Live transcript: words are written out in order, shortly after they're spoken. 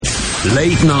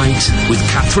Late Night with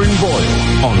Katherine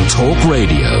Boyle on Talk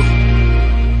Radio.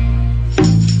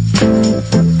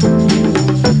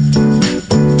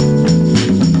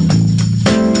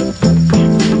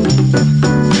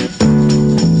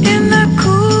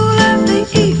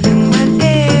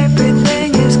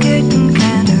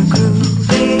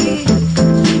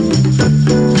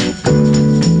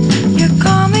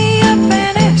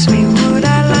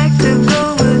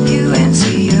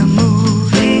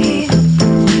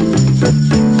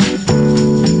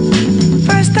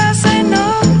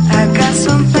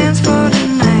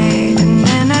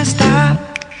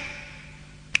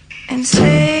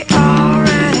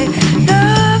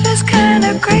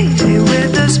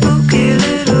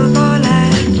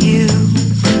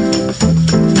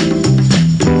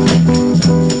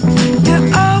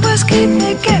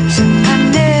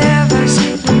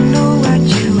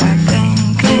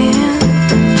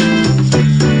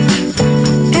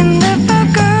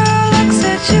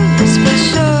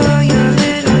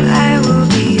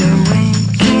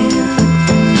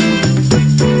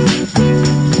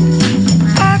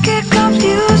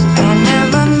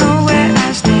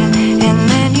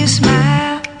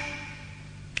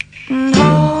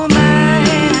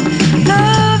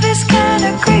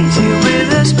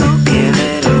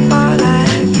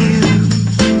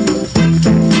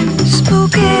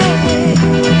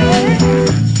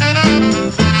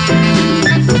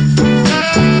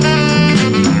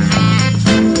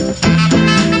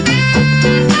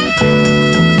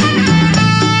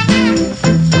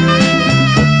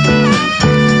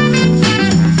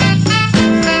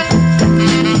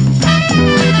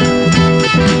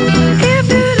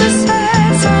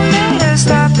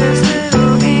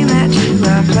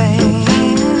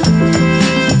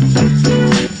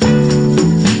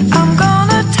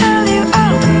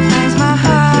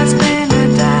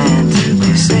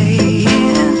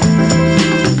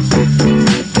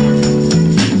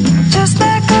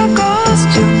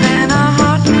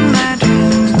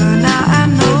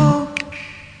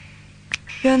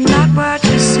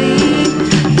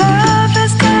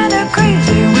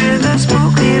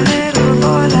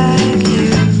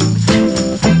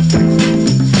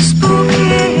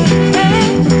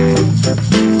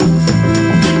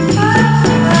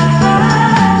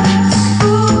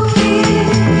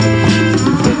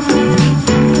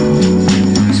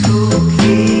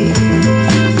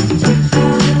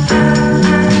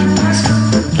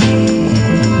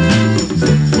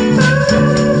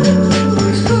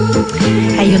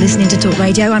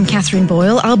 I'm Katherine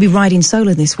Boyle. I'll be riding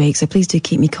solo this week, so please do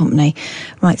keep me company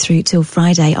right through till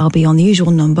Friday. I'll be on the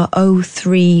usual number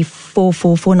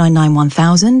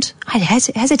 03444991000. I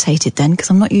hesitated then because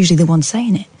I'm not usually the one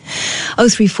saying it.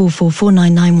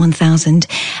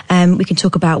 03444991000. We can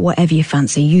talk about whatever you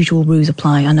fancy. Usual rules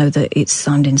apply. I know that it's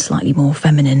sounding slightly more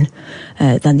feminine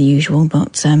than the usual,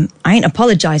 but I ain't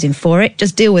apologising for it.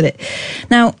 Just deal with it.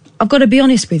 Now, I've got to be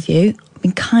honest with you. I've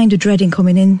been kind of dreading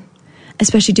coming in,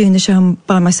 especially doing the show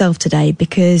by myself today,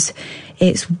 because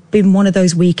it's been one of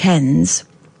those weekends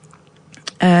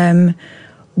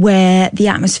where the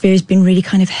atmosphere has been really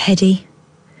kind of heady.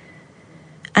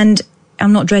 And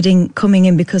I'm not dreading coming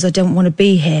in because I don't want to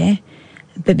be here,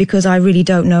 but because I really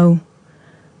don't know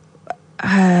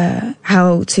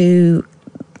how to,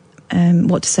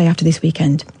 what to say after this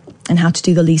weekend and how to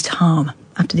do the least harm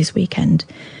after this weekend.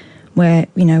 Where,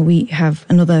 you know, we have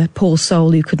another poor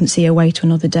soul who couldn't see her way to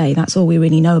another day. That's all we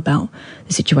really know about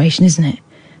the situation, isn't it?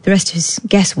 The rest is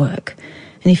guesswork.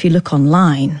 And if you look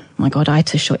online, my God, I had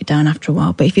to shut it down after a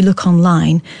while, but if you look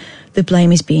online, the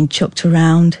blame is being chucked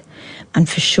around. And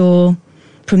for sure,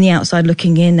 from the outside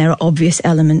looking in, there are obvious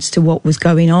elements to what was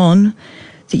going on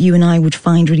that you and I would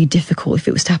find really difficult if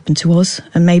it was to happen to us,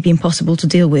 and maybe impossible to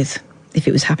deal with if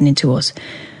it was happening to us.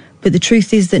 But the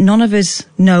truth is that none of us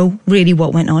know really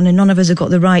what went on, and none of us have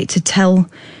got the right to tell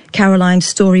Caroline's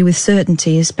story with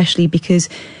certainty, especially because,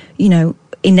 you know,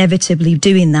 inevitably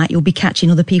doing that, you'll be catching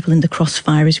other people in the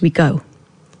crossfire as we go.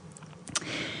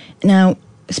 Now,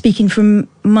 speaking from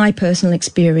my personal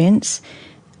experience,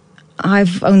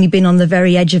 I've only been on the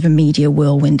very edge of a media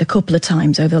whirlwind a couple of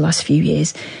times over the last few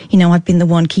years. You know, I've been the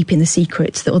one keeping the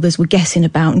secrets that others were guessing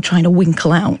about and trying to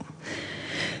winkle out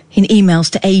in emails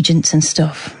to agents and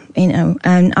stuff. You know,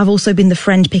 and I've also been the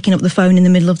friend picking up the phone in the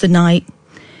middle of the night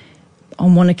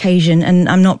on one occasion, and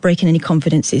I'm not breaking any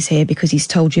confidences here because he's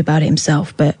told you about it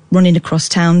himself, but running across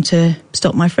town to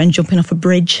stop my friend jumping off a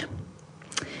bridge.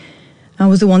 I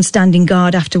was the one standing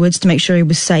guard afterwards to make sure he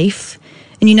was safe.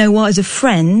 And you know what, as a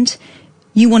friend,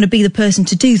 you want to be the person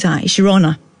to do that. It's your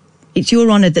honour. It's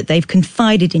your honour that they've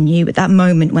confided in you at that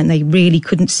moment when they really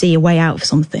couldn't see a way out of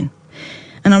something.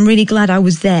 And I'm really glad I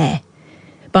was there.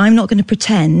 But I'm not going to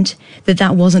pretend that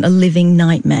that wasn't a living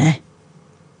nightmare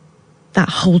that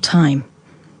whole time.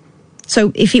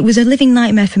 So if it was a living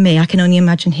nightmare for me, I can only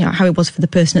imagine how it was for the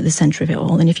person at the centre of it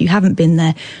all. And if you haven't been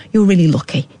there, you're really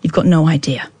lucky. You've got no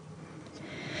idea.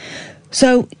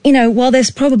 So, you know, while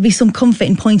there's probably some comfort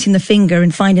in pointing the finger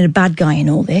and finding a bad guy in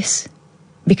all this,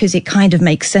 because it kind of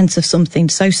makes sense of something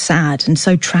so sad and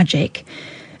so tragic.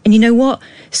 And you know what?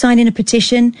 Signing a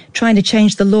petition, trying to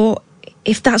change the law,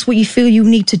 if that's what you feel you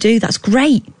need to do, that's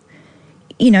great.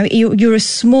 You know, you're a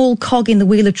small cog in the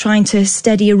wheel of trying to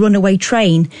steady a runaway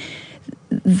train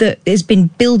that has been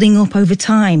building up over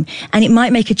time, and it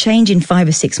might make a change in 5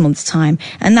 or 6 months' time,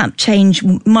 and that change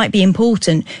might be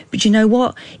important, but you know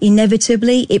what?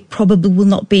 Inevitably, it probably will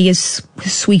not be as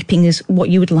sweeping as what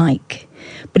you would like.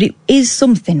 But it is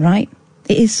something, right?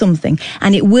 It is something,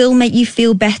 and it will make you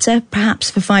feel better,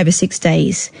 perhaps for 5 or 6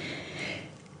 days.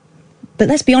 But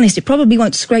let's be honest, it probably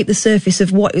won't scrape the surface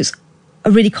of what is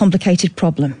a really complicated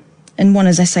problem, and one,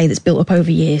 as I say, that's built up over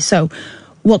years. So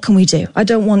what can we do? I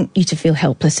don't want you to feel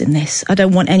helpless in this. I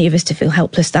don't want any of us to feel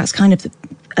helpless. That's kind of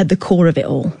at the core of it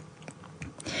all.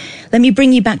 Let me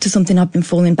bring you back to something I've been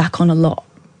falling back on a lot.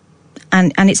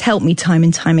 And it's helped me time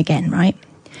and time again, right?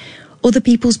 Other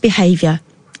people's behaviour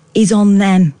is on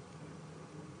them.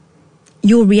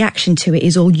 Your reaction to it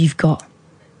is all you've got.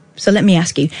 So let me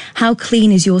ask you, how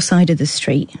clean is your side of the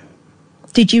street?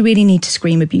 Did you really need to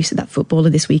scream abuse at that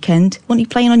footballer this weekend? Wasn't he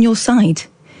playing on your side?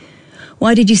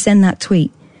 Why did you send that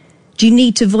tweet? Do you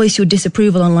need to voice your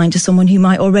disapproval online to someone who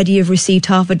might already have received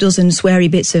half a dozen sweary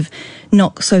bits of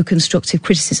not so constructive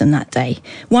criticism that day?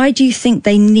 Why do you think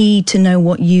they need to know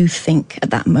what you think at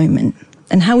that moment?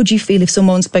 And how would you feel if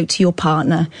someone spoke to your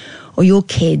partner or your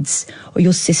kids or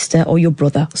your sister or your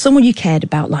brother, someone you cared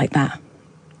about like that?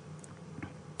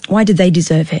 Why did they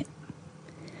deserve it?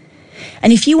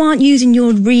 And if you aren't using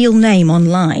your real name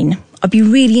online, I'd be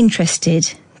really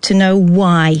interested to know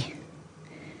why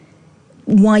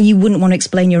you wouldn't want to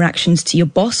explain your actions to your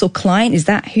boss or client. Is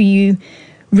that who you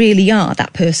really are,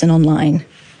 that person online?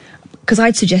 Because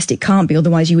I'd suggest it can't be,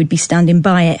 otherwise you would be standing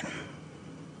by it.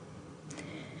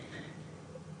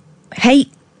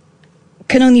 Hate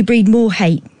can only breed more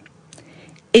hate.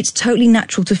 It's totally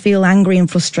natural to feel angry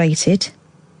and frustrated.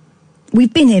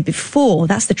 We've been here before.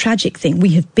 That's the tragic thing. We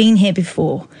have been here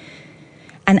before.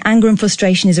 And anger and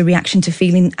frustration is a reaction to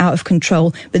feeling out of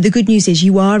control. But the good news is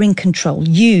you are in control.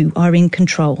 You are in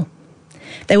control.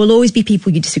 There will always be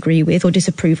people you disagree with or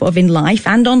disapprove of in life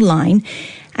and online.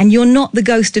 And you're not the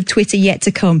ghost of Twitter yet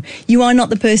to come. You are not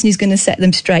the person who's going to set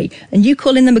them straight. And you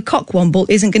calling them a cockwomble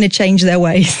isn't going to change their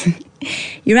ways.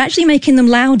 You're actually making them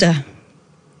louder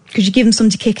because you give them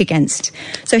something to kick against.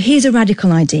 So here's a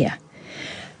radical idea.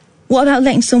 What about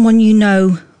letting someone you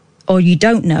know or you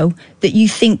don't know that you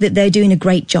think that they're doing a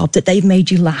great job, that they've made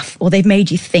you laugh, or they've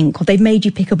made you think, or they've made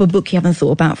you pick up a book you haven't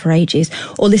thought about for ages,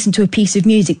 or listen to a piece of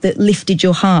music that lifted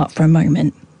your heart for a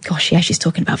moment? Gosh, yeah, she's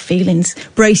talking about feelings.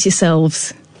 Brace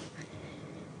yourselves.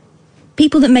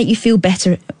 People that make you feel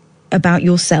better about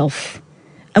yourself.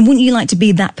 And wouldn't you like to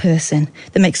be that person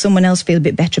that makes someone else feel a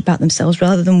bit better about themselves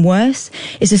rather than worse?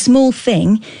 It's a small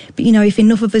thing, but you know, if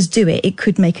enough of us do it, it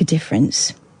could make a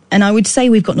difference. And I would say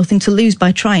we've got nothing to lose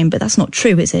by trying, but that's not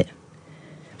true, is it?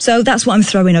 So that's what I'm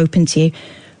throwing open to you.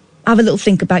 Have a little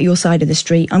think about your side of the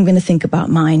street. I'm going to think about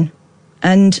mine.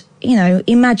 And, you know,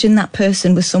 imagine that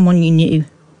person was someone you knew.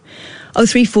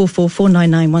 0344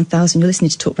 499 1000. You're listening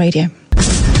to Talk Radio.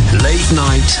 Late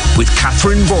Night with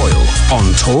Katherine Boyle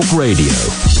on Talk Radio.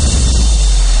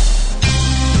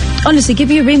 Honestly,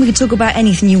 give you a ring. We can talk about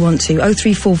anything you want to.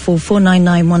 0344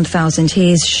 499 1000.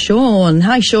 Here's Sean.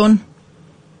 Hi, Sean.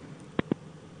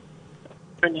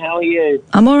 How are you?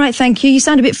 I'm all right, thank you. You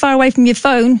sound a bit far away from your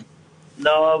phone.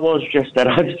 No, I was just that.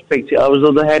 I just picked it. I was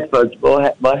on the headphones,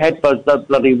 but my headphones don't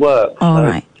bloody work. All so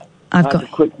right. I had to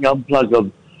quickly unplug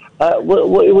them.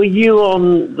 Were you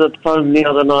on the phone the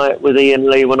other night with Ian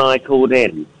Lee when I called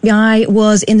in? I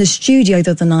was in the studio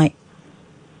the other night.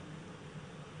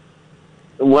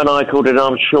 When I called in,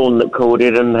 I'm Sean that called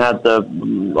in and had the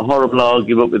horrible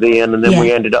argument with Ian, and then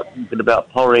we ended up talking about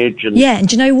porridge. And yeah, and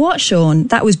do you know what, Sean?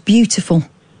 That was beautiful.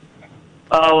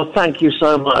 Oh, thank you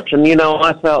so much. And, you know,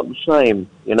 I felt the same,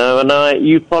 you know, and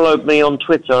you followed me on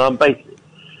Twitter.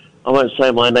 I won't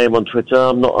say my name on Twitter.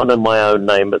 I'm not on my own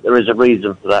name, but there is a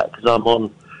reason for that, because I'm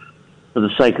on for the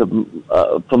sake of,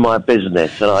 for my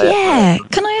business. And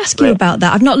can I ask you about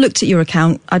that? I've not looked at your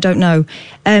account. I don't know.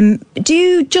 Do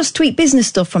you just tweet business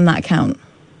stuff from that account?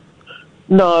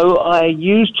 No, I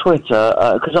use Twitter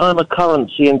because I'm a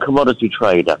currency and commodity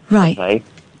trader. Right. Okay.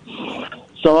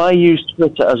 So I use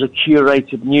Twitter as a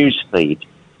curated news feed.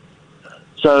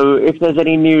 So if there's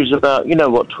any news about, you know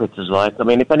what Twitter's like. I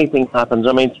mean, if anything happens,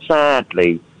 I mean,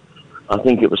 sadly, I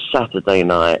think it was Saturday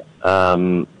night.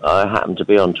 I happened to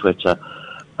be on Twitter,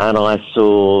 and I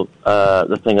saw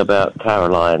the thing about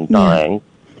Caroline dying,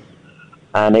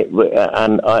 and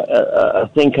a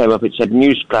thing came up. It said,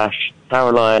 "Newsflash: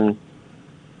 Caroline."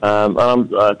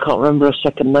 I can't remember her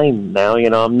second name now. You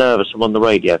know, I'm nervous. I'm on the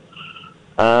radio.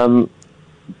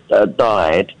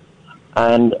 Died,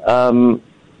 and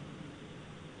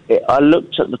I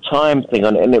looked at the time thing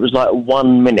on it, and it was like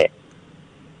 1 minute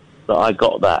that I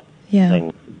got that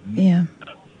thing. Yeah.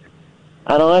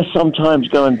 And I sometimes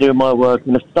go and do my work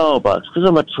in a Starbucks. Because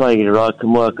I'm a trader, I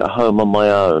can work at home on my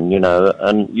own, you know,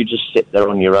 and you just sit there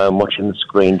on your own watching the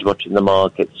screens, watching the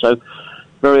market. So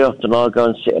very often I'll go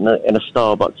and sit in a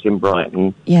Starbucks in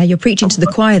Brighton. Yeah, you're preaching to the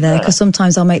choir there, because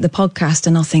sometimes I'll make the podcast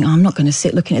and I'll think, I'm not going to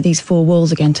sit looking at these four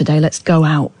walls again today. Let's go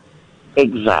out.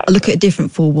 Exactly. I'll look at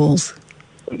different four walls.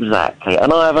 Exactly.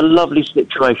 And I have a lovely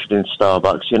situation in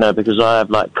Starbucks, you know, because I have,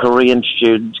 like, Korean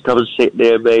students come and sit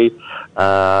near me,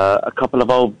 a couple of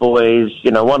old boys,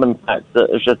 you know, one, in fact, that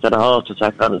has just had a heart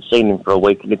attack. I haven't seen him for a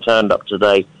week, and he turned up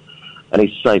today, and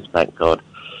he's safe, thank God.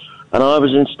 And I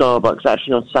was in Starbucks,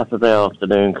 actually, on Saturday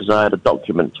afternoon, because I had a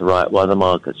document to write while the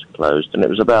markets were closed, and it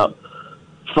was about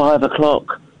 5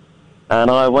 o'clock, and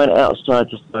I went outside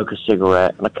to smoke a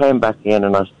cigarette, and I came back in,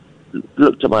 and I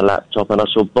looked at my laptop, and I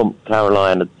saw bump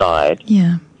Caroline had died.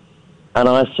 Yeah. And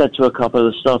I said to a couple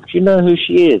of the staff, "Do you know who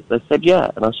she is?" They said, "Yeah."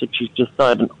 And I said, "She's just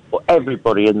died." And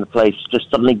everybody in the place just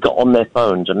suddenly got on their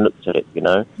phones and looked at it, you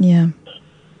know. Yeah.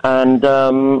 And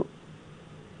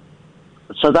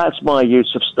so that's my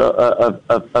use of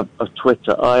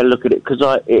Twitter. I look at it because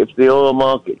if the oil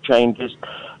market changes,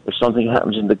 if something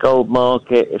happens in the gold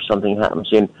market, if something happens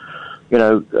in, you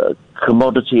know,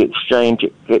 commodity exchange,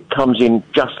 it comes in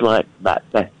just like that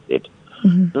Beth did.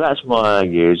 Mm-hmm. So that's why I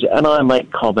use it. And I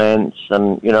make comments,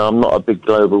 and, you know, I'm not a big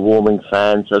global warming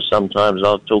fan, so sometimes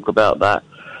I'll talk about that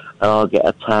and I'll get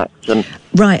attacked. And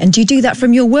right, and do you do that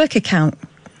from your work account?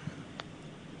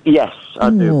 Yes, I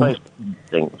do, based on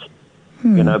instinct.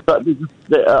 You know, but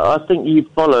I think you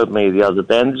followed me the other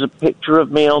day, and there's a picture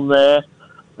of me on there,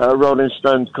 Rolling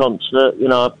Stones concert. You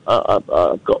know,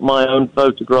 I've got my own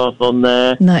photograph on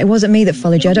there. No, it wasn't me that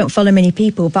followed you. I don't follow many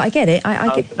people, but I get it.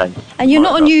 I get, and you're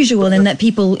not unusual in that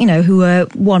people, you know, who are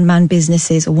one-man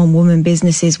businesses or one-woman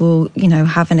businesses will, you know,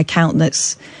 have an account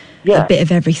that's a bit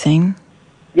of everything.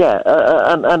 Yeah,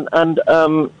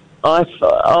 and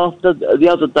after the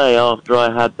other day, after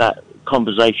I had that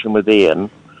conversation with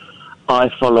Ian, I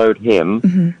followed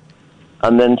him,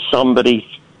 and then somebody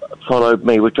followed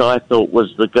me, which I thought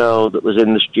was the girl that was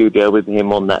in the studio with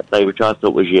him on that day, which I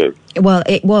thought was you. Well,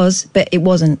 it was, but it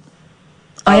wasn't.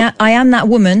 I am that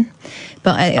woman,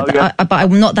 but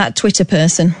I'm not that Twitter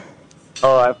person.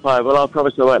 All right, fine. Well, I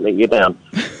promise I won't let you down.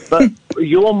 But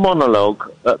your monologue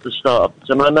at the start,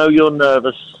 and I know you're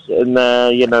nervous in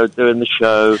there, you know, doing the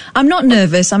show. I'm not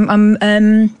nervous. I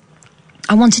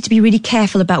wanted to be really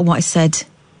careful about what I said.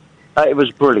 It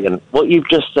was brilliant. What you've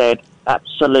just said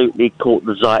absolutely caught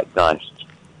the zeitgeist,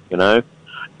 you know.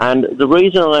 And the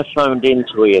reason I phoned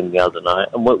into Ian the other night,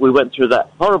 and we went through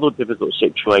that horrible, difficult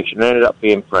situation and ended up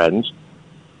being friends,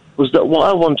 was that what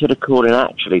I wanted to call in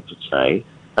actually to say,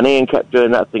 and Ian kept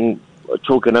doing that thing,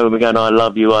 talking over me, going, "I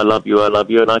love you, I love you, I love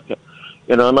you," and I kept,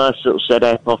 you know, and I sort of said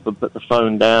F off and put the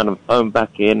phone down and phoned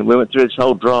back in, and we went through this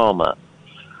whole drama.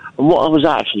 And what I was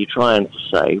actually trying to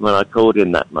say when I called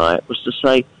in that night was to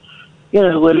say, you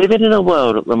know, we're living in a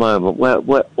world at the moment where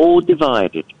we're all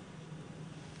divided.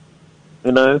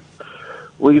 You know,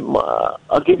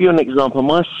 I'll give you an example.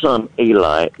 My son,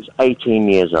 Eli, is 18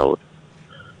 years old.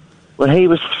 When he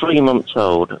was 3 months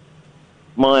old,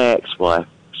 my ex-wife,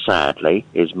 sadly,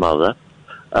 his mother,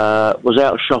 was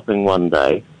out shopping one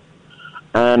day,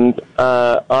 and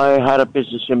I had a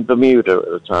business in Bermuda at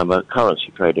the time, a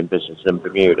currency trading business in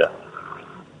Bermuda.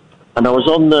 And I was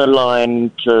on the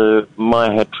line to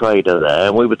my head trader there,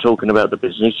 and we were talking about the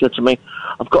business. He said to me,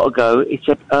 "I've got to go." He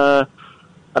said,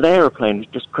 "An aeroplane has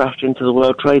just crashed into the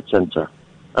World Trade Center."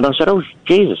 And I said, "Oh,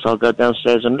 Jesus, I'll go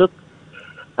downstairs and look."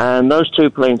 And those two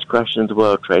planes crashed into the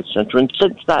World Trade Center. And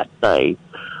since that day,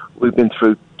 we've been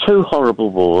through 2 horrible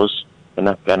wars in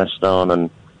Afghanistan and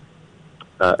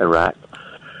Iraq.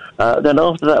 Then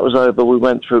after that was over, we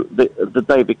went through the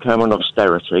David Cameron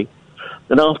austerity.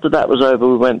 Then after that was over,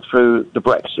 we went through the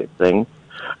Brexit thing.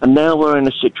 And now we're in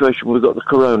a situation where we've got the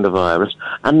coronavirus,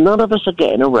 and none of us are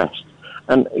getting a rest.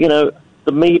 And, you know,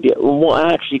 the media, what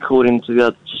I actually called in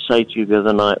to say to you the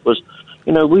other night was,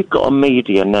 you know, we've got a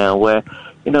media now where,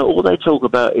 you know, all they talk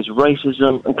about is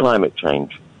racism and climate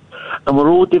change. And we're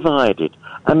all divided.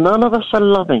 and none of us are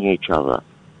loving each other.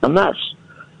 And that's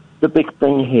the big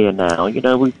thing here now. You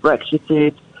know, we've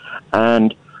Brexited,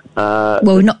 and...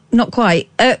 well, not quite.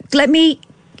 Let me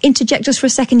interject just for a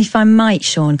second, if I might,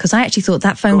 Sean, because I actually thought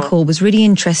that phone call was really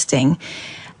interesting.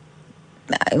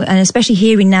 And especially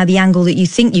hearing now the angle that you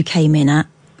think you came in at.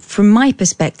 From my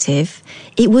perspective,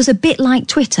 it was a bit like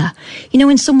Twitter. You know,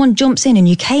 when someone jumps in and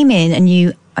you came in and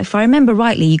you, if I remember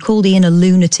rightly, you called Ian a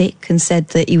lunatic and said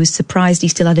that he was surprised he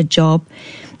still had a job.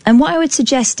 And what I would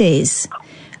suggest is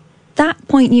that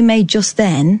point you made just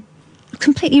then,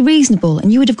 completely reasonable,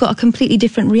 and you would have got a completely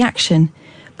different reaction.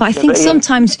 But I think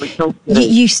sometimes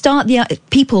you start the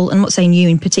people, and I'm not saying you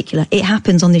in particular, it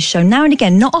happens on this show now and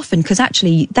again, not often, because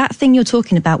actually that thing you're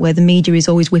talking about where the media is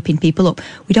always whipping people up,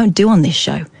 we don't do on this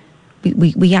show.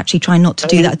 We actually try not to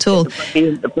do that at all.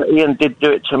 Ian did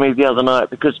do it to me the other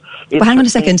night because... Well, hang on a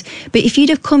second. But if you'd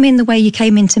have come in the way you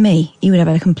came in to me, you would have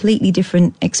had a completely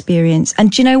different experience.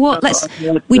 And do you know what?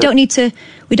 We don't need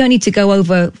to go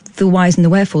over the whys and the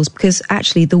wherefores, because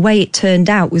actually the way it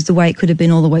turned out was the way it could have been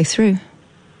all the way through.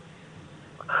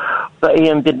 But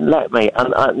Ian didn't let me,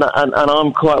 and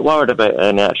I'm quite worried about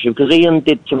Ian, actually, because Ian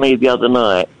did to me the other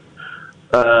night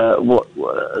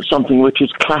something which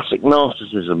is classic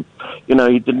narcissism. You know,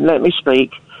 he didn't let me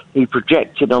speak. He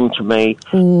projected onto me.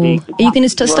 Are you going to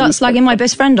start slagging my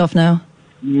best friend off now?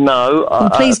 No. Well,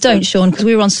 please don't, Sean, because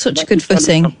we were on such good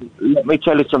footing. Let me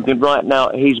tell you something right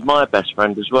now. He's my best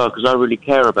friend as well, because I really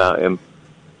care about him.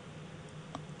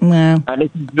 No. And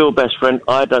if he's your best friend,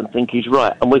 I don't think he's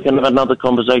right. And we can have another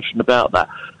conversation about that.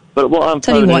 But what I'm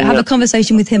Tell you what, have a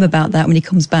conversation with him about that when he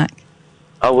comes back.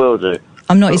 I will do.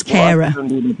 I'm not his carer.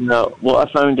 What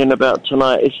I phoned in about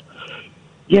tonight is,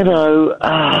 you know,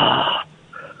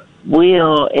 we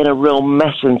are in a real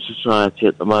mess in society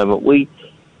at the moment. We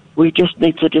just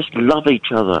need to just love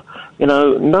each other. You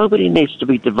know, nobody needs to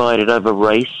be divided over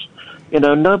race. You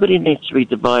know, nobody needs to be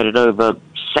divided over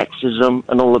sexism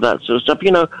and all of that sort of stuff.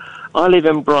 You know, I live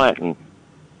in Brighton,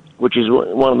 which is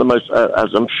one of the most,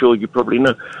 as I'm sure you probably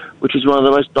know, which is one of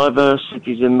the most diverse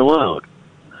cities in the world.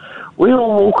 We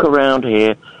all walk around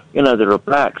here, you know, there are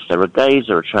blacks, there are gays,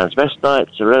 there are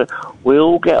transvestites, we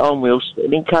all get on, we all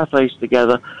sit in cafes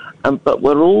together, but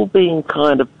we're all being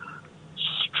kind of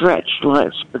stretched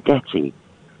like spaghetti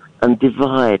and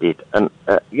divided, and,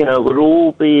 you know, we're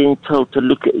all being told to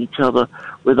look at each other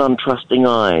with untrusting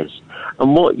eyes.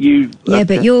 And what you... Yeah,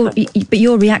 but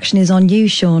your reaction is on you,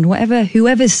 Sean.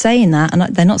 Whoever's saying that,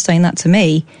 and they're not saying that to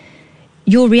me,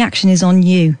 your reaction is on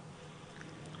you.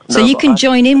 So you can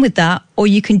join in with that, or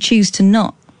you can choose to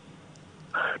not.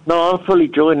 No, I'm fully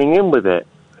joining in with it.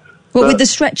 What, with the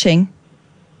stretching?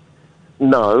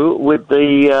 No, with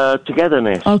the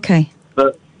togetherness. Okay.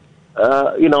 But,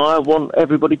 you know, I want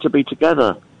everybody to be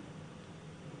together.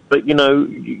 But, you know,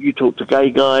 you talk to gay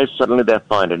guys, suddenly they're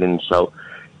finding an insult.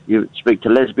 You speak to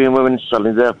lesbian women,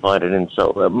 suddenly they're finding an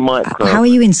insult. How are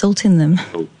you insulting them?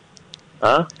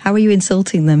 Huh? How are you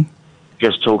insulting them?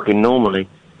 Just talking normally.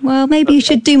 Well, maybe you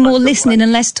should do more listening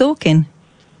and less talking.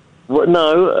 Well,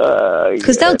 no,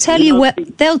 because they'll tell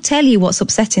you what's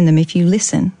upsetting them if you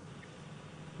listen.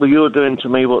 Well, you're doing to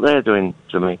me what they're doing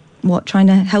to me. What, trying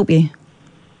to help you?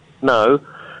 No,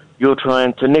 you're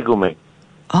trying to niggle me.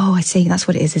 Oh, I see. That's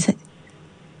what it is it?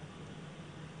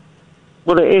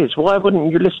 Well, it is. Why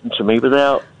wouldn't you listen to me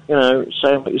without, you know,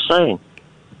 saying what you're saying?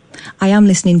 I am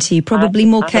listening to you, probably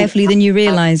more carefully than you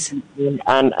realise.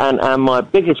 And my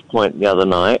biggest point the other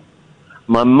night,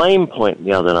 my main point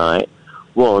the other night,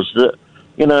 was that,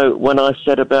 you know, when I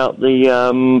said about the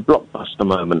Blockbuster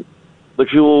moment,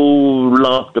 which you all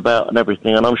laughed about and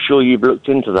everything, and I'm sure you've looked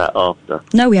into that after.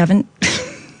 No, we haven't.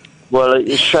 Well,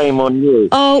 it's shame on you.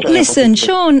 Oh, listen,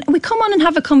 Sean, we come on and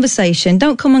have a conversation.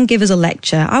 Don't come and give us a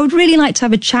lecture. I would really like to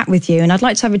have a chat with you, and I'd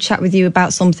like to have a chat with you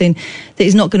about something that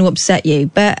is not going to upset you.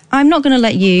 But I'm not going to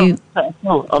let you... I'm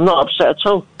not upset at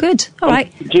all. Good, all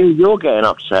right. You're getting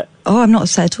upset. Oh, I'm not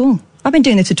upset at all. I've been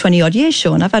doing this for 20-odd years,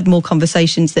 Sean. I've had more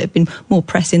conversations that have been more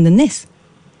pressing than this.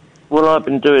 Well, I've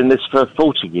been doing this for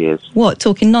 40 years. What,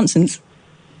 talking nonsense?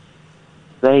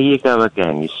 There you go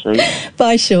again, you see.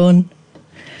 Bye, Sean.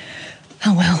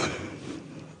 Oh, well.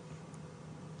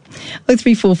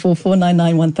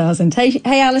 03444991000.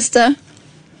 Hey, Alistair.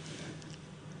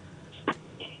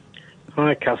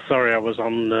 Hi, Cass. Sorry, I was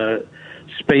on the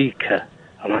speaker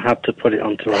and I had to put it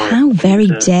onto line. How very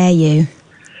dare you?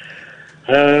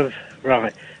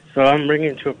 Right. So I'm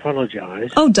ringing to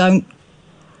apologise. Oh, don't.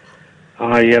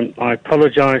 I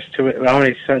apologise to it.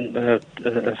 I sent a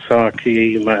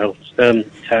sarky email,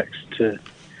 text to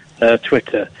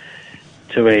Twitter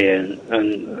to Ian,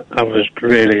 and I was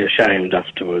really ashamed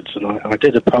afterwards, and I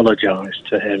did apologise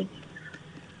to him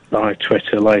by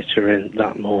Twitter later in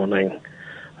that morning,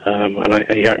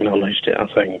 and he acknowledged it, I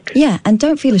think. Yeah, and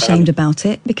don't feel ashamed about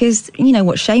it, because you know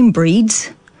what shame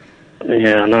breeds.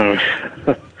 Yeah, I know.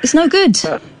 It's no good.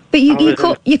 But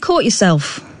you caught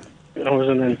yourself. I was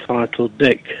an entitled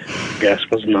dick, I guess,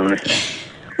 wasn't I?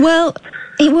 Well,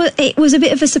 it was a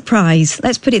bit of a surprise.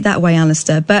 Let's put it that way,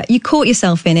 Alistair. But you caught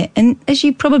yourself in it, and as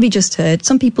you probably just heard,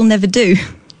 some people never do.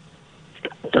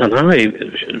 I know,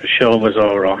 Sean was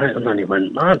all right, and then he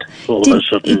went mad all of a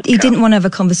sudden. He didn't want to have a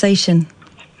conversation.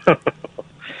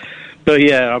 But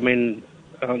yeah, I mean,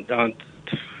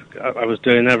 I was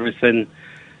doing everything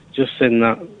just in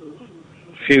that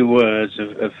few words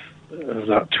of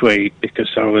that tweet, because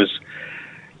I was,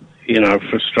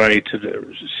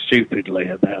 frustrated stupidly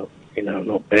about,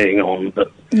 not being on.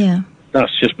 But yeah,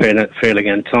 that's just feeling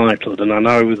entitled, and I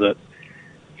know that,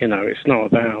 it's not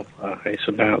about that. It's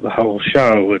about the whole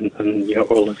show and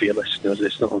all of your listeners.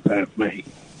 It's not about me.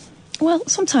 Well,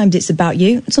 sometimes it's about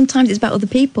you, sometimes it's about other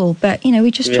people, but we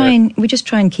just try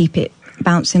and keep it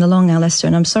bouncing along, Alistair.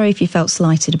 And I'm sorry if you felt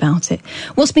slighted about it.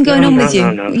 What's been going on with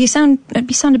you? No. You sound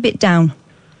a bit down.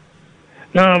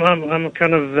 No, I'm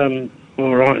kind of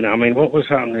all right now. I mean, what was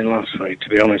happening last week, to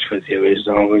be honest with you, is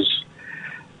I was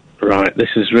right. This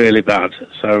is really bad.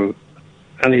 So,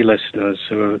 any listeners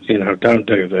who don't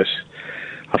do this,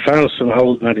 I found some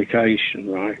old medication,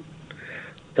 right,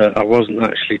 that I wasn't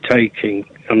actually taking.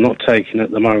 I'm not taking at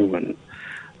the moment,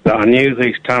 but I knew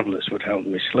these tablets would help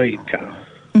me sleep, Kath.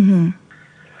 Mm-hmm.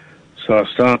 So I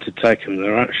started taking them.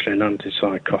 They're actually an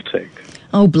antipsychotic.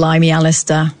 Oh, blimey,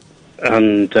 Alistair.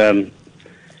 And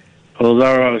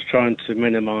although I was trying to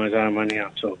minimise how many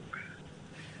I took,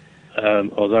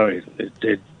 although it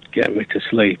did get me to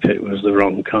sleep, it was the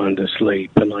wrong kind of sleep,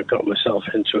 and I got myself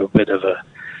into a bit of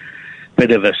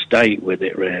a state with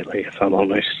it, really, if I'm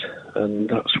honest. And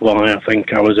that's why I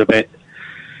think I was a bit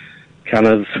kind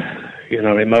of,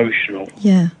 emotional,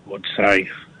 yeah, I would say.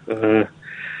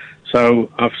 So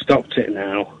I've stopped it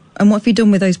now. And what have you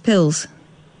done with those pills?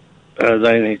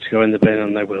 They need to go in the bin,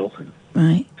 and they will.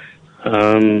 Right.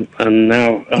 And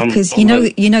now... Because you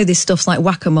know this stuff's like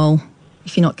whack-a-mole,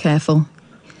 if you're not careful.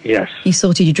 Yes. You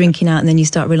sorted your drinking out and then you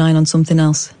start relying on something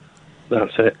else.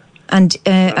 That's it. And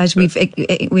as we've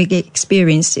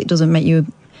experienced, it doesn't make you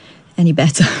any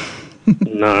better.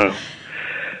 No.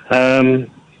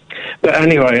 But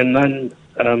anyway, and then,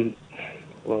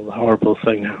 the horrible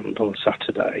thing happened on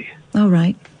Saturday. All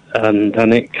right. And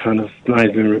then it kind of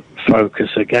made me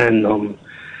focus again on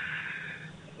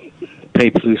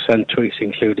people who send tweets,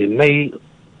 including me,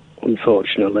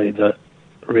 unfortunately, that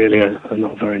really are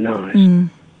not very nice. Mm.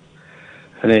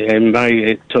 And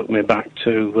it took me back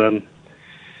to,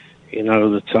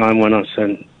 the time when I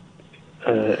sent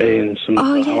Ian some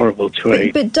horrible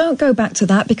tweet. But don't go back to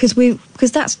that, because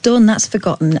that's done, that's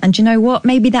forgotten. And you know what?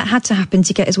 Maybe that had to happen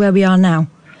to get us where we are now.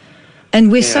 And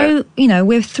we're so,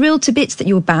 we're thrilled to bits that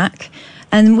you're back,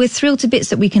 and we're thrilled to bits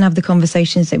that we can have the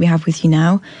conversations that we have with you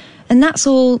now. And that's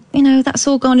all, that's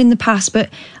all gone in the past. But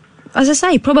as I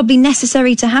say, probably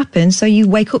necessary to happen, so you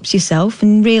wake up to yourself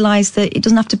and realise that it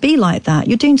doesn't have to be like that.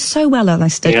 You're doing so well,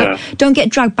 Alistair. Yeah. Don't get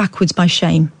dragged backwards by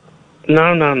shame. No.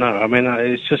 I mean,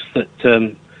 it's just that,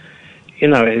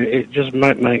 it just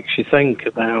makes you think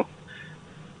about,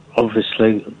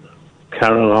 obviously,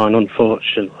 Caroline,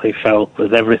 unfortunately, felt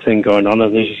with everything going on,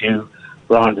 and as you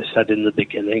rightly said in the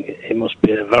beginning, it must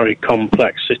be a very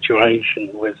complex situation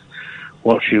with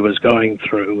what she was going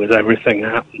through, with everything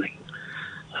happening.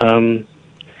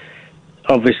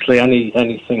 Obviously,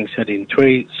 anything said in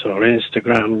tweets or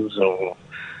Instagrams or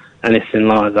anything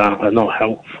like that are not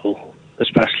helpful,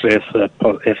 especially if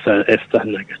they're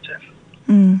negative.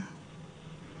 Mm.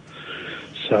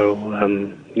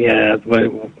 So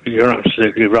you're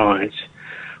absolutely right.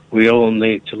 We all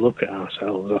need to look at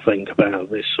ourselves, I think, about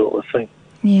this sort of thing.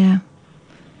 Yeah.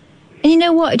 And you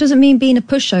know what? It doesn't mean being a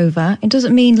pushover. It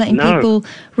doesn't mean letting people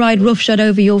ride roughshod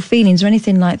over your feelings or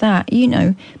anything like that,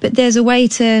 But there's a way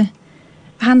to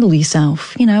handle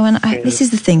yourself, and this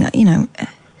is the thing that,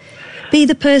 be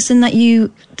the person that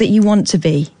you want to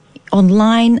be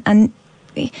online, and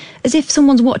as if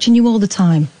someone's watching you all the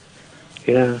time.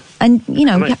 Yeah. And,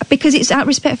 because it's out of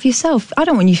respect for yourself. I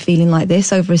don't want you feeling like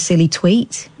this over a silly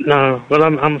tweet. No, well,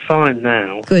 I'm fine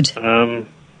now. Good.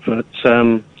 But,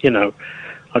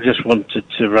 I just wanted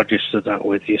to register that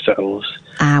with yourselves.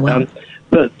 Well.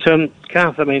 But,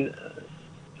 Kath, I mean,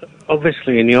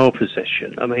 obviously in your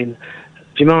position, I mean,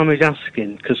 do you mind me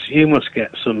asking, because you must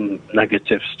get some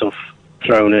negative stuff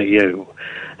thrown at you,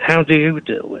 how do you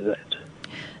deal with it?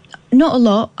 Not a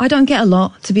lot. I don't get a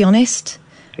lot, to be honest.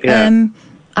 Yeah.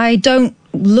 I don't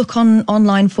look on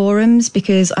online forums,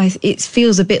 because it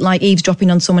feels a bit like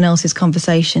eavesdropping on someone else's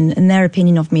conversation, and their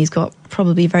opinion of me has got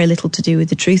probably very little to do with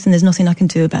the truth, and there's nothing I can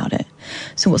do about it.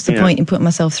 So what's the point in putting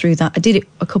myself through that? I did it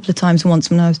a couple of times once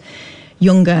when I was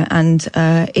younger, and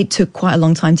it took quite a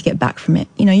long time to get back from it.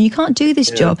 You know, you can't do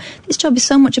this job. This job is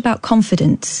so much about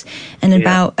confidence and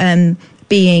about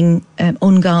being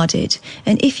unguarded.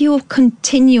 And if you're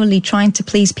continually trying to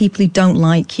please people who don't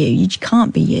like you, you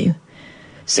can't be you.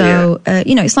 So,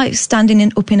 you know, it's like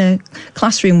standing up in a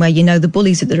classroom where, you know, the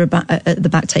bullies at the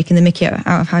back taking the mickey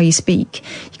out of how you speak.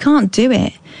 You can't do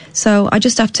it. So I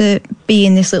just have to be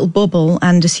in this little bubble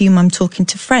and assume I'm talking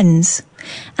to friends.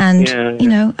 And, you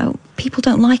know, people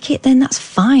don't like it, then that's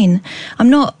fine. I'm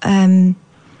not,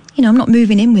 you know, I'm not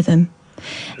moving in with them.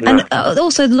 No. And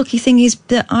also the lucky thing is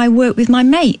that I work with my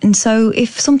mate. And so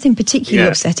if something particularly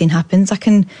upsetting happens, I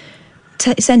can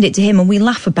send it to him and we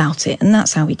laugh about it. And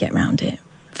that's how we get around it.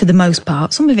 For the most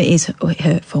part. Some of it is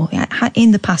hurtful.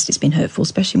 In the past it's been hurtful,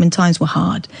 especially when times were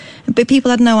hard. But people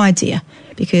had no idea,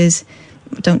 because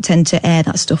I don't tend to air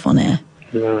that stuff on air.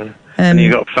 No. And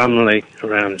you've got family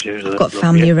around you. I've got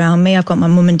family around me. I've got my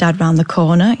mum and dad round the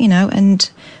corner, you know, and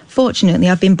fortunately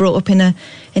I've been brought up in an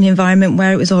environment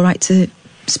where it was all right to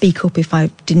speak up if I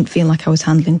didn't feel like I was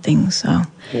handling things. So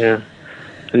yeah.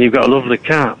 And you've got a lovely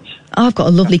cat. I've got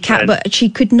a lovely cat, but she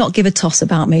could not give a toss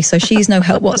about me, so she's no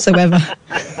help whatsoever.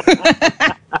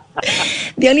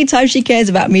 The only time she cares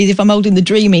about me is if I'm holding the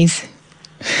dreamies.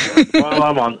 Well,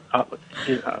 I'm on,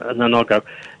 and then I'll go.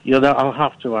 You know, I'll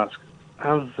have to ask,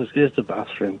 is the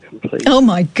bathroom complete? Oh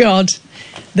my God,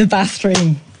 the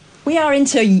bathroom. We are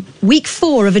into week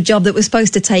 4 of a job that was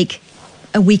supposed to take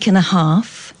a week and a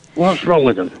half. What's wrong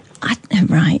with him?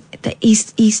 Right,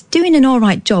 he's doing an all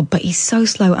right job, but he's so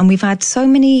slow, and we've had so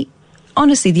many,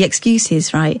 honestly, the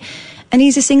excuses, right? And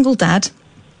he's a single dad,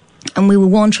 and we were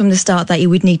warned from the start that he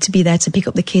would need to be there to pick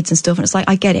up the kids and stuff, and it's like,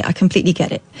 I get it, I completely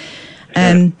get it.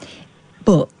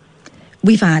 But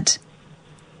we've had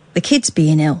the kids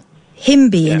being ill, him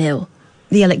being ill,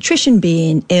 the electrician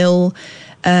being ill,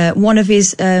 one of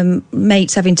his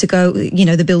mates having to go, you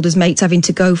know, the builder's mates having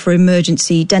to go for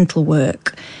emergency dental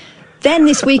work. Then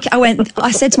this week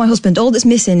I said to my husband, all that's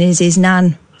missing is his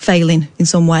nan failing in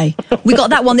some way. We got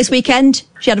that one this weekend.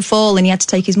 She had a fall and he had to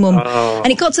take his mum. Oh.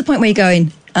 And it got to the point where you're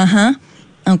going,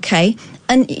 okay.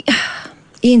 And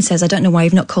Ian says, I don't know why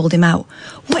you've not called him out.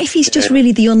 What if he's just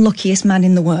really the unluckiest man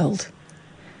in the world?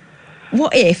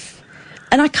 What if?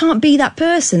 And I can't be that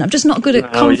person. I'm just not good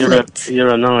at conflict.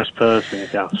 You're a nice person,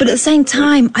 Katherine. But at the same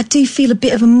time, I do feel a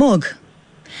bit of a mug.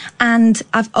 And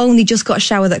I've only just got a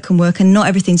shower that can work, and not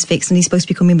everything's fixed, and he's supposed to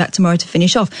be coming back tomorrow to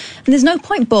finish off. And there's no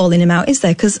point bawling him out, is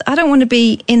there? Because I don't want to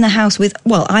be in the house with,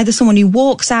 well, either someone who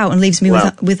walks out and leaves me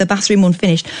with the bathroom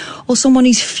unfinished, or someone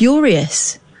who's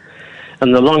furious.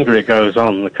 And the longer it goes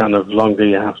on, the kind of longer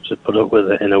you have to put up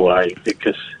with it in a way,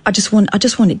 because I just want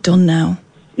it done now.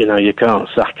 You know, you can't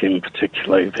sack him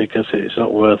particularly because it's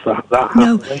not worth that.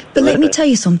 No, but let me tell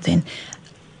you something.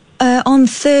 On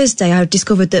Thursday, I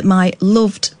discovered that my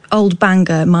loved old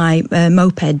banger, my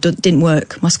moped, didn't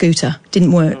work. My scooter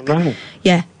didn't work. Oh, no.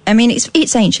 Yeah, I mean,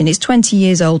 it's ancient. It's 20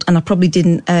 years old, and I probably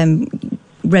didn't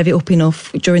rev it up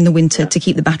enough during the winter to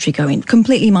keep the battery going.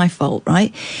 Completely my fault,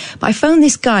 right? But I phoned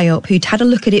this guy up who'd had a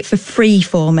look at it for free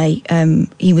for me.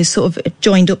 He was sort of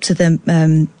joined up to the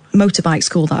motorbike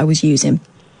school that I was using.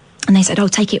 And they said, oh,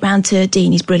 take it round to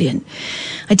Dean, he's brilliant.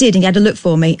 I did, and he had a look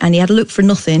for me, and he had a look for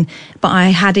nothing, but I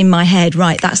had in my head,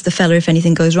 right, that's the fella if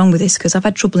anything goes wrong with this, because I've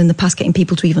had trouble in the past getting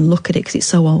people to even look at it because it's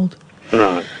so old.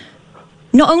 Right.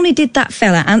 Not only did that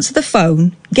fella answer the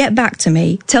phone, get back to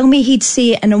me, tell me he'd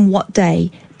see it and on what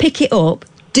day, pick it up,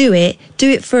 do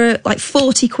it for like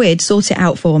 40 quid, sort it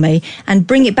out for me, and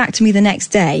bring it back to me the next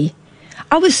day.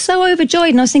 I was so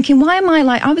overjoyed, and I was thinking, why am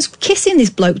I was kissing this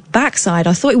bloke's backside.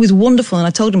 I thought it was wonderful, and I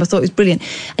told him I thought it was brilliant.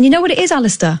 And you know what it is,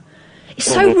 Alistair?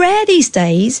 It's so rare these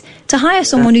days to hire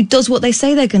someone who does what they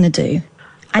say they're going to do.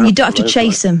 And you don't have to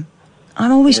chase them.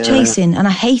 I'm always chasing, and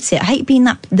I hate it. I hate being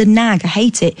the nag. I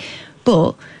hate it.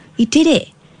 But he did it.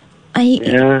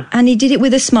 And he did it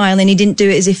with a smile, and he didn't do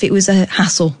it as if it was a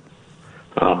hassle.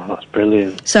 Oh, that's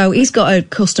brilliant. So he's got a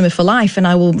customer for life, and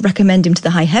I will recommend him to the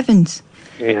high heavens.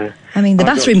 Yeah. I mean, the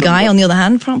bathroom guy, on the other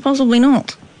hand, possibly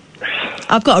not.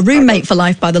 I've got a roommate for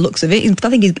life by the looks of it.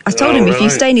 I told him if you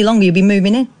stay any longer, you'll be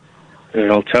moving in.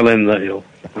 Yeah, I'll tell him that you'll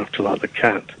have to like the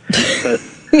cat.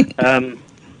 But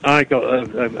I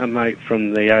got a mate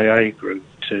from the AA group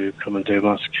to come and do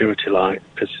my security light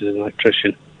because he's an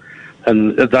electrician.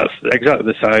 And that's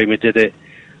exactly the same. He did it,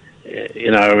 you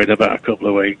know, in about a couple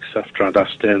of weeks after I'd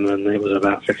asked him, and it was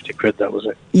about 50 quid, that was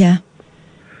it. Yeah.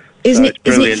 Isn't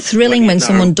it thrilling when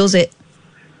someone does it?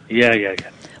 Yeah.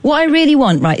 What I really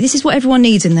want, right, this is what everyone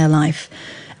needs in their life.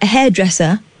 A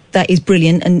hairdresser that is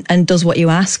brilliant and does what you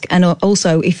ask, and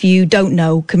also, if you don't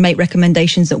know, can make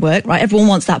recommendations at work, right? Everyone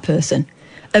wants that person.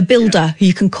 A builder who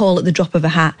you can call at the drop of a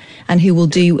hat and who will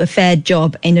do a fair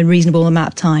job in a reasonable amount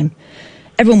of time.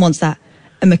 Everyone wants that.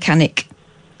 A mechanic.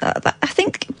 I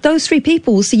think those three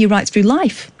people will see you right through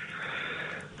life.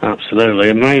 Absolutely.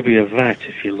 And maybe a vet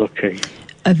if you're lucky.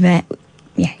 A vet.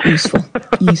 Yeah, useful.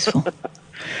 Useful.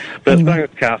 But anyway.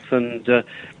 Thanks, Kath, and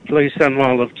please send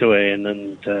my love to Ian,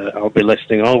 and I'll be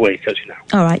listening all week, as you know.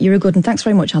 All right, you're a good one. Thanks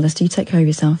very much, Alistair. You take care of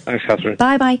yourself. Thanks, Katherine.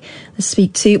 Bye-bye.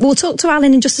 We'll talk to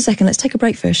Alan in just a second. Let's take a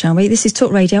break first, shall we? This is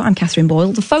Talk Radio. I'm Katherine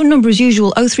Boyle. The phone number, as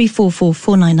usual, 0344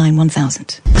 499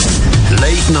 1000.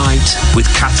 Late Night with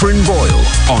Katherine Boyle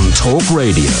on Talk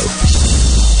Radio.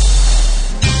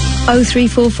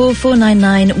 0344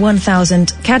 499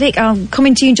 1000. Caddick, I'll come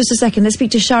into you in just a second. Let's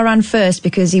speak to Sharan first,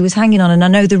 because he was hanging on, and I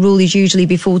know the rule is usually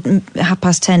before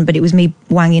 10:30, but it was me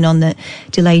wanging on that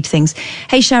delayed things.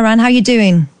 Hey Sharan, how you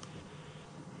doing?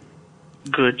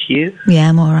 Good, you? Yeah,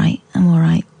 I'm all right.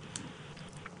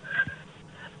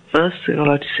 First thing I'd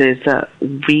like to say is that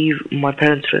my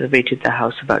parents renovated the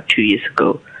house about 2 years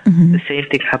ago. Mm-hmm. The same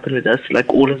thing happened with us. Like,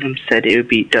 all of them said it would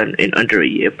be done in under a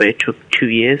year, but it took 2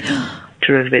 years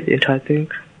to renovate the entire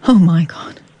thing. Oh my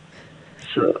God.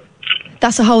 So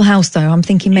that's a whole house, though. I'm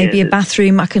thinking maybe a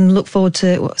bathroom I can look forward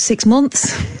to, 6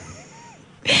 months?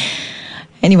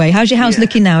 Anyway, how's your house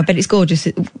looking now? I bet it's gorgeous.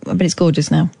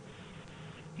 Now.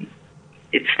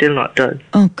 It's still not done.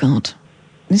 Oh God.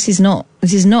 This is not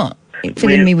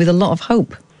filling me with a lot of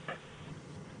hope.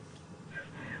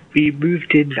 We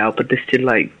moved in now, but there's still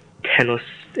like 10 or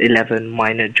 11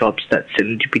 minor jobs that still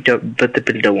need to be done, but the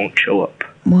builder won't show up.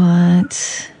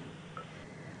 What?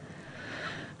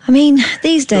 I mean,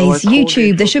 these days,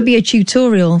 YouTube, there should be a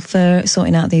tutorial for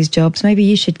sorting out these jobs. Maybe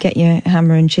you should get your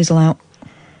hammer and chisel out.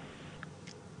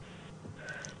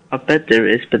 I bet there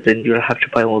is, but then you'll have to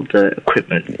buy all the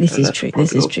equipment. This is true.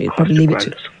 Probably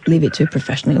leave it to a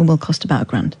professional. It will cost about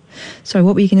 £1,000. Sorry,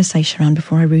 what were you going to say, Sharan,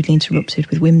 before I rudely interrupted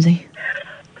with whimsy?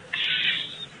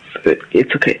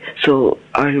 It's okay. So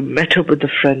I met up with the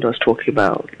friend I was talking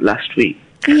about last week.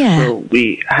 Yeah. So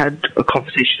we had a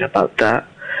conversation about that,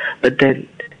 but then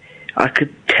I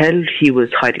could tell he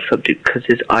was hiding something because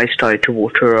his eyes started to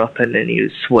water up and then he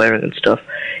was swearing and stuff.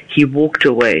 He walked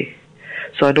away.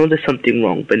 So I know there's something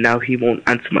wrong, but now he won't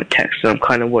answer my text, and I'm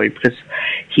kind of worried because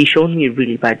he showed me a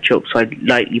really bad joke, so I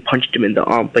lightly punched him in the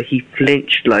arm, but he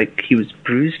flinched like he was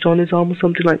bruised on his arm or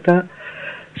something like that.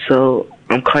 So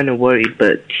I'm kind of worried,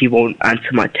 but he won't answer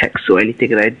my text or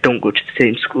anything, and I don't go to the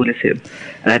same school as him,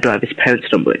 and I don't have his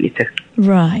parents' number or anything.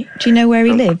 Right. Do you know where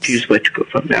he lives? I'm confused where to go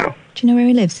from now. Do you know where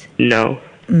he lives? No.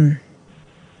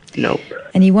 Nope.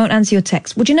 And he won't answer your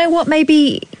text. Well, do you know what?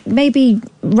 Maybe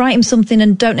write him something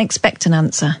and don't expect an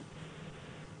answer.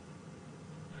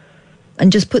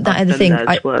 And just put that in the thing.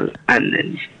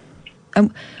 And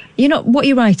then... you're not, what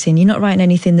you're writing, you're not writing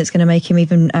anything that's going to make him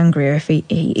even angrier if he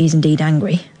is indeed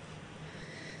angry.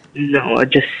 No, I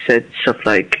just said stuff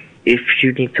like, if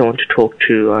you need someone to talk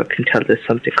to, I can tell there's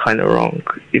something kind of wrong.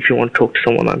 If you want to talk to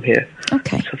someone, I'm here.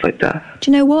 Okay. Stuff like that. Do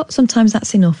you know what? Sometimes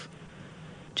that's enough.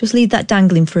 Just leave that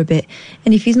dangling for a bit.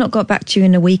 And if he's not got back to you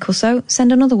in a week or so,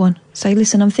 send another one. Say,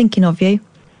 listen, I'm thinking of you.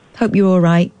 Hope you're all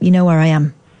right. You know where I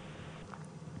am.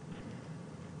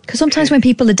 Because sometimes when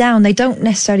people are down, they don't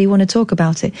necessarily want to talk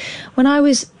about it. When I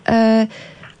was...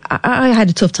 I had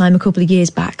a tough time a couple of years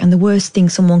back, and the worst thing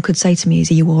someone could say to me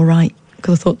is, are you all right?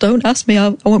 Because I thought, don't ask me, I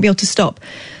won't be able to stop.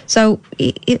 So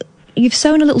you've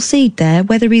sown a little seed there,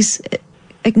 whether he's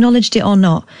acknowledged it or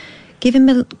not. Give him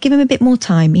a bit more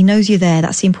time. He knows you're there.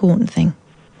 That's the important thing.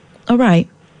 All right?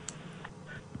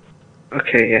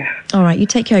 Okay, yeah. All right, you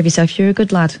take care of yourself. You're a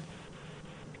good lad.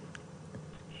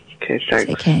 Okay, thanks.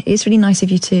 Take care. It's really nice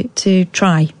of you to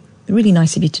try. Really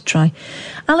nice of you to try.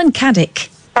 Alan Caddick.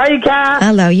 Hi, Kat.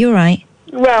 Hello, you all right?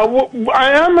 Well, I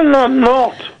am and I'm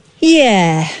not.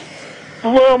 Yeah.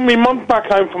 Well, my mum's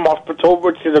back home from hospital,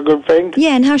 which is a good thing.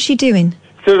 Yeah, and how's she doing?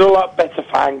 She's a lot better,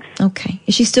 thanks. Okay.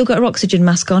 Has she still got her oxygen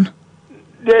mask on?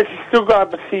 Yeah, she's still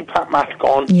got the CPAP mask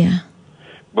on. Yeah.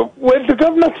 But where's the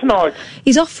governor tonight?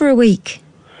 He's off for a week.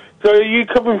 So are you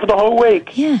covering for the whole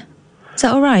week? Yeah. Is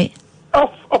that all right? I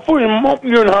thought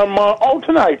you and her might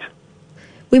alternate.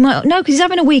 We might... No, because he's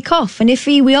having a week off, and if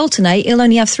we alternate, he'll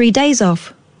only have 3 days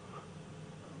off.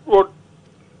 Well,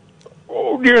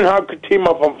 you and her could team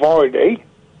up on Friday.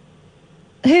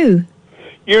 Who?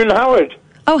 You and Howard.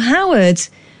 Oh, Howard.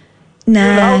 Nah. You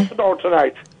and Howard could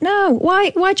alternate. No,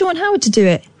 why do you want Howard to do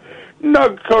it? No,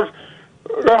 because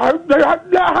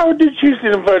How did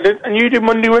Tuesday and Thursday, and you did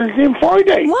Monday, Wednesday, and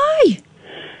Friday? Why?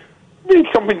 We need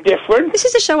something different. This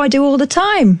is a show I do all the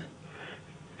time.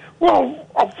 Well,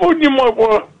 I thought you might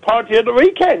want to party at the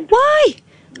weekend. Why?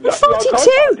 I'm 42.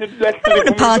 I don't want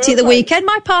to party at the weekend.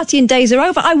 My partying days are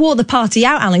over. I wore the party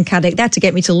out, Alan Caddick. They had to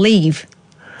get me to leave.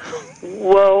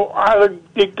 Well, I had a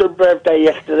big good birthday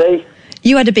yesterday.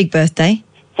 You had a big birthday?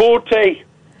 40.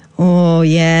 Oh,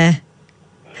 yeah.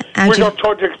 Which I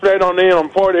tried to explain on here on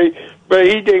Friday, but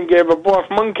he didn't give a boss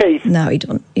monkeys. No, he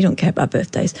don't care about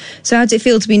birthdays. So how does it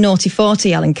feel to be naughty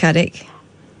 40, Alan Caddick?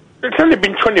 It's only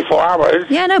been 24 hours.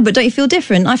 Yeah, no, but don't you feel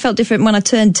different? I felt different when I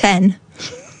turned 10.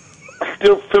 I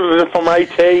still feel as if I'm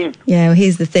 18. Yeah, well,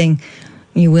 here's the thing.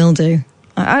 You will do.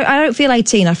 I don't feel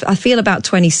 18. I feel about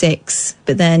 26.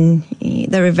 But then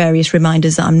there are various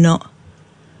reminders that I'm not.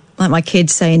 Like my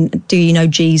kids saying, do you know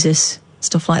Jesus?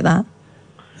 Stuff like that.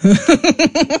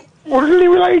 Wasn't he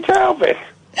related to Elvis?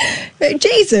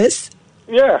 Jesus?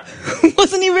 Yeah.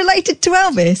 Wasn't he related to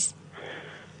Elvis?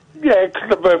 Yeah, because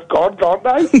they're both gods, aren't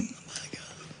they?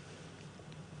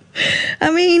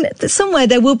 I mean, somewhere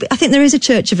there will be. I think there is a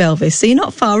Church of Elvis, so you're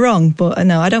not far wrong. But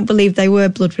no, I don't believe they were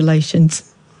blood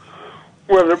relations.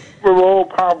 Well, we're all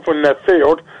powerful in their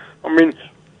field. I mean,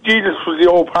 Jesus was the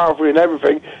all-powerful in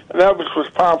everything, and Elvis was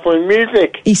powerful in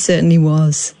music. He certainly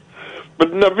was.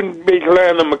 But nothing beats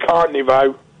Lennon and McCartney,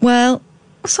 though. Well,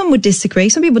 some would disagree.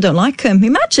 Some people don't like him.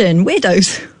 Imagine,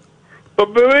 weirdos.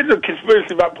 But there is a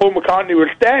conspiracy that Paul McCartney was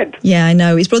dead. Yeah, I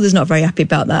know. His brother's not very happy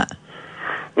about that.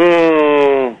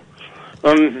 And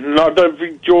I don't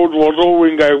think George was or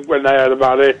Ringo when they heard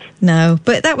about it. No,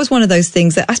 but that was one of those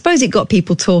things that I suppose it got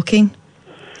people talking.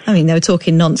 I mean, they were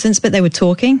talking nonsense, but they were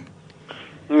talking.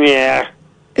 Yeah.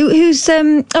 Who's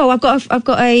I've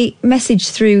got a message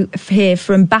through here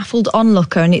from Baffled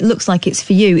Onlooker, and it looks like it's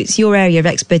for you. It's your area of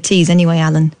expertise anyway,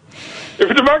 Alan.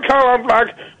 If it's about Caroline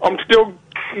Flack, I'm still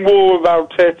more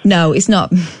about it. No, it's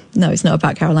not. No, it's not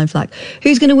about Caroline Flack.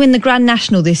 Who's going to win the Grand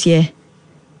National this year?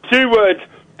 2 words.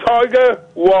 Tiger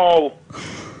Wall.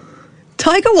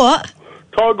 Tiger what?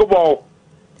 Tiger Wall.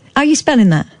 How are you spelling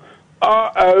that?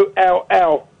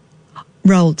 R-O-L-L.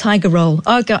 Roll, Tiger Roll.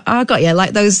 I got you,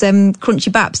 like those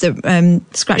crunchy baps that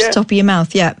scratch the top of your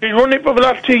mouth, yeah. He's won it for the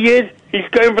last 2 years. He's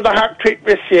going for the hat trick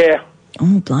this year.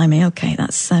 Oh, blimey, okay,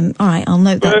 that's... all right, I'll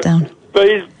note that down. But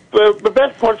the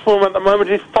best price for him at the moment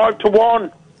is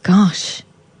 5-1. Gosh.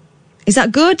 Is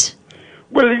that good?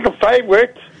 Well, he's a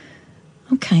favourite.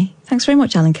 Okay, thanks very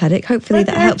much, Alan Caddick. Hopefully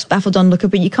that helps Baffled Onlooker,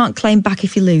 but you can't claim back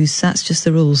if you lose. That's just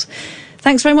the rules.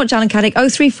 Thanks very much, Alan Caddick.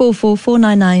 0344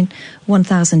 499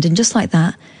 1000. And just like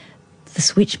that, the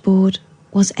switchboard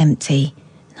was empty.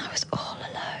 And I was all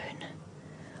alone.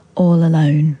 All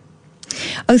alone.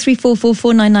 0344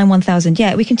 499 1000.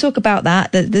 Yeah, we can talk about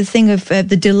that. The thing of the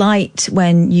delight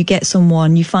when you get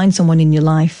someone, you find someone in your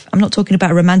life. I'm not talking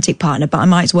about a romantic partner, but I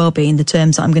might as well be in the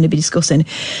terms that I'm going to be discussing.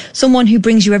 Someone who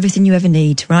brings you everything you ever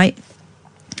need, right?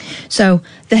 So,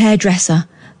 the hairdresser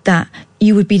that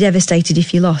you would be devastated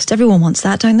if you lost. Everyone wants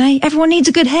that, don't they? Everyone needs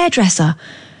a good hairdresser.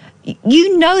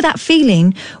 You know that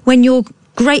feeling when your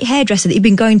great hairdresser that you've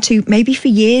been going to maybe for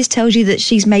years tells you that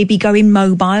she's maybe going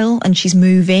mobile and she's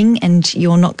moving and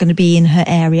you're not going to be in her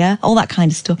area, all that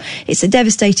kind of stuff. It's a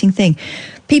devastating thing.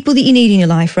 People that you need in your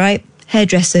life, right?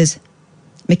 Hairdressers,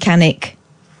 mechanic,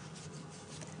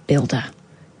 builder.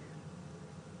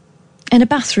 And a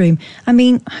bathroom. I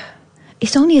mean,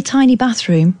 it's only a tiny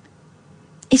bathroom.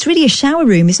 It's really a shower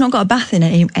room. It's not got a bath in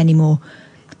it anymore.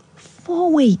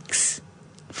 4 weeks.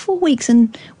 4 weeks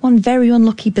and one very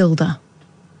unlucky builder.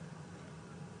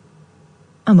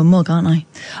 I'm a mug, aren't I?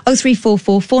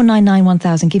 0344 499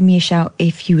 1000. Give me a shout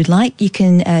if you would like. You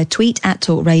can tweet at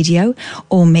Talk Radio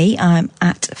or me. I'm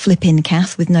at Flippin'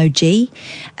 Kath with no G.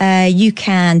 You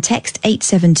can text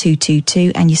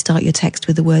 87222 and you start your text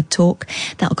with the word talk.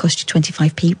 That'll cost you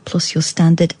 25p plus your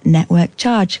standard network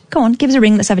charge. Go on, give us a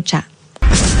ring. Let's have a chat.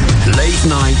 Late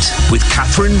Night with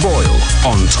Katherine Boyle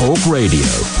on Talk Radio.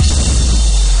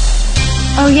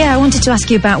 Oh yeah, I wanted to ask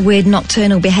you about weird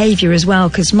nocturnal behaviour as well,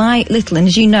 because my little, and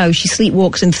as you know, she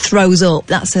sleepwalks and throws up.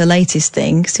 That's her latest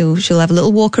thing. So she'll have a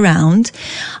little walk around.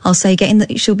 I'll say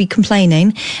she'll be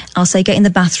complaining. I'll say get in the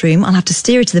bathroom. I'll have to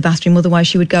steer her to the bathroom, otherwise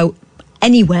she would go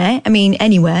anywhere. I mean,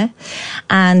 anywhere.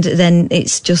 And then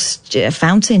it's just a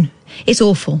fountain. It's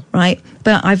awful, right?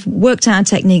 But I've worked out a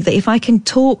technique that if I can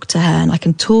talk to her and I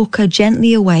can talk her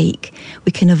gently awake,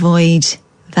 we can avoid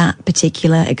that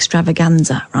particular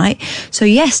extravaganza, right? So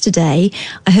yesterday,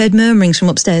 I heard murmurings from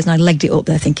upstairs and I legged it up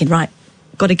there thinking, right,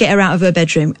 Got to get her out of her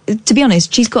bedroom. To be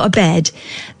honest, she's got a bed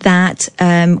that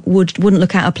wouldn't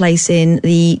look out of place in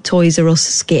the Toys R Us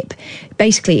skip.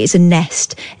 Basically, it's a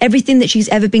nest. Everything that she's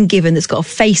ever been given that's got a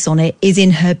face on it is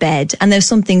in her bed. And there's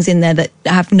some things in there that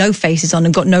have no faces on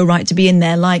and got no right to be in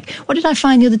there. Like, what did I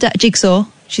find the other day? A jigsaw.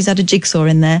 She's had a jigsaw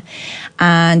in there.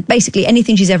 And basically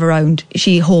anything she's ever owned,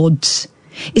 she hoards.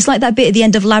 It's like that bit at the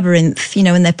end of Labyrinth, you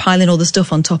know, and they're piling all the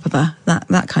stuff on top of her.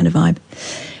 That kind of vibe.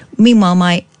 Meanwhile,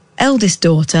 my eldest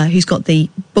daughter, who's got the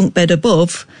bunk bed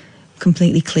above,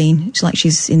 completely clean. It's like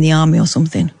she's in the army or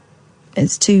something.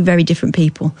 It's two very different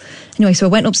people. Anyway, so I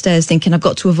went upstairs thinking I've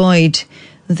got to avoid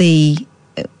the,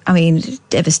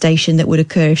 devastation that would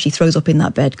occur if she throws up in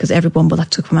that bed, because everyone will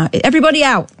have to come out. Everybody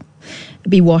out!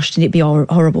 It'd be washed and it'd be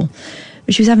horrible.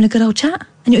 But she was having a good old chat,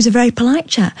 and it was a very polite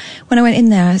chat. When I went in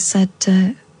there, I said,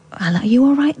 hello, are you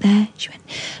all right there? She went,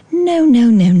 no.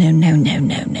 In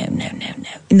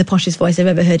the poshest voice I've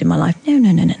ever heard in my life. No.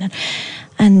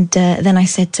 And then I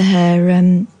said to her,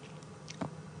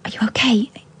 are you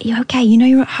okay? Are you okay? You know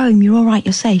you're at home, you're all right,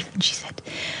 you're safe. And she said,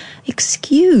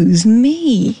 excuse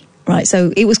me. Right,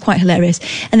 so it was quite hilarious.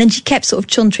 And then she kept sort of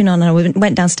chuntering on, and I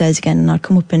went downstairs again, and I'd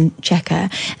come up and check her.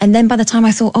 And then by the time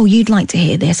I thought, oh, you'd like to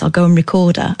hear this, I'll go and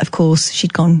record her. Of course,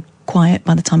 she'd gone quiet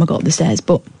by the time I got up the stairs.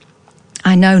 But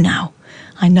I know now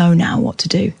what to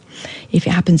do if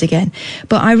it happens again.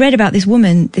 But I read about this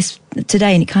woman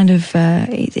today, and it kind of,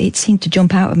 it seemed to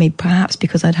jump out at me, perhaps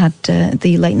because I'd had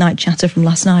the late night chatter from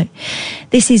last night.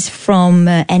 This is from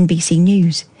NBC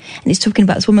News, and it's talking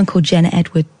about this woman called Jenna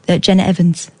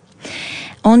Evans.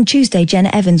 On Tuesday,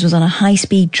 Jenna Evans was on a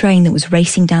high-speed train that was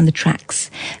racing down the tracks,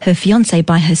 her fiancé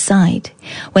by her side,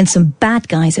 when some bad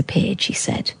guys appeared, she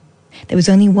said. There was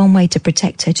only one way to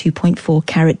protect her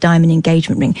 2.4-carat diamond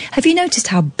engagement ring. Have you noticed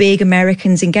how big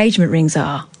Americans' engagement rings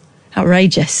are?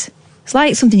 Outrageous. It's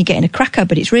like something you get in a cracker,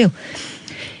 but it's real.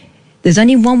 There's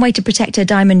only one way to protect her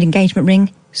diamond engagement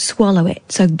ring: swallow it.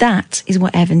 So that is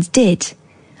what Evans did.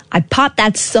 I popped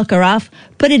that sucker off,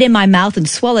 put it in my mouth and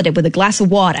swallowed it with a glass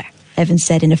of water, Evans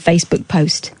said in a Facebook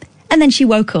post. And then she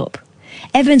woke up.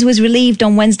 Evans was relieved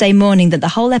on Wednesday morning that the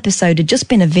whole episode had just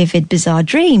been a vivid, bizarre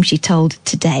dream, she told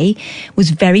Today, was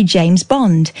very James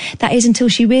Bond. That is, until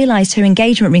she realised her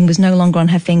engagement ring was no longer on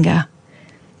her finger.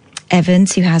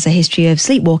 Evans, who has a history of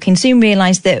sleepwalking, soon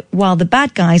realised that while the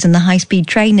bad guys on the high-speed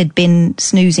train had been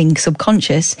snoozing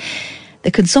subconscious,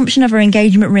 the consumption of her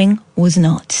engagement ring was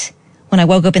not. When I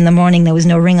woke up in the morning, there was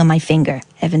no ring on my finger,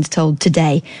 Evans told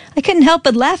Today. I couldn't help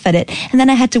but laugh at it, and then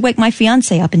I had to wake my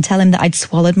fiancé up and tell him that I'd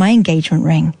swallowed my engagement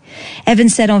ring.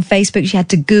 Evans said on Facebook she had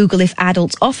to Google if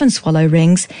adults often swallow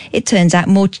rings. It turns out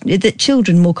that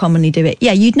children more commonly do it.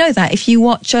 Yeah, you'd know that if you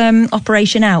watch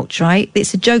Operation Ouch, right?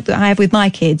 It's a joke that I have with my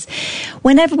kids.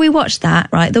 Whenever we watch that,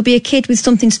 right, there'll be a kid with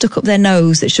something stuck up their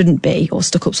nose that shouldn't be, or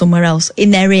stuck up somewhere else,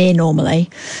 in their ear normally.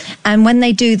 And when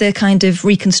they do the kind of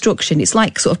reconstruction, it's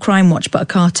like sort of Crime Watch, but a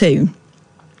cartoon.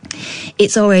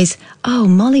 It's always, oh,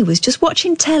 Molly was just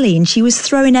watching telly and she was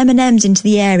throwing M&Ms into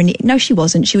the air, and no, she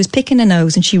wasn't. She was picking her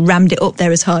nose and she rammed it up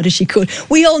there as hard as she could.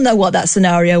 We all know what that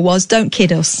scenario was. Don't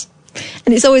kid us.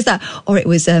 And it's always that. Or it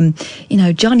was,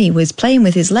 Johnny was playing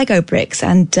with his Lego bricks,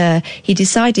 and he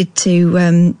decided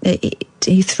to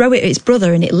throw it at his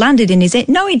brother, and it landed in his ear.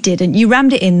 No, it didn't. You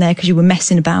rammed it in there because you were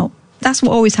messing about. That's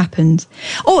what always happens.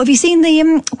 Oh, have you seen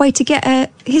the way to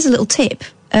get... here's a little tip.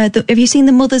 Have you seen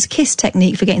the mother's kiss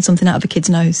technique for getting something out of a kid's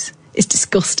nose? It's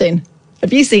disgusting.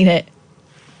 Have you seen it?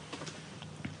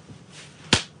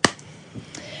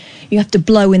 You have to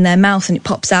blow in their mouth and it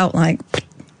pops out like...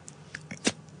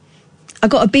 I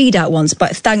got a bead out once,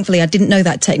 but thankfully I didn't know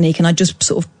that technique, and I just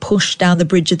sort of pushed down the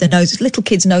bridge of the nose. Little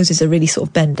kids' noses are really sort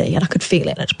of bendy, and I could feel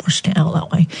it, and I just pushed it out that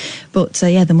way. But,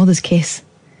 the mother's kiss.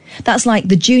 That's like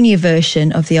the junior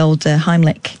version of the old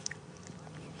Heimlich.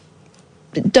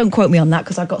 Don't quote me on that,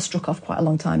 because I got struck off quite a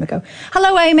long time ago.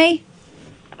 Hello, Amy.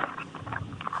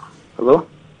 Hello?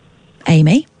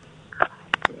 Amy?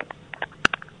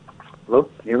 Hello?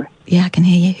 Can you hear me? Yeah, I can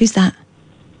hear you. Who's that?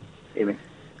 Amy.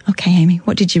 Okay, Amy.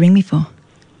 What did you ring me for?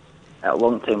 A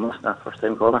long time listener, first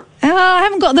time caller. Oh, I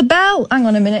haven't got the bell. Hang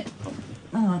on a minute.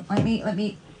 Hang on. Let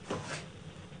me...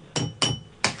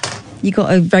 You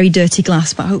got a very dirty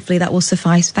glass, but hopefully that will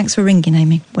suffice. Thanks for ringing,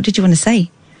 Amy. What did you want to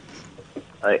say?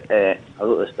 I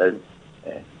wrote this down.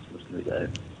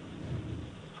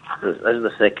 This is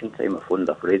the second time I phoned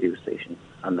up a radio station,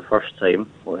 and the first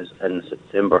time was in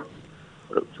September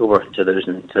or October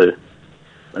 2002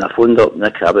 when I phoned up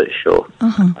Nick Abbott's show.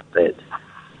 I said,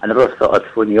 I never thought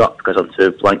I'd phone you up because I'm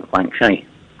too blank shy,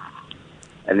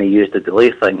 and they used the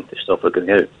delay thing to stop it going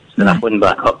out. So then I phoned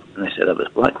back up and they said I was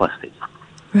blacklisted.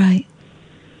 Right.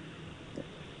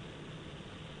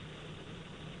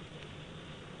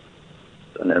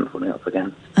 and then phoning up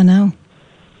again. I know.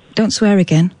 Don't swear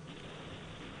again.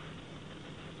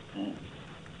 Yeah.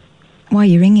 Why are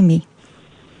you ringing me?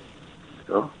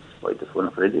 So, I like to phone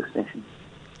up a radio station.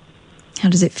 How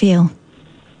does it feel?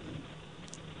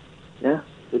 Yeah,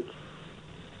 good.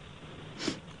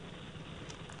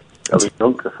 I was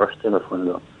drunk the first time I phoned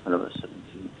up when I was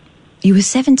 17. You were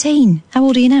 17? How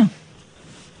old are you now?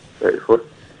 34.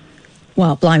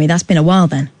 Well, blimey, that's been a while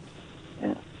then.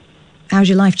 Yeah. How's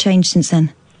your life changed since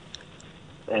then?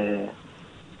 It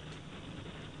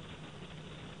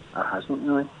hasn't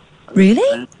really.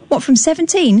 Really? What, from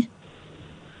 17?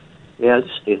 Yeah, I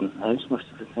just stayed in the house most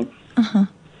of the time. Uh-huh.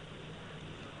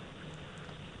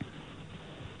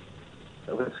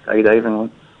 I went skydiving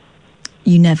once.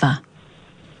 You never?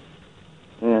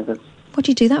 Yeah, I did. What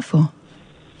do you do that for?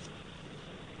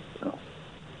 So,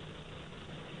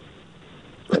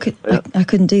 I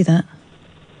couldn't do that.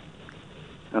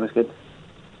 that was good.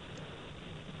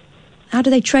 How do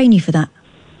they train you for that?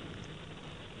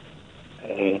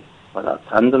 Well, that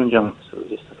tandem jump, so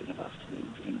we just took it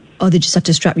afternoon. Oh, they just have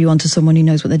to strap you onto someone who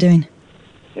knows what they're doing?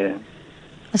 Yeah.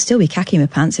 I'd still be khaki my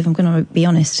pants if I'm going to be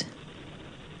honest.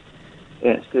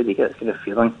 Yeah, it's good. You get this kind of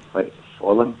feeling like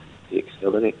falling. You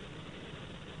accelerate.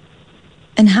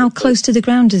 And how close to the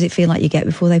ground does it feel like you get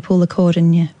before they pull the cord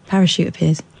and your parachute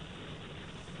appears?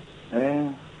 You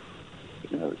know,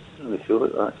 it doesn't really feel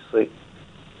like that. It's like...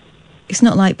 It's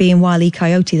not like being Wile E.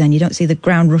 Coyote then. You don't see the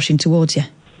ground rushing towards you.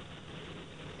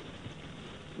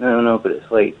 No, but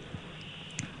it's like...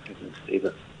 I can say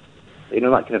that. You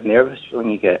know that kind of nervous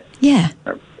feeling you get? Yeah.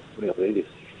 Or whatever it is.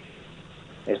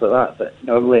 It's like that, but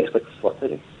normally it's like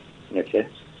fluttery in your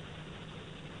chest.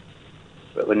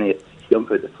 But when you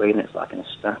jump out the plane, it's like kind of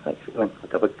static feeling,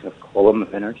 like a big kind of column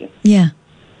of energy. Yeah.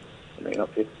 Right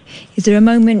up here. Is there a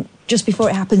moment just before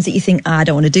it happens that you think, I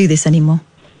don't want to do this anymore?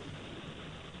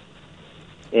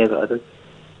 Yeah, but I do.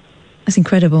 That's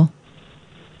incredible.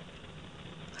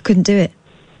 I couldn't do it.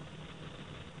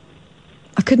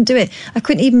 I couldn't do it. I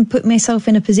couldn't even put myself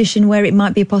in a position where it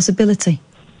might be a possibility.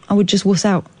 I would just wuss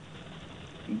out.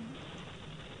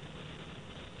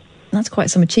 That's quite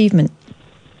some achievement.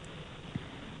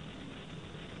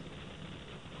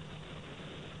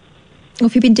 What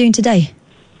have you been doing today?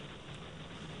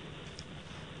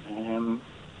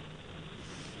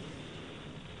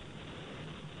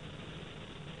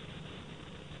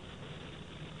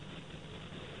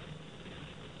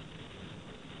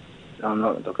 I'm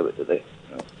not going to talk about today.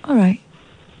 No. All right.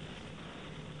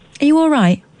 Are you all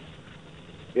right?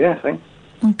 Yeah, fine.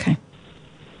 Okay.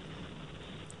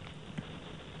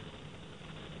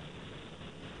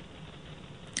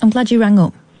 I'm glad you rang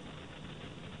up.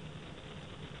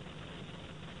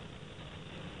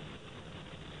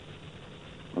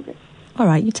 Okay. All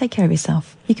right, you take care of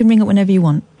yourself. You can ring up whenever you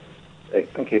want. Right,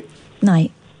 thank you.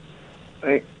 Night.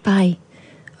 Right. Bye.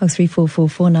 0344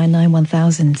 499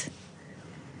 1000.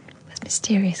 That's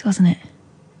mysterious, wasn't it?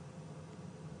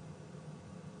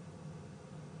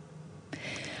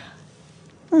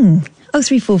 Hmm.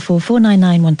 0344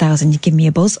 499 1000. You give me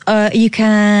a buzz. You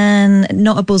can,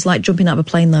 not a buzz like jumping out of a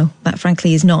plane though. That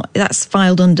frankly is not, that's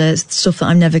filed under stuff that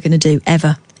I'm never going to do.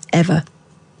 Ever. Ever.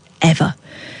 Ever.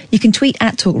 You can tweet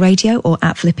at Talk Radio or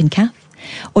at Flippin' Kath.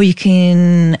 Or you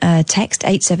can text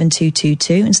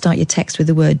 87222 and start your text with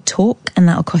the word talk, and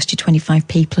that'll cost you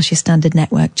 25p plus your standard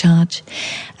network charge.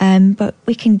 But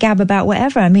we can gab about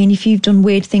whatever. I mean, if you've done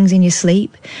weird things in your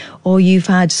sleep, or you've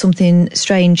had something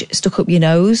strange stuck up your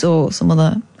nose, or some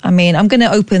other... I mean, I'm going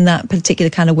to open that particular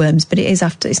can of worms, but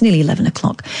it's nearly 11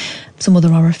 o'clock. Some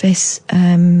other orifice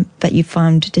that you've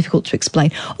found difficult to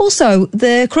explain. Also,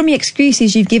 the crummy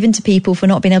excuses you've given to people for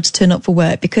not being able to turn up for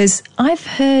work, because I've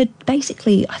heard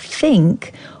basically, I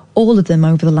think, all of them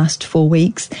over the last 4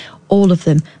 weeks, all of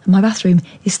them. And my bathroom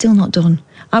is still not done.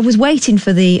 I was waiting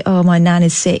for my nan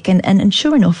is sick, and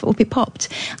sure enough, up it popped.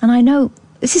 And I know,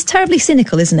 this is terribly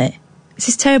cynical, isn't it? This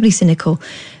is terribly cynical.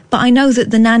 But I know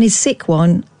that the nan is sick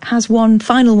one has one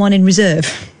final one in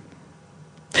reserve.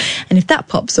 And if that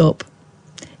pops up,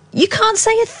 you can't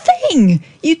say a thing.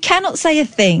 You cannot say a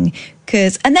thing.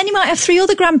 And then you might have 3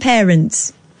 other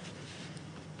grandparents.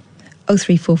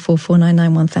 0344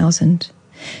 499 1000.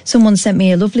 Someone sent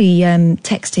me a lovely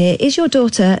text here. Is your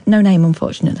daughter... No name,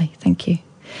 unfortunately. Thank you.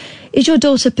 Is your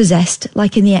daughter possessed,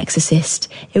 like in The Exorcist?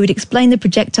 It would explain the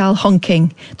projectile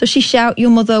honking. Does she shout,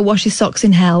 your mother washes socks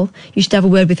in hell? You should have a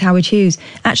word with Howard Hughes.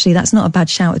 Actually, that's not a bad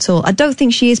shout at all. I don't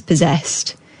think she is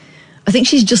possessed. I think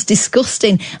she's just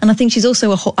disgusting. And I think she's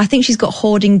also I think she's got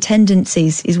hoarding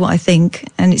tendencies, is what I think.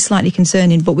 And it's slightly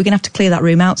concerning. But we're going to have to clear that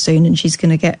room out soon, and she's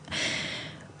going to get...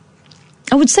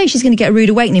 I would say she's going to get a rude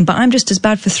awakening, but I'm just as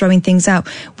bad for throwing things out.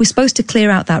 We're supposed to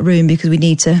clear out that room because we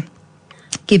need to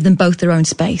give them both their own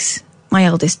space. My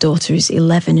eldest daughter is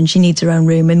 11 and she needs her own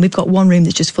room, and we've got one room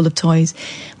that's just full of toys.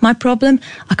 My problem,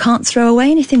 I can't throw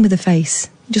away anything with a face.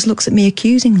 It just looks at me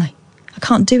accusingly. I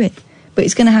can't do it. But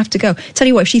it's going to have to go. Tell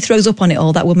you what, if she throws up on it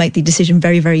all, that will make the decision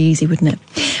very, very easy, wouldn't it?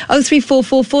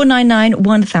 0344 499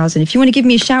 1000. If you want to give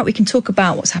me a shout, we can talk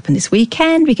about what's happened this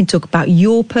weekend. We can talk about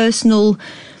your personal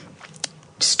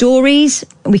stories.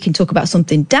 We can talk about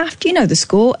something daft. You know the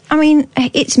score. I mean,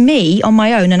 it's me on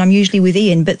my own, and I'm usually with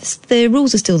Ian, but the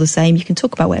rules are still the same. You can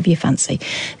talk about whatever you fancy.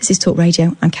 This is Talk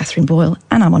Radio. I'm Katherine Boyle,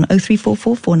 and I'm on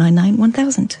 0344 499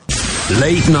 1000.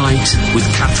 Late Night with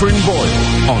Katherine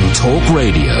Boyle on Talk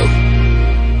Radio.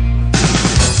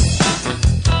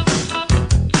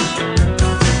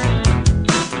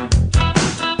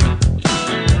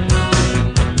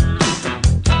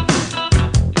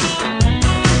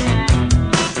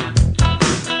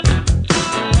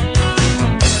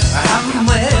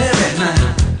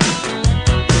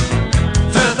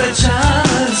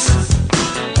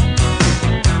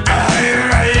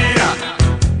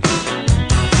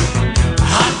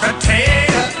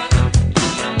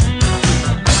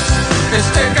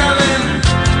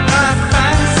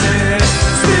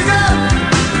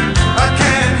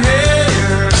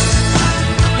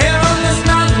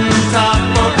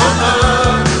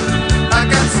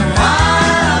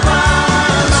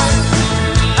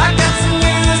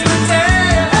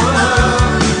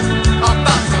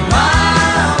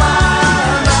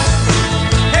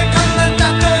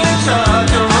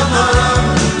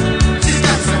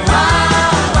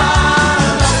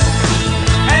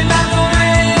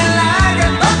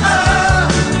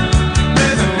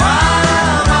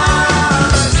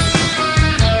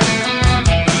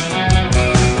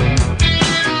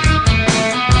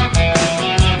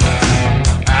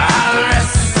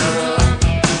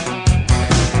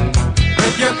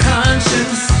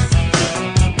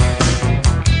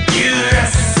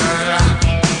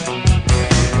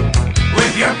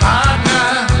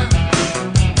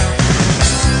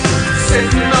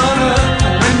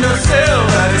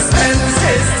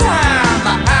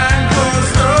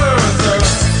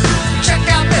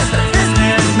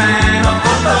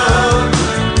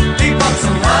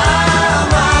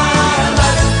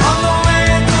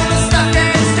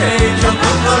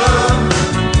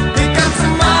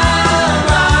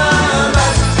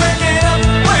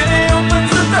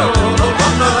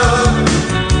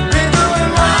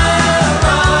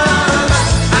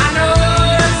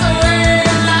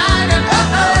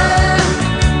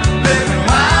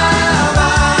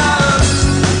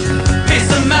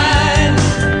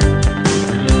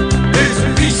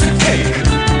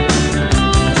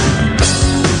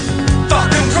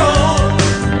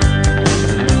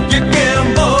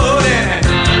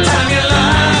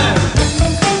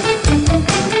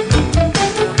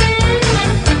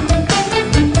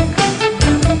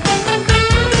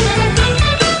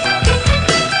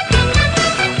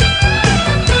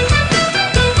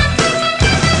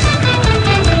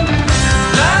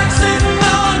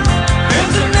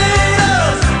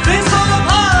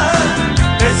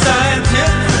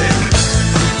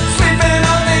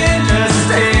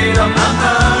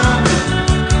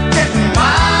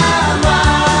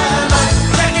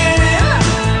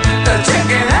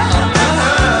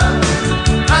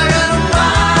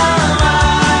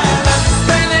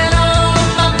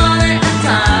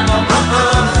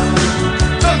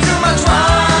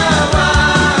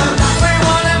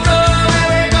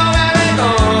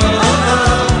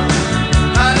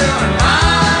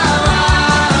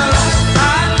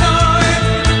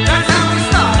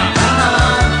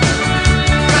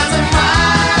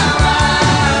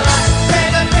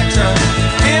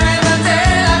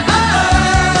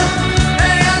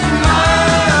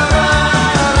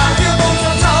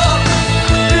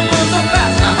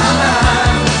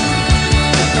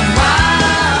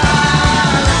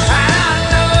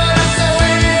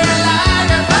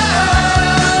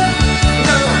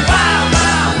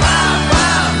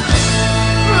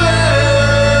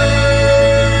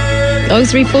 Oh,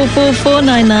 0344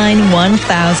 499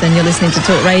 1000. You're listening to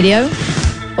Talk Radio.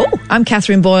 Oh, I'm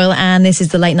Katherine Boyle, and this is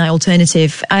the Late Night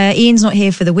Alternative. Ian's not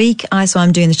here for the week, so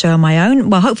I'm doing the show on my own.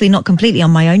 Well, hopefully not completely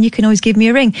on my own. You can always give me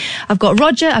a ring. I've got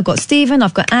Roger, I've got Stephen,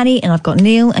 I've got Annie, and I've got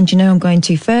Neil. And do you know who I'm going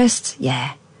to first?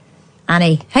 Yeah,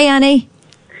 Annie. Hey, Annie.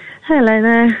 Hello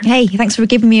there. Hey, thanks for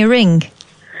giving me a ring.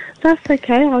 That's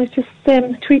okay. I was just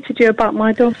tweeted you about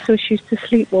my daughter who used to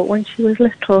sleepwalk when she was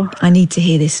little. I need to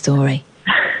hear this story.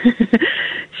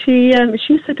 She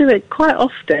used to do it quite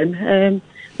often.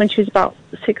 When she was about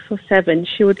 6 or 7,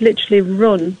 she would literally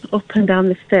run up and down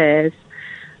the stairs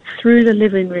through the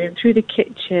living room, through the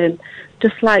kitchen,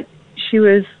 just like she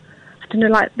was, I don't know,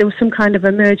 like there was some kind of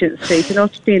emergency, you know,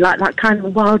 to be like that kind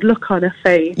of wild look on her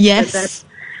face. Yes.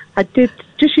 And then I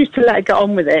just used to let her get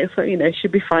on with it. So, you know,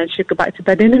 she'd be fine. She'd go back to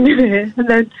bed in a minute. And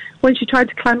then when she tried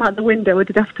to climb out the window, I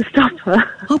did have to stop her.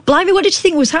 Oh, blimey, what did you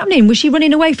think was happening? Was she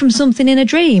running away from something in a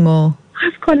dream, or...?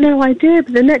 I've got no idea,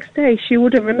 but the next day she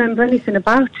wouldn't remember anything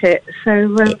about it. So,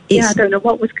 I don't know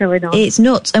what was going on. It's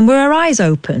nuts. And were her eyes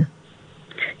open?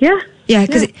 Yeah. Yeah,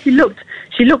 because...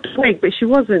 She looked awake, but she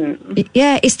wasn't.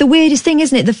 Yeah, it's the weirdest thing,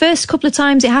 isn't it? The first couple of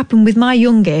times it happened with my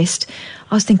youngest,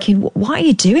 I was thinking, what are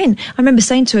you doing? I remember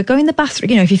saying to her, go in the bathroom.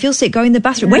 You know, if you feel sick, go in the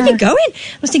bathroom. Where are you going?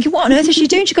 I was thinking, what on earth is she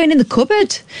doing? She's going in the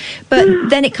cupboard. But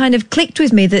then it kind of clicked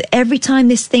with me that every time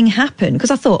this thing happened, because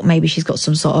I thought maybe she's got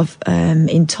some sort of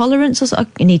intolerance or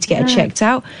something, you need to get her checked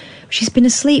out. She's been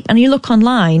asleep. And you look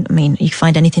online, I mean, you can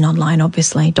find anything online,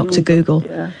 obviously, Dr. Google.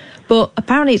 Yeah. But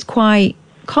apparently it's quite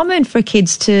common for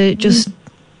kids to just...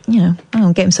 you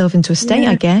know, get himself into a state,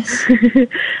 I guess.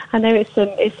 I know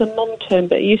it's a mum term,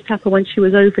 but it used to happen when she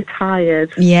was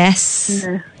overtired. Yes.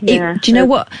 Do you know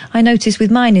what I noticed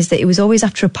with mine is that it was always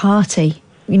after a party,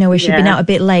 you know, where she'd been out a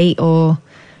bit late or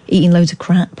eating loads of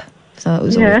crap. So it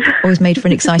was always made for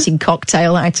an exciting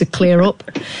cocktail that I had to clear up.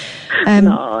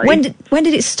 Nice. When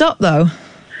did it stop, though?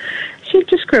 She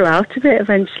just grew out of it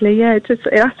eventually, it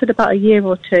lasted about a year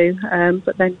or two,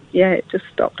 but then, it just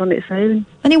stopped on its own.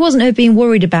 And it wasn't her being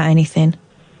worried about anything?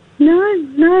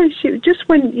 No, she just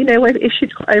when, you know, if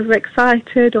she'd got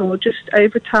overexcited or just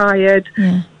overtired,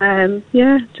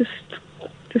 it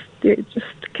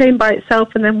just came by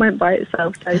itself and then went by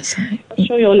itself, so I'm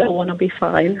sure your little one will be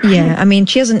fine. Yeah, I mean,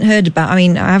 she hasn't heard about,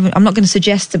 I'm not going to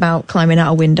suggest about climbing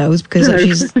out of windows, because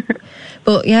she's,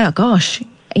 but yeah, gosh...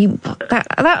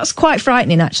 That's quite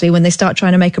frightening, actually, when they start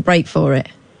trying to make a break for it.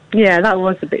 Yeah, that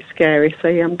was a bit scary. So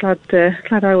I'm glad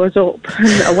I was up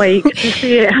and awake to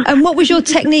see it. And what was your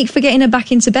technique for getting her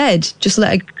back into bed? Just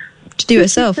let her do it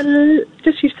herself?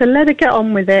 Just used to let her get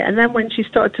on with it, and then when she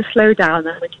started to slow down,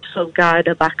 then we just sort of guide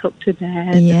her back up to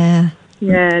bed. Yeah.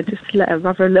 Yeah, just let her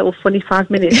have a little funny 5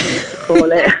 minutes, to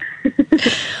call it.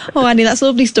 Oh, Annie, that's a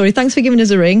lovely story. Thanks for giving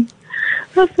us a ring.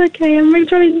 That's okay. I'm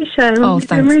enjoying the show. Oh, You've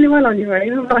done really well on your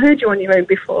own. I've not heard you on your own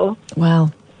before.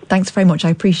 Well, thanks very much. I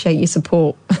appreciate your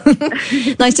support.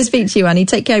 Nice to speak to you, Annie.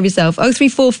 Take care of yourself.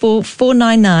 0344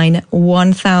 499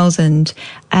 1000.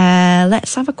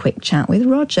 Let's have a quick chat with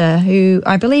Roger, who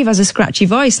I believe has a scratchy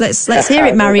voice. Let's hear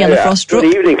it, Mariella Frostrup.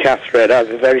 Good evening, Catherine. I have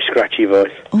a very scratchy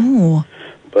voice. Oh.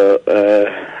 But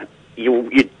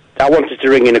I wanted to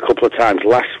ring in a couple of times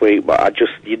last week, but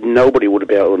nobody would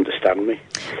be able to understand me.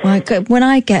 Well, when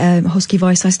I get a husky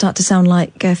voice, I start to sound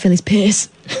like Phyllis Pierce.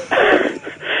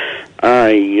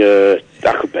 I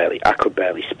could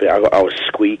barely speak. I was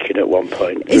squeaking at one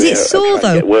point. Is it sore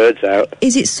though? Get words out.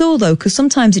 Is it sore though? Because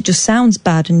sometimes it just sounds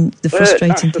bad, and the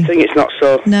frustrating that's the thing. It's not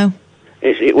sore. No.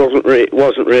 It wasn't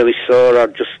really sore. I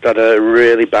just had a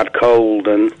really bad cold,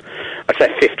 and I'd say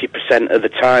 50% of the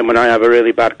time when I have a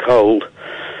really bad cold,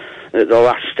 at the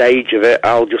last stage of it,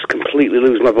 I'll just completely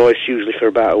lose my voice, usually for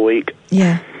about a week.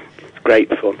 Yeah. It's great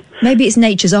fun. Maybe it's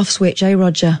nature's off switch, eh,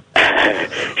 Roger?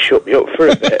 Shut me up for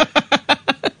a bit.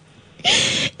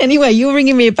 Anyway, you're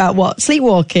ringing me about what?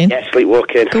 Sleepwalking? Yeah,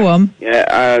 sleepwalking. Go on. Yeah,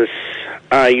 as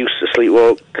I used to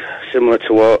sleepwalk, similar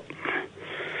to what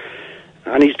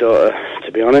Annie's daughter,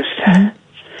 to be honest. Mm-hmm.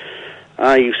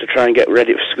 I used to try and get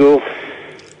ready for school.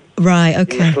 Right,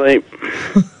 okay. In my sleep.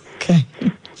 Okay.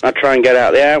 I'd try and get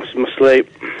out of the house in my sleep.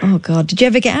 Oh, God. Did you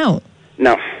ever get out?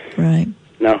 No. Right.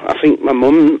 No, I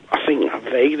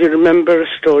vaguely remember a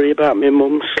story about my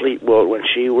mum sleepwalked when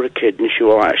she was a kid and she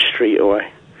was like a street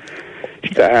away.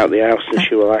 She got out of the house and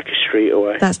she was like a street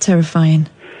away. That's terrifying.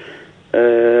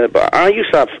 But I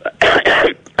used to have...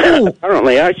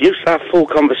 apparently, I used to have full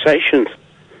conversations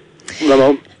with my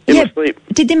mum in my sleep.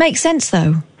 Did they make sense,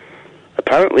 though?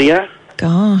 Apparently, yeah.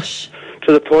 Gosh.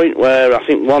 To the point where I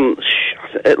think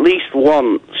at least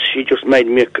once, she just made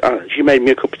me a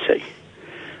cup of tea.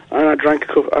 And I'd drink a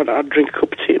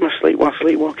cup of tea in my sleep while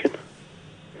sleepwalking.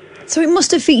 So it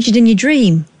must have featured in your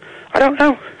dream? I don't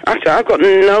know. Actually, I've got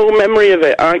no memory of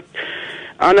it. I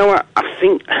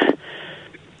think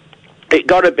it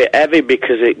got a bit heavy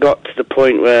because it got to the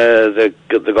point where they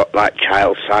got like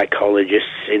child psychologists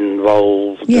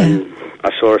involved. Yeah. And I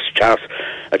saw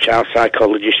a child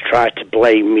psychologist try to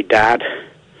blame me dad.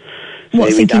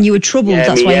 What, thinking you were troubled? Yeah,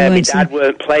 that's why you weren't. My dad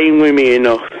weren't playing with me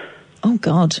enough. Oh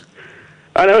God.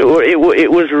 I know it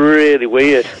was really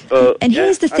weird. But and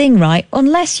here's the thing, right?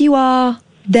 Unless you are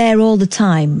there all the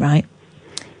time, right?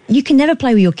 You can never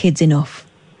play with your kids enough.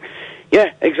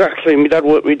 Yeah, exactly. My dad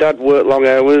worked long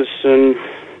hours, and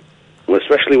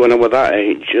especially when I was that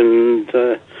age. And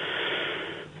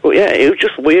but yeah, it was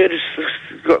just weird. It's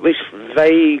just got this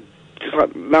vague, just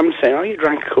like Mum saying, "Oh, you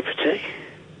drank a cup of tea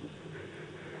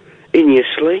in your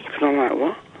sleep," and I'm like,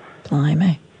 "What?"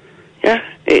 Blimey. Yeah,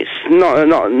 it's not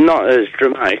as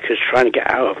dramatic as trying to get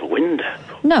out of a window.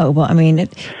 No, but I mean,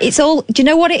 it's all... Do you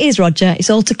know what it is, Roger? It's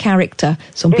all to character.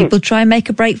 Some people try and make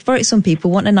a break for it. Some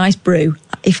people want a nice brew.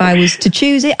 If I was to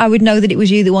choose it, I would know that it was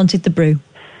you that wanted the brew.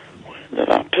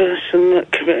 That person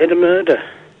that committed a murder.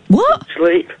 What?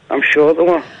 Sleep. I'm sure there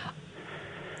was.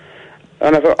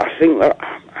 And I think that...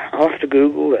 I'll have to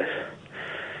Google this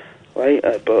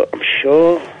later, but I'm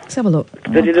sure... Let's have a look.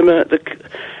 They did a murder...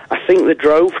 I think they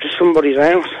drove to somebody's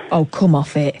house. Oh, come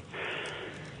off it.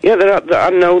 Yeah, I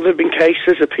know there have been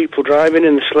cases of people driving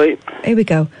in their sleep. Here we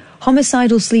go.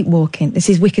 Homicidal sleepwalking. This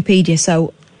is Wikipedia,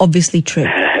 so obviously true.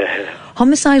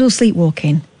 Homicidal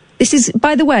sleepwalking. This is,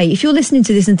 by the way, if you're listening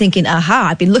to this and thinking, aha,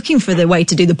 I've been looking for the way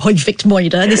to do the perfect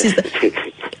murder, this is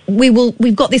the...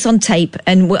 We've got this on tape,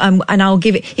 and I'll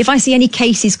give it... If I see any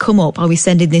cases come up, I'll be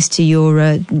sending this to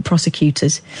your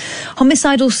prosecutors.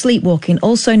 Homicidal sleepwalking,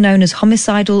 also known as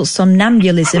homicidal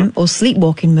somnambulism or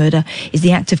sleepwalking murder, is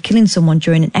the act of killing someone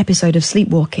during an episode of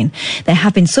sleepwalking. There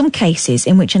have been some cases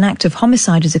in which an act of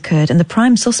homicide has occurred, and the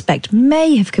prime suspect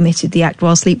may have committed the act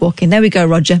while sleepwalking. There we go,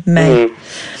 Roger. May.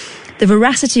 The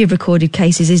veracity of recorded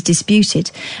cases is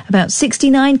disputed. About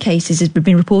 69 cases have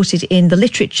been reported in the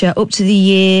literature up to the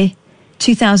year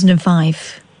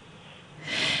 2005.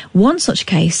 One such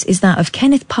case is that of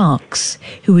Kenneth Parks,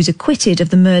 who was acquitted of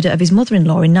the murder of his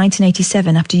mother-in-law in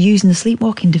 1987 after using the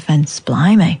sleepwalking defence.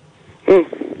 Blimey.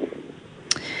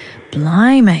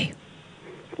 Blimey.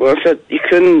 Well, I said you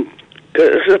can...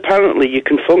 Apparently you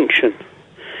can function.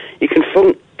 You can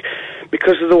function...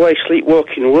 Because of the way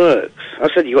sleepwalking works, I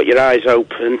said you got your eyes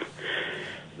open.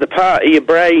 The part of your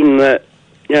brain that,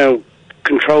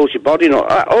 controls your body,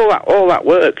 all that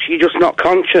works. You're just not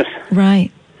conscious.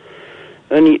 Right.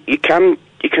 And you can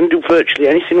do virtually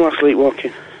anything while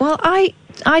sleepwalking. Well, I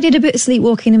did a bit of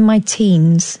sleepwalking in my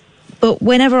teens, but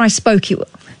whenever I spoke,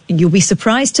 you'll be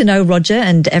surprised to know, Roger,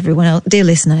 and everyone else, dear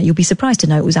listener, you'll be surprised to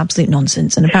know it was absolute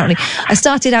nonsense. And apparently, I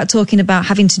started out talking about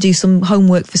having to do some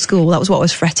homework for school. That was what I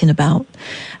was fretting about.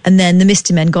 And then the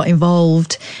Misty Men got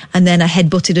involved, and then I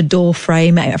headbutted a door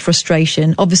frame out of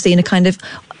frustration. Obviously,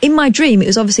 in my dream, it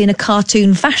was obviously in a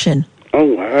cartoon fashion. Oh,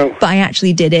 wow. But I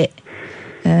actually did it.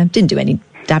 Didn't do any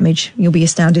damage. You'll be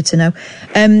astounded to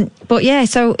know. But yeah,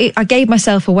 so I gave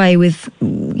myself away with,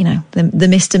 the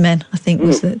Misty Men, I think,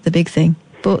 was the big thing.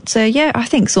 But, yeah, I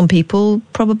think some people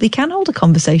probably can hold a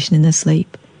conversation in their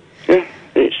sleep. Yeah,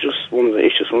 it's just one of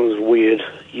those weird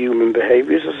human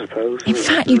behaviours, I suppose. In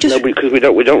fact, because we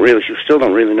still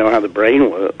don't really know how the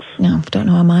brain works. No, I don't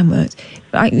know how mine works.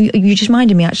 You just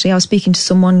reminded me, actually, I was speaking to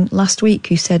someone last week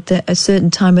who said that a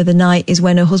certain time of the night is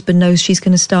when her husband knows she's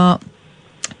going to start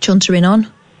chuntering on.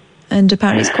 And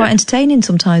apparently it's quite entertaining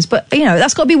sometimes. But,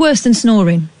 that's got to be worse than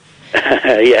snoring.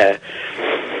 Yeah.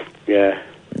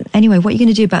 Anyway, what are you going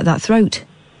to do about that throat?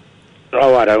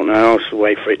 Oh, I don't know. I'll just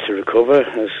wait for it to recover.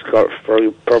 It's got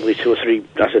probably 2 or 3...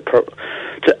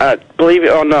 believe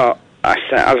it or not, as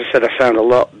I said, I sound a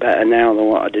lot better now than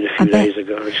what I did a few days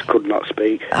ago. I just could not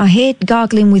speak. I hear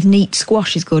gargling with neat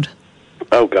squash is good.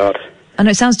 Oh, God. I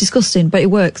know it sounds disgusting, but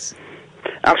it works.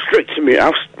 I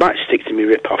might stick to me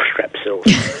rip-off Strepsils.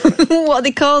 What are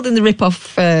they called in the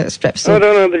rip-off Strepsils? I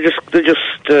don't know. They're just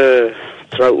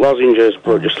throat lozenges,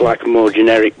 but just like a more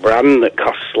generic brand that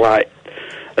costs like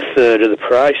a third of the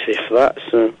price, if that.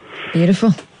 So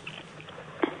beautiful.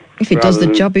 If it does the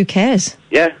job, who cares?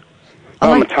 Yeah.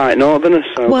 I'm a tight northerner,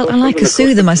 so... Well, I like a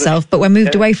soother myself, but I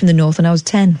moved away from the north when I was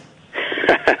 10.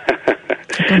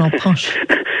 I've gone all posh.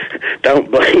 Don't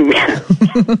blame me.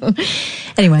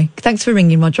 Anyway, thanks for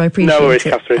ringing, Roger. I appreciate it. No worries,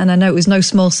 Catherine. And I know it was no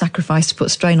small sacrifice to put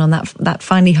strain on that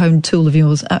finely honed tool of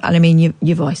yours, and I mean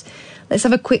your voice. Let's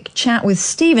have a quick chat with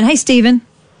Stephen. Hey, Stephen.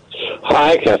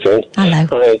 Hi, Catherine. Hello.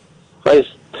 Hi.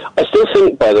 I still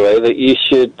think, by the way, that you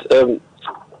should...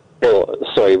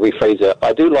 rephrase it.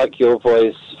 I do like your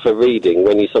voice for reading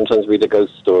when you sometimes read a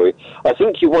ghost story. I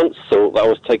think you once thought that I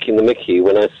was taking the mickey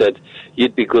when I said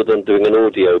you'd be good on doing an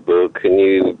audio book, and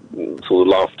you sort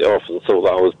of laughed it off and thought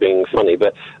that I was being funny.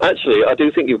 But actually, I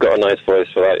do think you've got a nice voice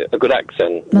for that, a good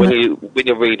accent when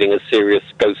you're reading a serious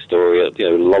ghost story,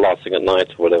 last thing at night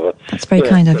or whatever. That's very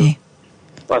kind of you.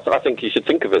 I think you should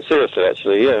think of it seriously,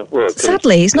 actually, yeah. Well,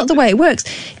 sadly, it's not the way it works.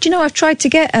 Do you know, I've tried to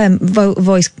get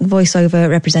voiceover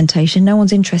representation. No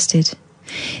one's interested.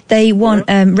 They want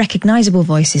recognisable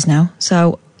voices now.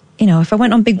 So, if I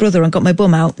went on Big Brother and got my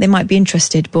bum out, they might be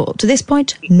interested. But up to this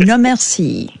point, no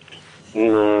merci.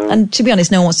 No. And to be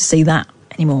honest, no one wants to see that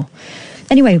anymore.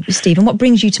 Anyway, Stephen, what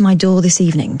brings you to my door this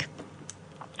evening?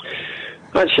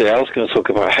 Actually, I was going to talk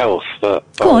about health, but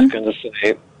Go I was on. going to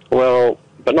say, well,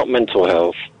 but not mental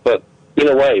health, but in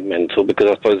a way mental, because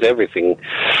I suppose everything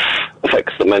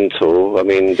affects the mental. I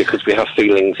mean, because we have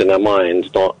feelings in our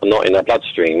mind, not in our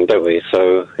bloodstream, don't we?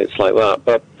 So it's like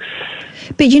that.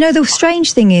 But you know, the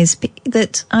strange thing is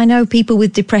that I know people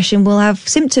with depression will have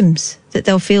symptoms, that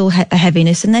they'll feel a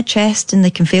heaviness in their chest and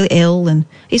they can feel ill, and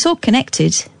it's all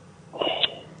connected.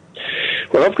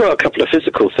 Well, I've got a couple of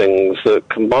physical things that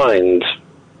combined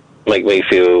make me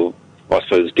feel, I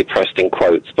suppose, depressed in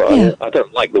quotes, but Yeah. I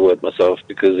don't like the word myself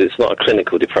because it's not a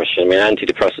clinical depression. I mean,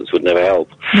 antidepressants would never help.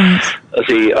 Right.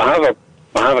 See, I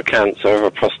have a cancer, I have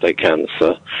a prostate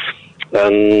cancer,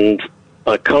 and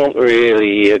I can't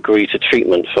really agree to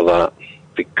treatment for that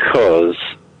because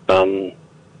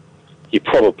you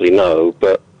probably know,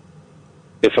 but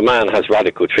if a man has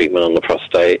radical treatment on the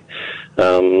prostate,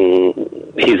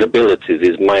 his abilities,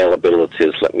 his male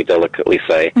abilities, let me delicately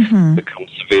say, become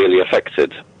severely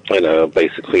affected. You know,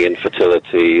 basically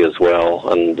infertility as well,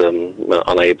 and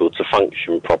unable to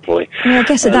function properly. Well, I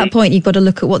guess at that point you've got to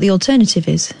look at what the alternative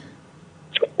is.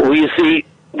 Well, you see,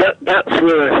 that's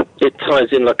where it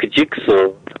ties in like a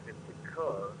jigsaw.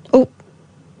 Oh,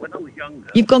 When I was younger...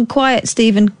 You've gone quiet,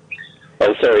 Stephen.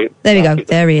 Oh, sorry. There we go.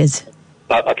 There he is.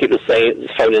 I keep the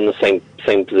phone in the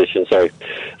same position, sorry.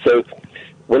 So,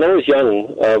 when I was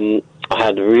young, I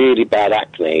had really bad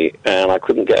acne, and I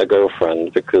couldn't get a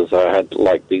girlfriend because I had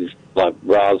these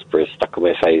raspberries stuck on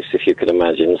my face, if you could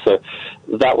imagine. So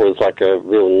that was like a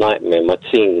real nightmare. My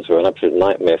teens were an absolute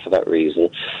nightmare for that reason.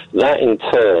 That in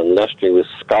turn left me with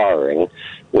scarring,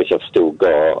 which I've still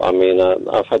got. I mean,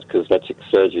 I've had cosmetic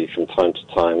surgery from time to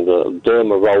time. The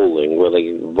derma rolling, where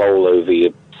they roll over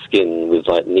your skin with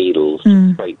needles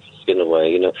to scrape the skin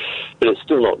away, you know. But it's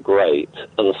still not great.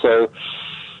 And so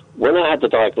when I had the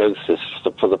diagnosis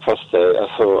for the prostate, I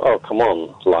thought, oh, come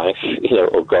on, life, you know,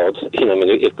 or God, you know, I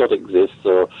mean, if God exists,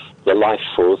 or the life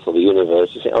force, or the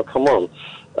universe, you think, oh, come on.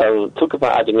 Talk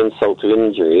about adding insult to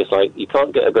injury. It's like, you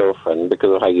can't get a girlfriend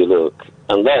because of how you look.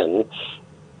 And then,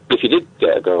 if you did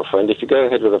get a girlfriend, if you go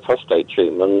ahead with a prostate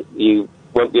treatment, you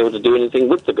won't be able to do anything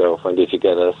with the girlfriend if you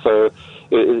get her. So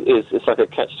it's like a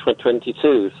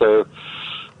catch-22. So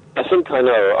I think I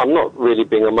know. I'm not really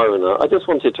being a moaner. I just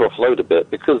wanted to offload a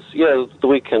bit because, yeah, the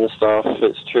weekend stuff,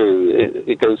 it's true.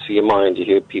 It goes through your mind. You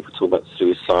hear people talk about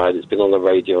suicide. It's been on the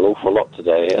radio an awful lot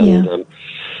today. And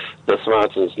the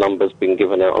Samaritans number's been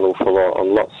given out an awful lot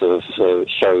on lots of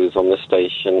shows on the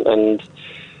station.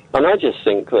 And I just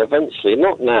think that eventually,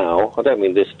 not now, I don't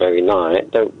mean this very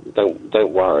night,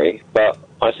 don't worry, but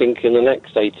I think in the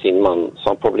next 18 months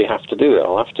I'll probably have to do it.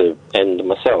 I'll have to end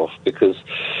myself because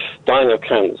dying of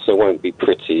cancer won't be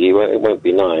pretty, it won't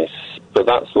be nice, but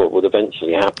that's what would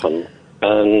eventually happen.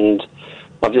 And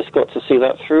I've just got to see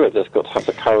that through. I've just got to have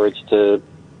the courage to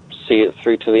see it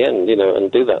through to the end, you know,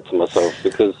 and do that to myself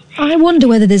because... I wonder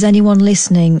whether there's anyone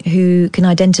listening who can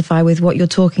identify with what you're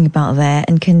talking about there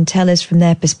and can tell us from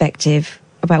their perspective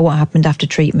about what happened after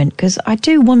treatment, because I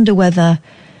do wonder whether...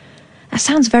 That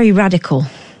sounds very radical.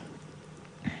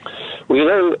 Well, you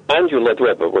know, Andrew Lloyd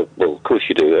Webber, well, of course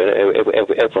you do,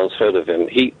 everyone's heard of him.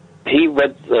 He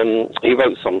wrote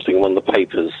something in one of the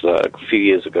papers a few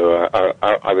years ago.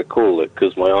 I recall it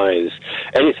because my eyes,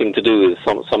 anything to do with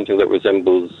something that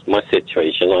resembles my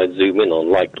situation, I'd zoom in on,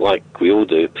 like we all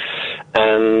do.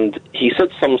 And he said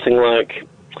something like,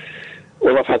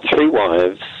 well, I've had 3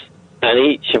 wives, and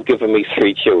each have given me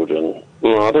 3 children.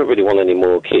 Well, I don't really want any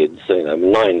more kids, you know,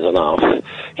 9's enough.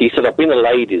 He said, I've been a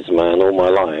ladies' man all my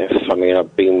life. I mean,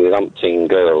 I've been with umpteen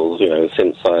girls, you know,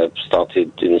 since I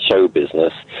started in show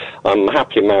business. I'm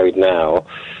happily married now.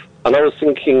 And I was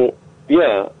thinking,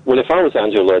 yeah, well, if I was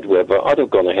Andrew Lloyd Webber, I'd have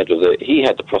gone ahead with it. He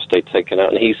had the prostate taken out,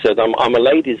 and he said, I'm a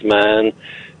ladies' man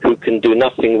who can do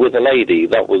nothing with a lady.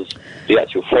 That was the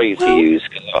actual phrase he used.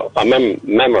 I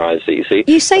memorised it, you see.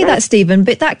 You say that, Stephen,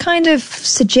 but that kind of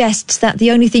suggests that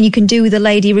the only thing you can do with a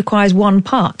lady requires one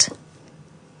part.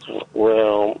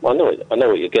 Well, I know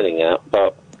what you're getting at,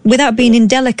 but... Without being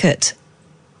indelicate,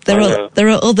 there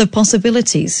are other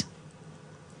possibilities.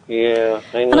 Yeah,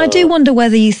 I know. And I do wonder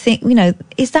whether you think, you know,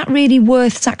 is that really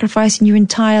worth sacrificing your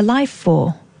entire life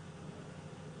for?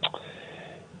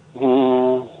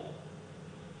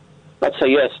 I'd say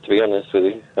yes, to be honest with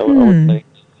you. I would say.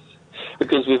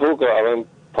 Because we've all got our own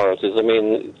priorities. I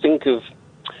mean, think of,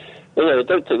 you know,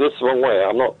 don't take this the wrong way.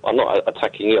 I'm not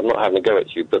attacking you. I'm not having a go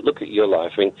at you. But look at your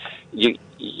life. I mean,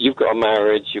 you've got a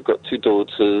marriage. You've got 2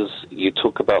 daughters. You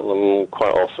talk about them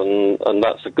quite often, and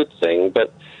that's a good thing.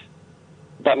 But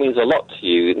that means a lot to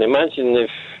you. And imagine if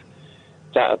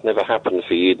that had never happened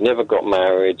for you. You'd never got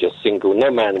married. You're single. No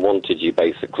man wanted you,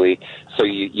 basically. So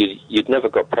you'd never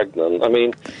got pregnant. I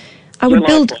mean, I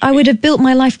would have built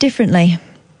my life differently.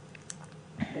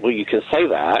 Well, you can say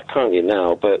that, can't you,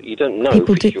 now? But you don't know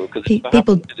People for do. sure, because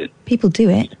People do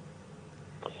it.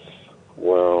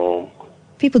 Well,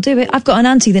 people do it. I've got an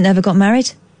auntie that never got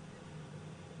married.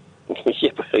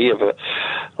 yeah, but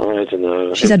I don't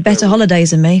know. She's had better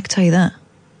holidays than me, I can tell you that.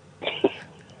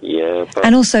 Yeah, but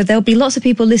and also there'll be lots of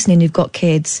people listening who've got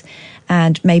kids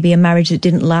and maybe a marriage that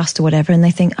didn't last or whatever, and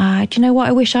they think, do you know what?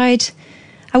 I wish I'd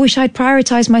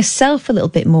prioritised myself a little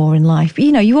bit more in life.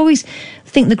 You know, you always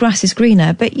think the grass is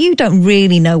greener, but you don't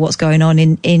really know what's going on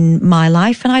in my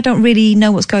life, and I don't really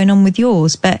know what's going on with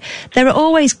yours. But there are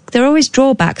always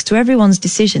drawbacks to everyone's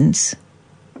decisions.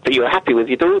 But you're happy with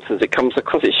your daughters. It comes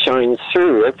across, it shines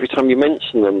through every time you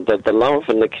mention them. The love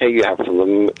and the care you have for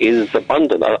them is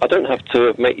abundant. I don't have to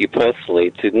have met you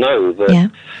personally to know that. Yeah.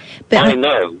 But I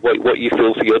know what you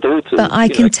feel for your daughters. But I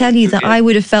can tell you that I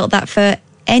would have felt that for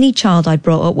any child I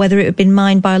brought up, whether it had been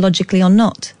mine biologically or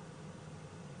not.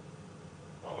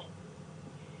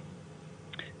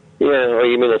 Yeah, or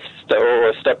you mean a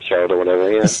stepchild or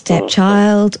whatever, yeah. A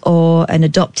stepchild or an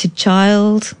adopted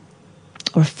child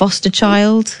or a foster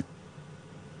child.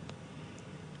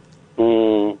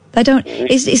 They don't.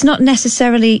 It's not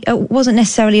necessarily. It wasn't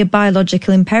necessarily a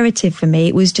biological imperative for me.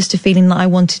 It was just a feeling that I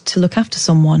wanted to look after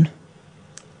someone.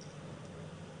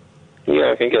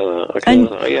 Yeah, I can get that. I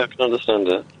can understand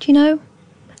that. Do you know?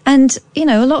 And you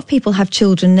know, a lot of people have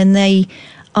children and they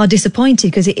are disappointed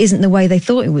because it isn't the way they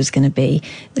thought it was going to be.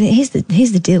 Here's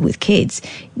the deal with kids: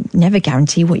 you never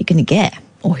guarantee what you're going to get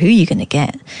or who you're going to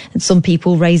get. And some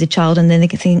people raise a child and then they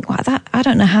can think, well, I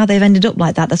don't know how they've ended up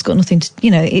like that. That's got nothing to,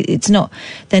 you know, it's not,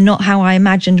 they're not how I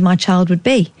imagined my child would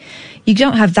be. You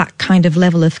don't have that kind of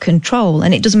level of control,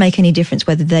 and it doesn't make any difference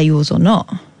whether they're yours or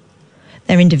not.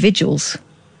 They're individuals,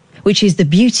 which is the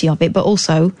beauty of it, but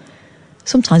also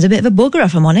sometimes a bit of a bugger,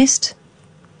 if I'm honest.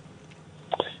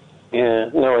 Yeah,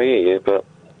 no, I hear you, but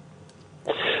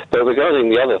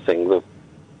regarding the other thing,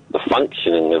 the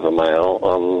functioning of a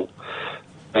male,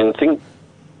 and think,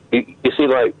 you see,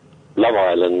 like, Love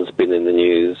Island's been in the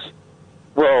news.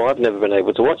 Well, I've never been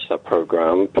able to watch that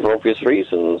programme for obvious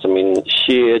reasons. I mean,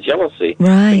 sheer jealousy.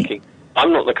 Right. Thinking,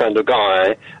 I'm not the kind of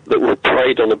guy that will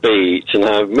parade on a beach and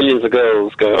have millions of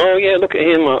girls go, oh, yeah, look at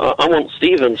him, I want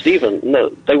Stephen. No,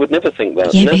 they would never think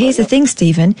that. Yeah, but here's the thing,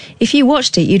 Stephen. If you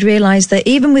watched it, you'd realise that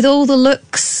even with all the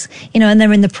looks, you know, and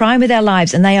they're in the prime of their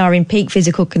lives and they are in peak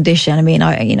physical condition, I mean,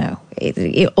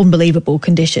 unbelievable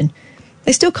condition,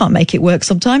 they still can't make it work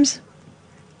sometimes.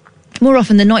 More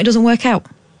often than not, it doesn't work out.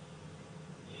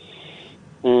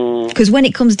 Because when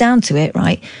it comes down to it,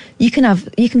 right, you can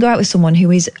go out with someone who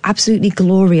is absolutely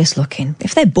glorious looking.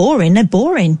 If they're boring, they're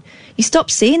boring. You stop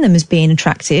seeing them as being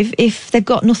attractive if they've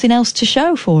got nothing else to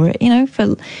show for it. You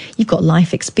know, you've got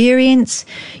life experience,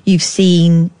 you've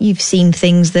seen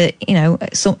things that, you know,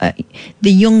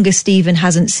 the younger Stephen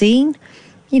hasn't seen.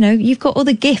 You know, you've got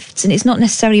other gifts, and it's not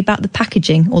necessarily about the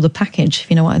packaging or the package, if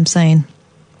you know what I'm saying.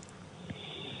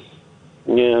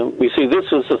 Yeah, you see, this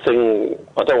was the thing.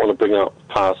 I don't want to bring up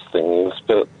past things,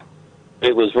 but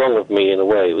it was wrong of me in a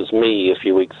way. It was me a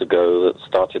few weeks ago that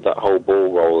started that whole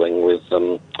ball rolling with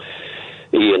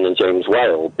Ian and James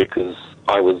Whale, because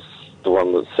I was the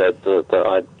one that said that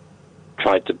I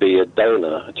tried to be a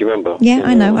donor. Do you remember? Yeah,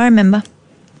 I know. I remember.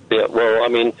 Yeah, well, I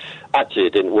mean, actually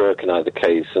it didn't work in either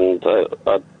case, and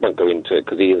I won't go into it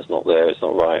because Ian's not there. It's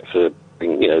not right for,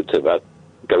 you know, to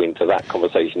go into that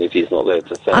conversation if he's not there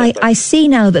to say. I see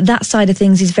now that side of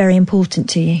things is very important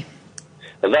to you.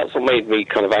 And that's what made me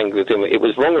kind of angry with him. It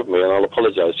was wrong of me, and I'll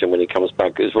apologise to him when he comes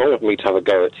back. It was wrong of me to have a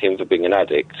go at him for being an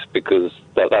addict, because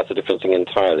that's a different thing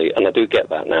entirely, and I do get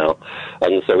that now,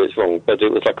 and so it's wrong. But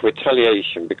it was like a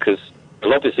retaliation, because,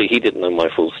 well, obviously he didn't know my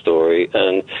full story,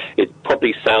 and it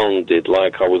probably sounded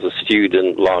like I was a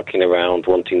student larking around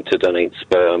wanting to donate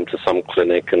sperm to some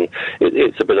clinic, and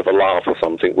it's a bit of a laugh or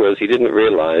something, whereas he didn't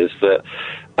realise that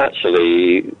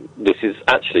actually this is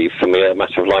actually, for me, a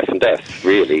matter of life and death,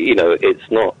 really. You know,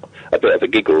 it's not a bit of a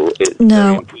giggle. It's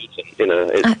very important. You know,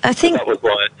 I think that was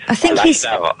why I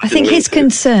think his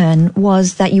concern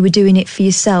was that you were doing it for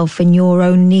yourself and your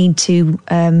own need to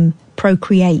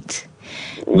procreate.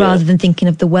 Rather than thinking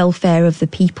of the welfare of the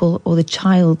people or the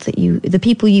child the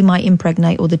people you might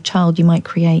impregnate or the child you might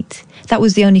create. That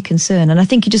was the only concern, and I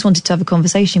think he just wanted to have a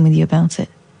conversation with you about it.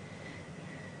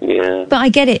 Yeah. But I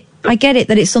get it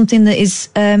that it's something that is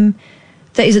at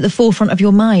the forefront of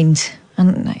your mind,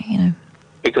 and you know.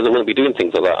 because I wouldn't be doing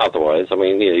things like that otherwise. I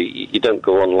mean, you don't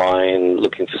go online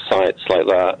looking for sites like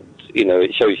that.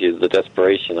 It shows you the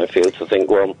desperation, I feel, to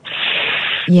think, well,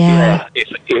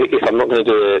 if I'm not going to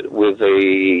do it with a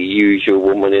usual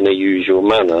woman in a usual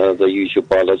manner, the usual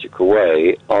biological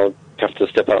way, I'll have to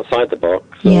step outside the box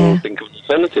and think of an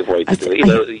alternative way to do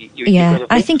it.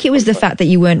 I think it was the fact that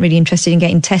you weren't really interested in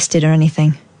getting tested or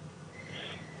anything.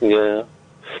 Yeah.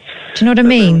 Do you know what I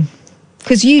mean?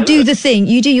 Because you do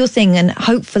your thing, and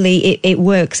hopefully it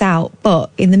works out.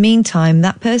 But in the meantime,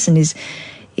 that person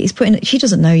she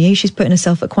doesn't know you. She's putting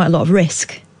herself at quite a lot of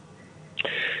risk.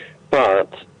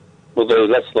 But, although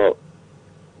let's not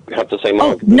have the same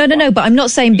argument. No, but I'm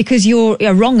not saying because you're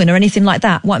wrong or anything like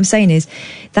that. What I'm saying is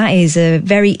that is a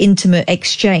very intimate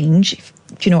exchange.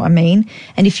 Do you know what I mean?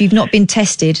 And if you've not been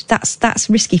tested, that's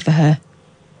risky for her.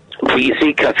 Well, you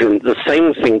see, Katherine, the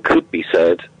same thing could be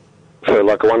said for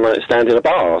like a one-night stand in a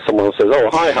bar. Someone says, "Oh,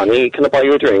 hi, honey, can I buy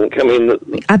you a drink?" I mean,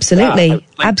 absolutely.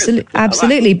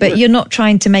 But you're not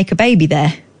trying to make a baby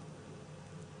there.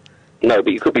 No,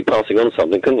 but you could be passing on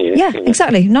something, couldn't you? Yeah,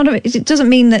 exactly. It doesn't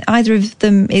mean that either of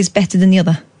them is better than the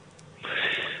other.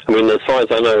 I mean, as far as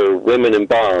I know, women in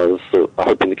bars that are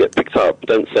hoping to get picked up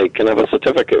don't say, "Can I have a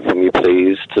certificate from you,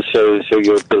 please, to show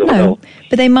your bill of health?"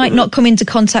 But they might not come into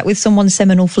contact with someone's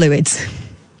seminal fluids.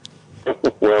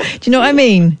 Well, do you know what I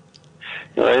mean?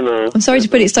 I know. I'm sorry to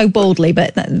put it so boldly,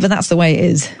 but that's the way it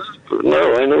is.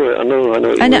 No, I know.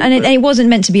 And it wasn't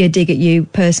meant to be a dig at you,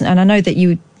 person. And I know that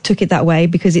you took it that way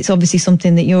because it's obviously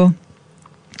something that you're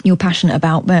passionate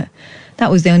about. But that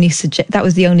was the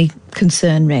only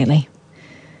concern, really.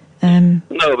 No,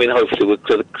 I mean, hopefully we'll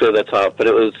clear that up. But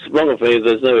it was wrong of me.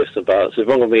 There's no ifs and buts. It's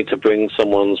wrong of me to bring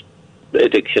someone's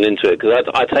addiction into it, because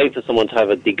I'd hate for someone to have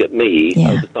a dig at me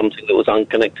over something that was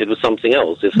unconnected with something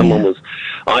else. If someone was,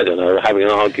 I don't know, having an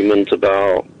argument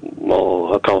about,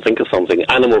 I can't think of something,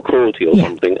 animal cruelty or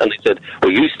something, and they said, "Well,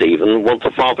 you, Stephen, want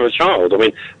to father a child." I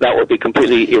mean, that would be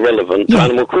completely irrelevant to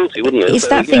animal cruelty, wouldn't it? It's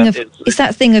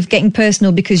that thing of getting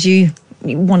personal because you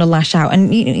want to lash out,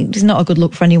 and it's not a good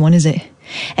look for anyone, is it?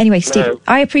 Anyway, Steve,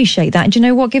 I appreciate that. And do you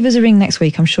know what? Give us a ring next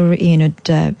week. I'm sure Ian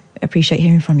would appreciate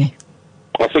hearing from you.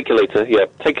 I'll speak to you later. Yeah,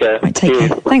 take care. Right, take care.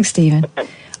 Thanks, Stephen.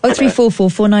 0344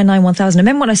 499 1000.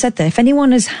 Remember what I said there? If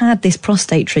anyone has had this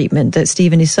prostate treatment that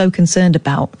Stephen is so concerned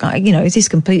about, is this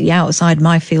completely outside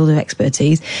my field of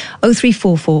expertise?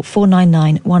 0344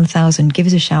 499 1000. Give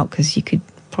us a shout because you could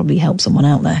probably help someone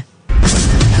out there.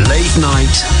 Late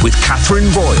Night with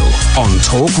Katherine Boyle on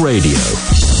Talk Radio.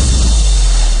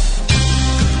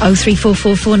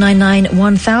 0344 499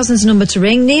 1000's number to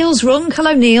ring. Neil's rung.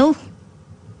 Hello, Neil.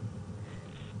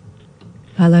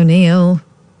 Hello, Neil.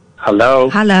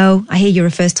 Hello. I hear you're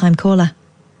a first-time caller.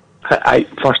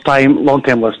 First time,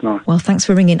 long-time listener. Well, thanks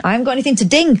for ringing. I haven't got anything to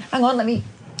ding. Hang on, let me...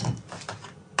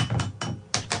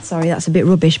 Sorry, that's a bit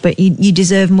rubbish, but you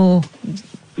deserve more.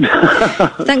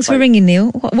 Thanks for ringing,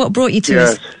 Neil. What brought you to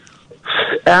us?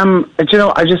 I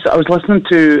was listening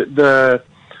to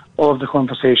all of the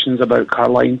conversations about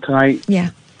Caroline tonight.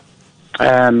 Yeah.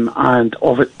 And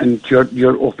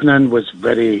your opening was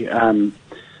very...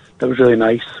 that was really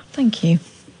nice. Thank you.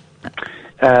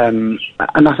 And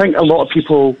I think a lot of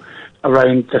people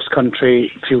around this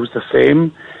country feels the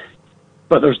same,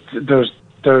 but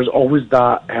there's always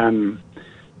that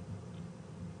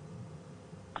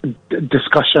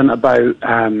discussion about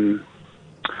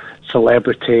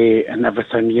celebrity and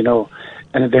everything,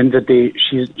 And at the end of the day,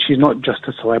 she's not just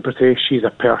a celebrity; she's a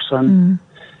person.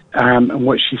 And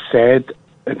what she said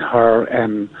in her.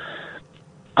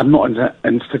 I'm not on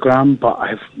Instagram, but I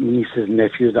have nieces and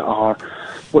nephews that are.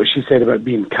 What she said about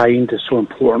being kind is so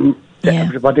important to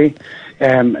everybody.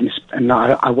 And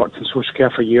I worked in social care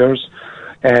for years.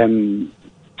 And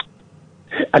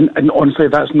honestly,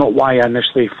 that's not why I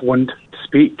initially phoned to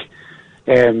speak.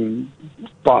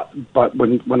 But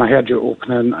when I heard your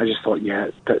opening, I just thought,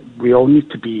 that we all need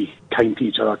to be kind to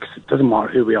each other, because it doesn't matter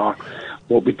who we are,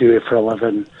 what we do for a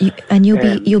living.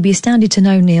 You'll be astounded to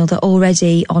know, Neil, that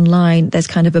already online there's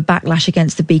kind of a backlash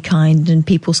against the be kind and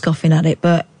people scoffing at it.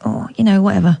 But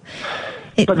whatever.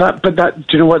 But that do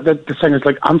you know what the thing is?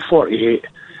 Like, I'm 48.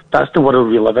 That's the world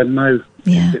we live in now.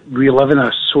 Yeah. We live in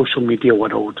a social media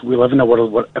world. We live in a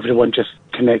world where everyone just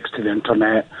connects to the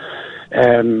internet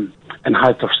and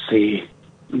has their say.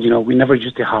 We never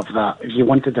used to have that. If you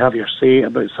wanted to have your say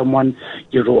about someone,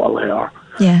 you wrote a letter.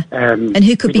 Yeah. And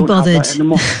who could be bothered?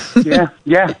 Yeah.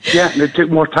 And it took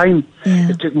more time. Yeah.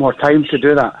 It took more time to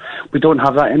do that. We don't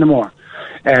have that anymore.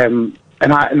 And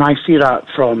I see that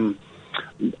from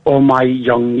all my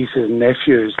young nieces and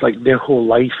nephews. Like, their whole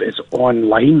life is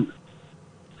online.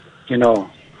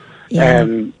 Yeah.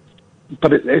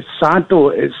 but it's sad though.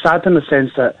 It's sad in the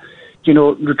sense that, you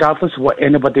know, regardless of what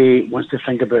anybody wants to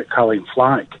think about Caroline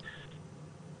Flack,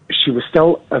 she was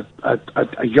still a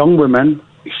young woman,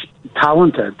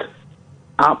 talented,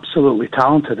 absolutely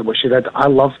talented at what she did. I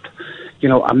loved, you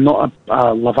know, I'm not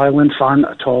a Love Island fan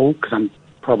at all because I'm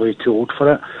probably too old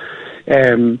for it.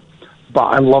 But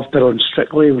I loved her on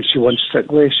Strictly. When she won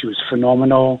Strictly, she was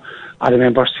phenomenal. I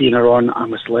remember seeing her on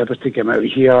I'm a Celebrity, Get Out of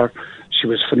Here. She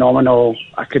was phenomenal.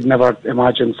 I could never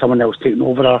imagine someone else taking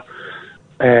over her.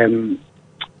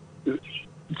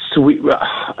 So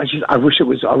I wish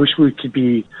we could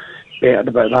be better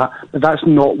about that. But that's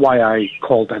not why I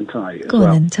called in tonight. Go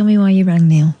on then, tell me why you rang,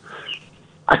 Neil.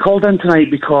 I called in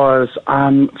tonight because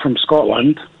I'm from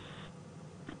Scotland.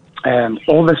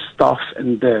 All this stuff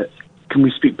in the... Can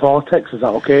we speak politics? Is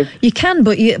that okay? You can,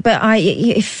 but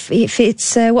if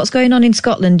it's what's going on in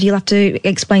Scotland, you'll have to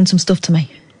explain some stuff to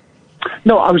me.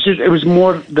 No, it was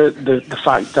more the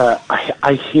fact that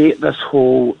I hate this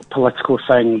whole political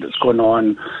thing that's going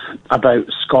on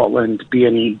about Scotland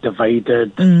being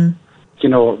divided. You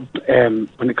know,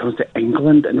 when it comes to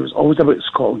England, and it was always about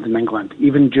Scotland and England.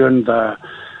 Even during the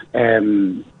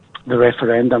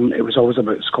referendum, it was always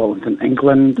about Scotland and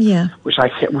England. Yeah, which I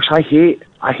hate.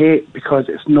 I hate because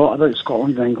it's not about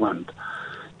Scotland and England.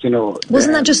 You know,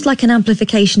 wasn't that just like an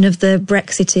amplification of the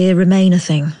Brexiteer Remainer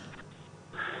thing?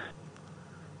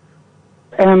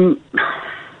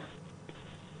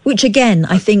 Which again,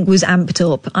 I think was amped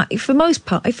up. For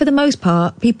the most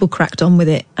part, people cracked on with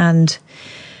it, and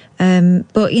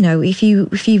but you know, if you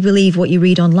believe what you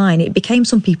read online, it became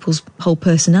some people's whole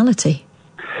personality.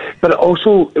 But it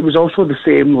was also the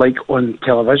same like on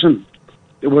television.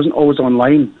 It wasn't always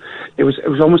online. It was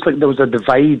almost like there was a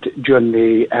divide during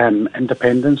the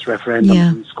independence referendum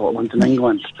in Scotland and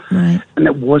England, right? And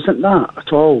it wasn't that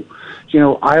at all. You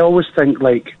know, I always think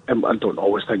like I don't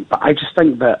always think, but I just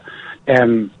think that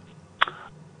you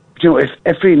know, if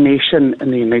every nation in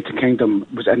the United Kingdom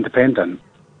was independent,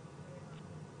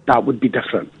 that would be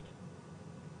different.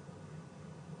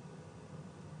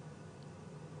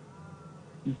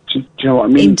 Do you know what I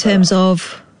mean? In terms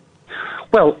of?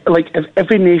 Well, like if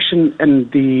every nation in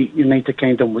the United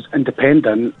Kingdom was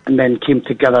independent and then came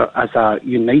together as a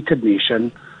united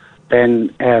nation,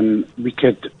 then we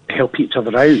could help each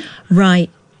other out. Right.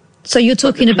 So you're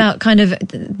talking about kind of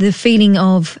the feeling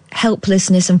of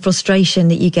helplessness and frustration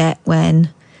that you get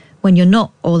when you're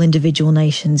not all individual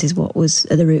nations is what was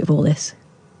at the root of all this?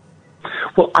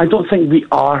 Well, I don't think we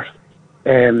are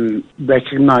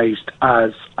recognised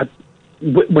as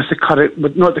with the current,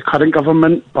 with not the current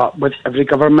government, but with every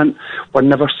government. We're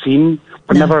never seen.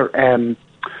 We're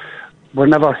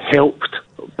never helped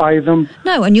by them.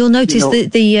 No, and you'll notice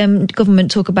that the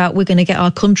government talk about we're going to get our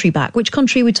country back. Which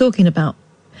country are we talking about?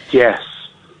 Yes.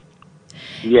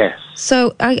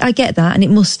 So I get that, and it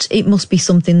must be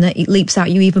something that it leaps out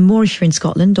you even more if you're in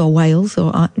Scotland or Wales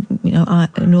or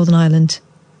Northern Ireland.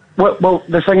 Well,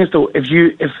 the thing is though, if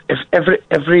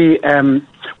every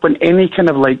when any kind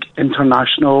of like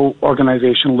international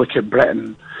organisation look at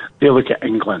Britain, they look at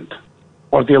England,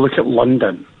 or they look at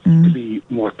London to be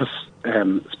more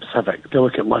specific. They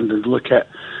look at London, look at,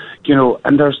 you know,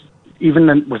 and there's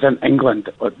even within England,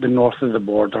 the north of the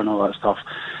border and all that stuff.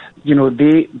 You know,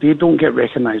 they don't get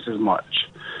recognised as much.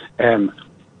 If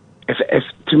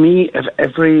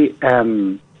every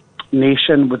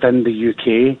nation within the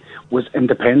UK was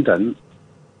independent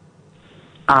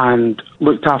and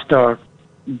looked after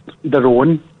their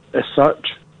own as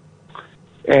such,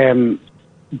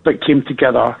 but came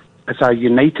together as a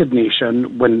united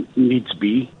nation when needs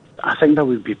be, I think that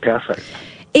would be perfect.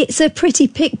 It's a pretty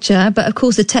picture, but of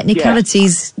course the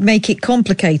technicalities make it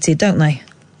complicated, don't they?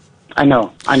 I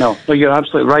know. Well, you're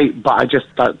absolutely right, but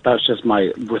that's just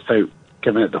my, without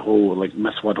giving it the whole like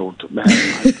Miss World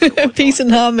peace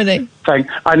and harmony thing.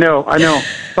 I know,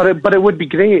 but it would be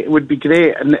great. It would be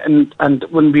great, and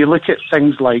when we look at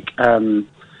things like the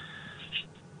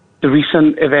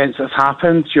recent events that's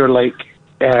happened, you're like,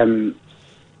 you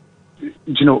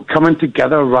know, coming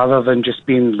together rather than just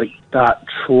being like that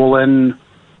trolling.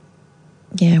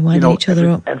 Yeah, winding each other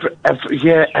up.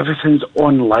 Everything's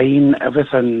online.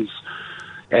 Everything's,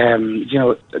 you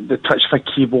know, the touch of a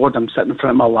keyboard. I'm sitting in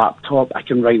front of my laptop. I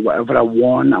can write whatever I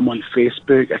want. I'm on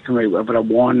Facebook. I can write whatever I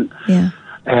want. Yeah.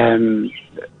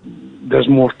 There's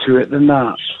more to it than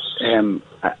that.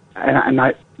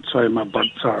 Sorry, my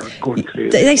birds are going crazy.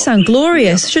 They sound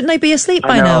glorious. Shouldn't they be asleep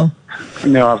by now?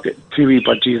 No, I've got 2 wee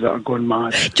budgies that are going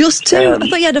mad. Just 2? I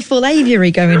thought you had a full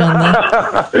aviary going on there.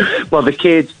 Well, the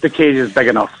cage is big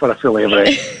enough for a full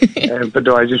aviary. But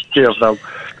no, I just 2 of them.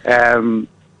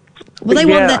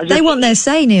 Well, they want their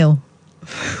say, Neil.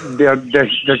 They're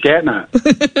getting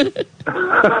it.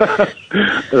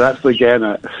 They're actually getting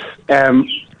it.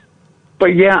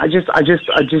 But yeah, I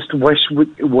just wish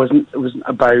it wasn't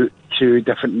about two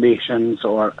different nations,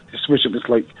 or I just wish it was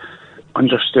like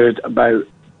understood about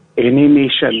any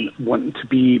nation wanting to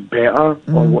be better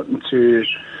or wanting to,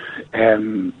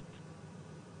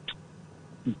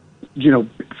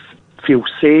 feel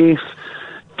safe,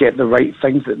 get the right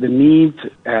things that they need,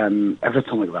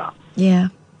 everything like that. Yeah,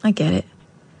 I get it.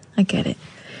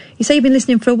 You say you've been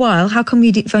listening for a while. How come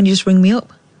you phoned you just ring me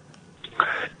up?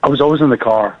 I was always in the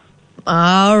car.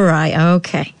 All right,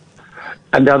 okay.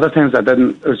 And the other things I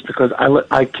didn't, it was because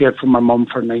I cared for my mum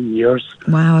for 9 years.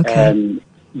 Wow, okay.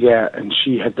 Yeah, and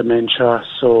she had dementia,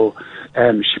 so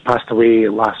she passed away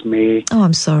last May. Oh,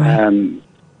 I'm sorry.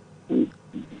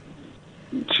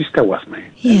 She's still with me,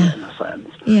 yeah. in a sense.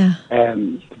 Yeah.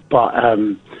 But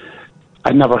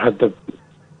I never had the...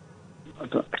 I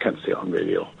can't say it on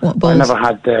radio. What, balls? I never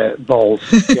had the balls.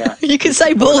 Yeah. You can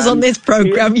say balls on this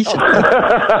programme. You should.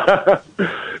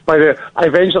 But I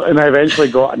eventually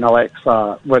got an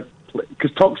Alexa,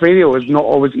 because talk radio is not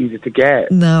always easy to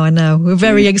get. No, I know. We're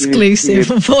very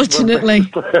exclusive, unfortunately.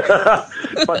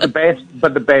 But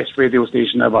the best radio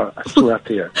station ever. I swear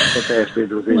to you, the best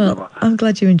radio station ever. I'm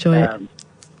glad you enjoy it.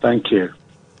 Thank you.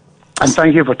 And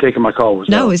thank you for taking my call as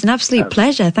well. No, it's an absolute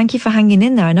pleasure. Thank you for hanging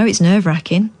in there. I know it's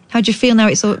nerve-wracking. How do you feel now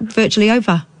it's virtually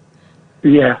over?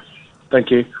 Yeah,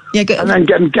 thank you. Yeah, good. And then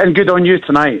getting good on you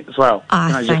tonight as well.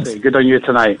 Thanks. Good on you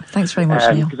tonight. Thanks very much,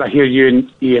 Neil. Because I hear you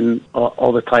and Ian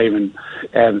all the time,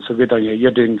 and so good on you.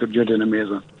 You're doing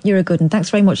amazing. You're a good one. Thanks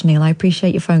very much, Neil. I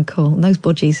appreciate your phone call. And those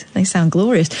budgies, they sound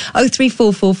glorious.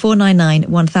 0344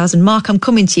 499 1000. Mark, I'm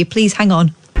coming to you. Please hang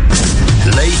on.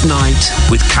 Late Night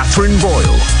with Katherine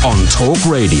Boyle on Talk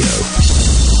Radio.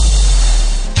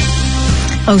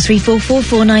 0344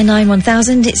 499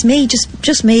 1000. It's me,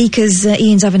 just me, because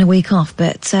Ian's having a week off,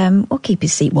 but we'll keep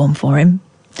his seat warm for him.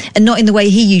 And not in the way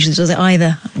he usually does it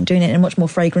either. I'm doing it in a much more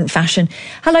fragrant fashion.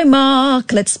 Hello,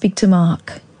 Mark. Let's speak to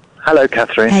Mark. Hello,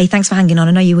 Katherine. Hey, thanks for hanging on.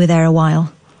 I know you were there a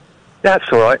while. That's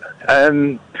all right.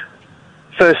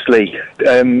 Firstly,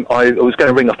 I was going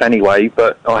to ring up anyway,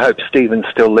 but I hope Stephen's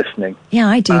still listening. Yeah,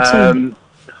 I do too.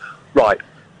 Right.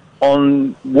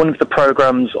 On one of the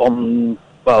programmes on...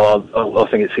 Well, I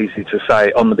think it's easy to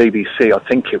say, on the BBC, I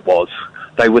think it was,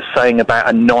 they were saying about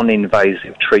a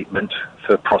non-invasive treatment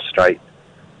for prostate.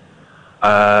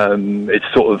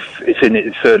 It's in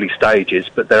its early stages,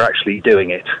 but they're actually doing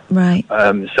it. Right.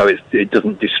 So it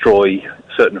doesn't destroy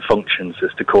certain functions,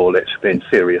 as to call it, being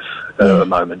serious at the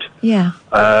moment. Yeah.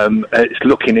 It's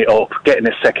looking it up, getting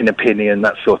a second opinion,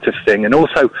 that sort of thing. And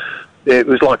also, it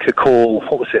was like a call,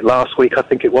 what was it, last week, I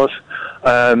think it was,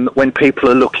 when people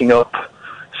are looking up,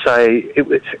 say it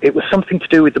was something to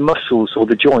do with the muscles or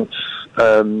the joints.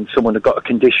 Someone had got a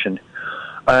condition,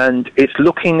 and it's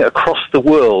looking across the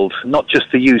world, not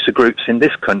just the user groups in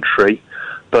this country,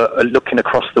 but looking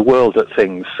across the world at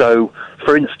things. So,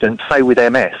 for instance, say with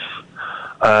MS,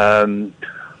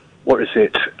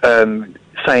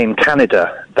 say in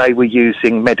Canada, they were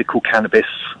using medical cannabis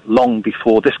long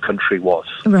before this country was.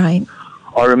 Right.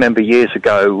 I remember years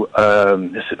ago,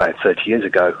 this is about 30 years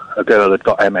ago, a girl had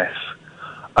got MS.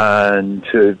 And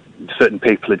certain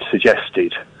people had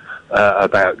suggested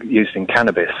about using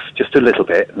cannabis, just a little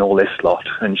bit, and all this lot.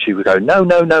 And she would go, no.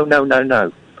 And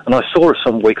I saw her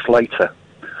some weeks later.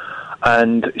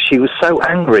 And she was so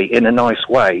angry in a nice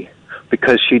way,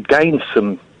 because she'd gained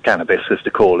some cannabis, as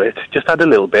to call it, just had a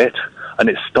little bit, and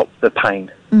it stopped the pain.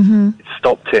 Mm-hmm. It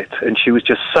stopped it. And she was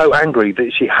just so angry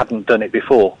that she hadn't done it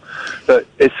before. But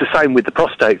it's the same with the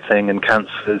prostate thing and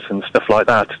cancers and stuff like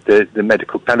that, the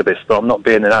medical cannabis. But I'm not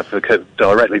being an advocate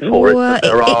directly for it.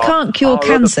 It can't cure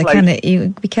cancer, can it?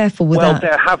 You be careful with that. Well,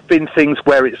 there have been things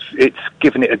where it's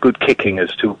given it a good kicking,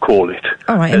 as to call it,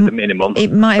 all right, at the minimum.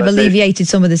 It might have alleviated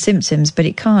some of the symptoms, but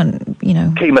it can't,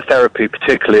 Chemotherapy,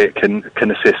 particularly, it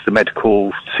can assist the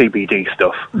medical CBD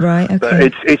stuff. Right, okay.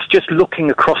 But it's just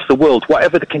looking across the world,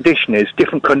 whatever the condition is.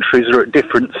 Different countries are at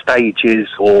different stages,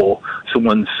 or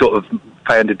someone's sort of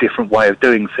found a different way of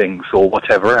doing things, or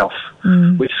whatever else,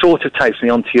 which sort of takes me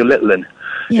on to your little one.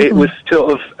 Yeah, it was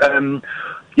sort of,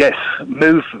 yes,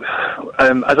 move,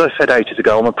 as I said ages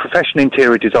ago, I'm a professional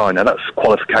interior designer. That's a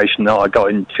qualification that I got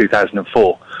in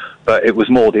 2004. But it was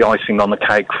more the icing on the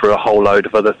cake for a whole load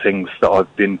of other things that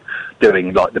I've been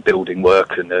doing, like the building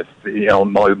work and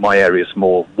my area's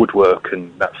more woodwork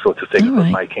and that sort of thing,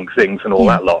 right. Making things and all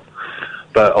that lot.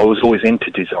 But I was always into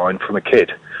design from a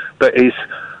kid. But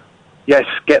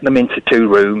get them into 2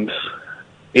 rooms,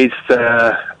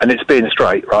 and it's being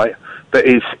straight, right? But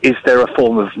is there a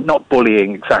form of, not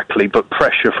bullying exactly, but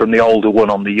pressure from the older one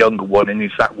on the younger one, and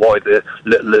is that why the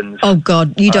little ones... Oh,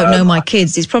 God, you don't know my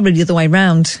kids. It's probably the other way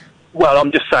round. Well,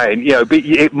 I'm just saying, but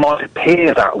it might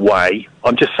appear that way.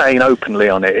 I'm just saying openly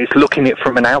on it. It's looking at it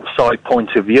from an outside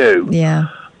point of view. Yeah.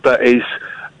 But is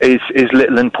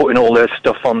little and putting all their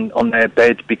stuff on their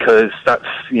bed because that's,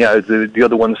 the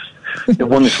other one's... the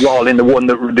one's rolling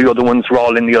the other one's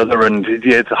rolling the other, and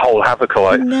it's a whole havoc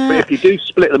of it. No. But if you do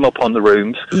split them up on the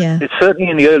rooms, yeah. It's certainly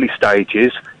in the early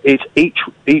stages, it's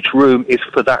each room is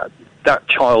for that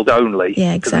child only.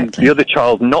 Yeah, exactly. The other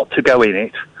child not to go in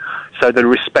it, so they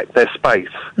respect their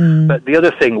space. But the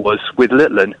other thing was, with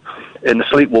Littlen, in the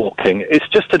sleepwalking, it's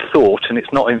just a thought and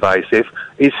it's not invasive,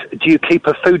 is do you keep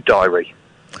a food diary?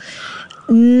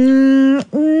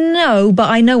 No, but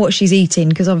I know what she's eating,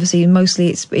 because obviously mostly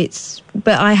it's.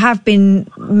 But I have been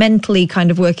mentally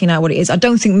kind of working out what it is. I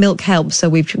don't think milk helps, so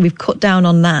we've cut down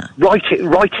on that. Write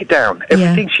it down.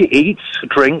 Everything she eats,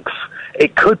 drinks.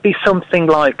 It could be something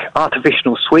like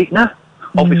artificial sweetener.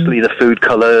 Obviously, the food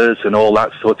colours and all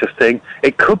that sort of thing.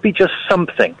 It could be just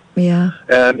something. Yeah.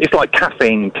 It's like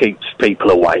caffeine keeps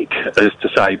people awake, as to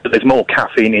say, but there's more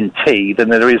caffeine in tea than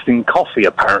there is in coffee,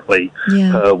 apparently,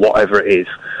 whatever it is.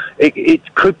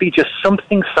 It could be just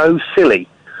something so silly.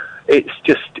 It's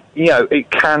just, it's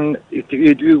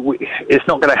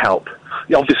not going to help.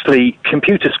 Obviously,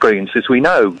 computer screens, as we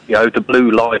know, the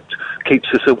blue light keeps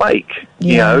us awake.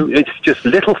 Yeah. It's just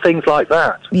little things like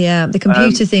that. Yeah, the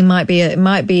computer thing might be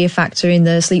a factor in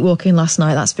the sleepwalking last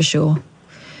night, that's for sure.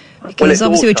 Because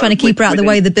obviously we're trying to keep her out of the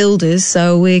way of the builders,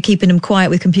 so we're keeping them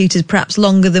quiet with computers perhaps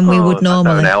longer than we would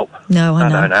normally. That don't help. No, I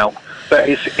know. That don't help. But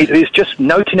it's just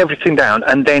noting everything down,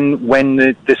 and then when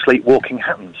the sleepwalking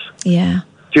happens. Yeah.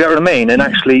 Do you know what I mean? And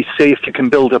actually see if you can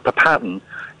build up a pattern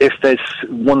if there's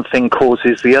one thing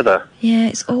causes the other. Yeah,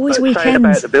 it's always weekends. Saying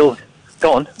about the build.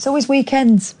 Go on. It's always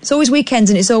weekends. It's always weekends,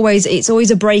 and it's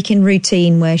always a break in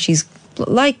routine where she's,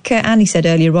 like Annie said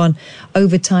earlier on,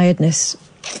 overtiredness.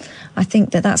 I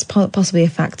think that's possibly a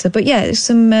factor. But yeah, there's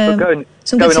some good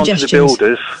suggestions. Going on to the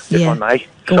builders, if I may.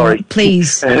 Sorry. On,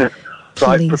 please.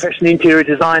 Right, professional interior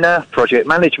designer, project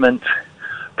management.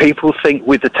 People think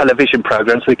with the television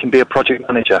programs they can be a project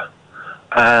manager.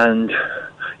 And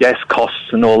yes,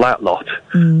 costs and all that lot.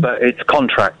 But it's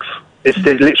contracts. It's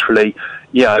literally,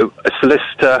 a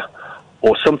solicitor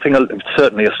or something,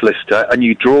 certainly a solicitor, and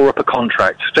you draw up a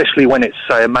contract, especially when it's,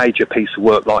 say, a major piece of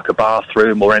work like a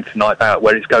bathroom or anything like that,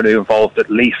 where it's going to involve at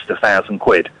least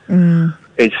 £1,000.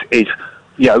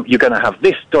 You're going to have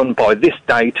this done by this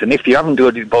date, and if you haven't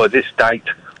done it by this date,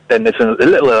 then there's a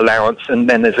little allowance, and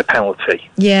then there's a penalty.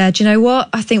 Yeah, do you know what?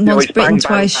 I think once bitten,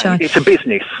 twice shy. It's a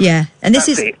business. Yeah, and this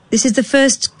is the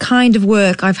first kind of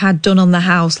work I've had done on the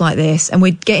house like this, and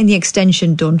we're getting the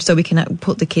extension done so we can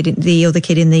put the other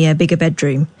kid in the bigger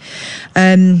bedroom.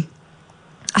 I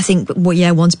think,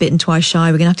 once bitten, twice shy.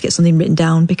 We're going to have to get something written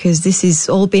down, because this has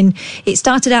all been... It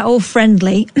started out all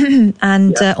friendly,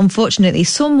 and unfortunately,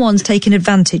 someone's taken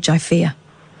advantage, I fear.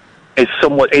 Is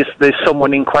there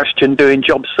someone in question doing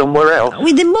jobs somewhere else? I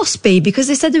mean, there must be, because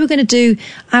they said they were going to do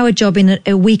our job in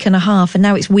a week and a half, and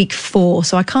now it's week 4,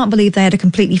 so I can't believe they had a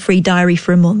completely free diary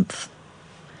for a month.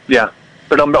 Yeah.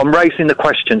 But I'm raising the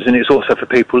questions, and it's also for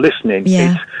people listening.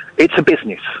 Yeah. It's a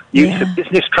business. It's a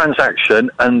business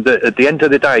transaction, and at the end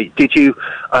of the day, did you,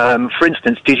 for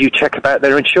instance, did you check about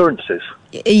their insurances?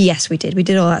 Yes, we did. We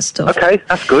did all that stuff. Okay,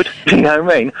 that's good. You know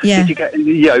what I mean? Yeah.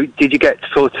 Did you get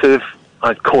sort of,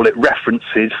 I'd call it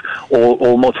references,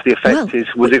 or more to the effect is,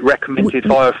 was it recommended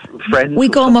by a friend? We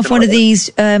got them off one of these.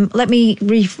 Let me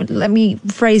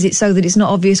phrase it so that it's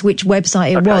not obvious which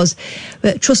website it was,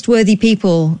 but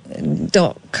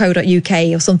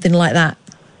trustworthypeople.co.uk or something like that.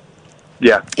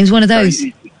 Yeah, it was one of those.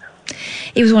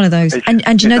 It was one of those.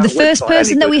 And you know, the first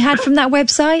person that we had from that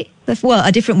website,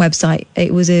 a different website.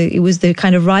 It was the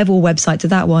kind of rival website to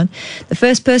that one. The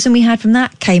first person we had from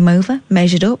that came over,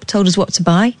 measured up, told us what to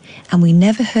buy, and we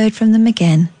never heard from them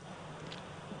again.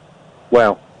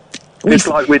 Well, it's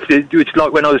like when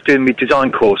I was doing my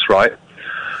design course, right?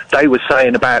 They were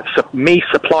saying about me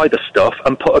supply the stuff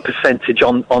and put a percentage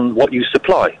on what you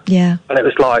supply. Yeah. And it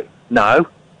was like, no,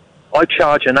 I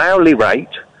charge an hourly rate,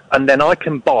 and then I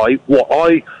can buy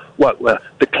the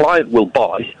client will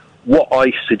buy what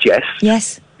I suggest.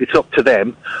 Yes. It's up to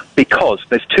them, because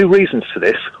there's 2 reasons for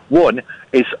this. One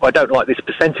is I don't like this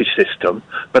percentage system,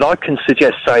 but I can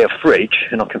suggest, say, a fridge,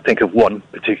 and I can think of one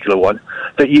particular one,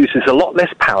 that uses a lot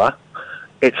less power,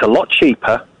 it's a lot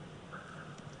cheaper,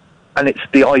 and it's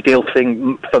the ideal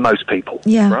thing for most people.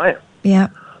 Yeah. Right? Yeah.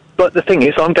 But the thing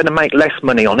is, I'm going to make less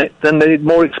money on it than the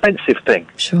more expensive thing.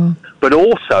 Sure. But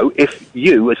also, if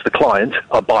you, as the client,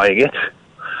 are buying it,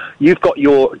 you've got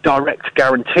your direct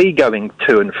guarantee going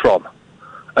to and from,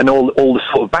 and all the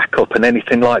sort of backup and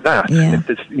anything like that. Yeah. If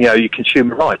there's, your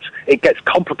consumer rights. It gets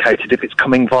complicated if it's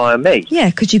coming via me. Yeah,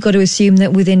 because you've got to assume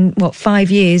that within, 5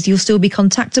 years, you'll still be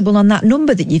contactable on that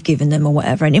number that you've given them or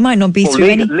whatever, and it might not be through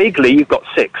any... Legally, you've got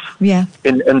 6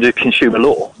 under consumer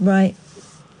law. Right.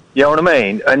 You know what I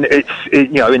mean? And it's,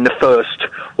 in the first,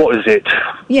 what is it?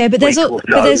 Yeah, but there's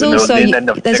also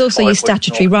your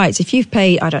statutory rights. If you've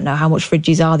paid, I don't know how much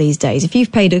fridges are these days, if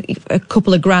you've paid a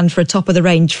couple of grand for a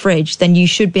top-of-the-range fridge, then you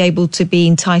should be able to be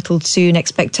entitled to an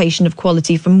expectation of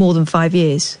quality for more than 5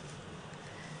 years.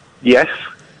 Yes.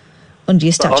 Under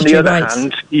your statutory rights. On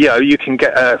the other hand, you can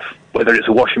get, whether it's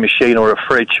a washing machine or a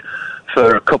fridge,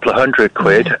 for a couple of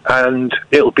 £100, and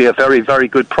it'll be a very, very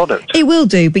good product. It will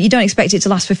do, but you don't expect it to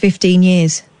last for 15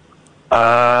 years.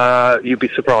 You'd be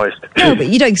surprised. No, but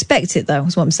you don't expect it, though,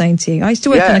 is what I'm saying to you. I used to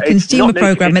work on a consumer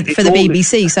programme for the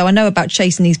BBC, so I know about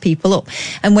chasing these people up.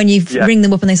 And when you ring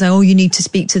them up and they say, oh, you need to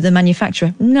speak to the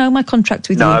manufacturer. No, my contract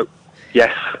with you. No,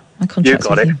 yes, my contract you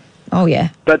got with it. You. Oh,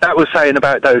 yeah. But that was saying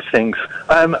about those things.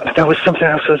 There was something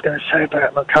else I was going to say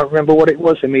about them. I can't remember what it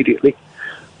was immediately.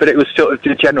 But it was sort of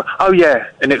the general... Oh, yeah,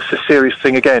 and it's a serious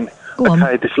thing again.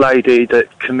 This lady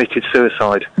that committed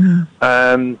suicide.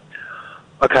 Mm.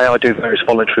 I do various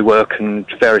voluntary work and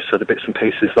various other bits and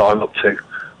pieces that I'm up to.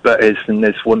 And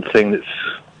there's one thing that's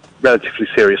relatively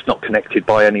serious, not connected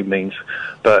by any means,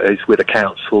 but is with a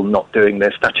council not doing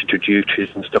their statutory duties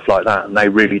and stuff like that, and they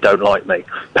really don't like me.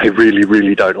 They really,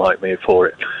 really don't like me for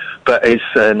it. But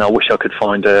and I wish I could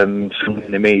find someone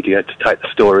in the media to take the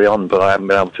story on, but I haven't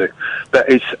been able to. But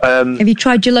it's... Have you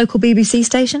tried your local BBC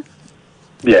station?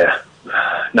 Yeah,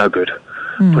 no good.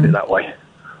 Put it that way.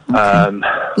 Okay.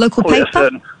 Local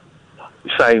paper?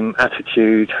 Same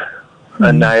attitude,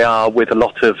 and they are with a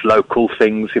lot of local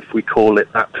things, if we call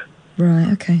it that.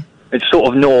 Right, okay. It's sort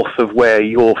of north of where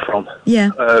you're from.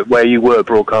 Yeah. Where you were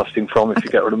broadcasting from, if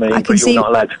you get what I mean. But you're not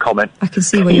allowed to comment. I can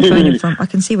see where you're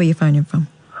phoning from.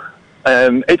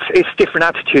 It's different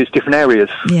attitudes, different areas.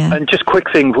 Yeah. And just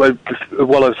quick thing while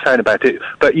I was saying about it,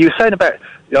 but you were saying about,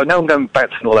 I know I'm going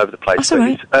bouncing all over the place. That's all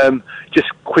right. Just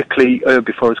quickly,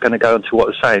 before I was going to go into what I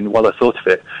was saying, while I thought of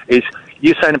it, is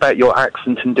you saying about your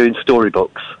accent and doing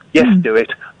storybooks. Yes, do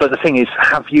it. But the thing is,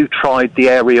 have you tried the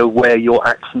area where your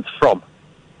accent's from?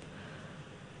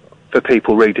 For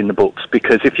people reading the books.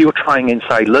 Because if you're trying in,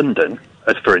 say, London,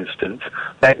 as for instance,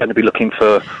 they're going to be looking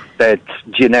for their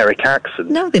generic accent.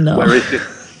 No, they're not. Whereas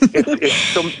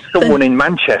if someone in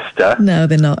Manchester... No,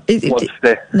 they're not.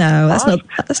 No, that's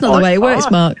not the way it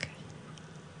works, Mark.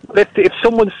 If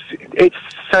someone's...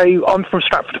 Say, I'm from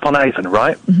Stratford-upon-Avon,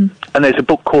 right? Mm-hmm. And there's a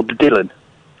book called The Dylan.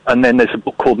 And then there's a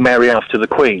book called Mary After the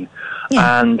Queen.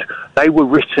 Yeah. And they were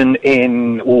written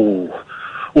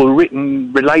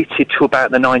related to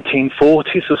about the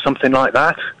 1940s or something like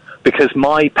that. Because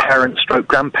my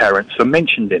parents/grandparents are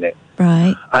mentioned in it.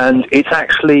 Right. And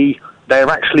they're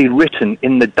actually written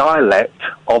in the dialect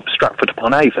of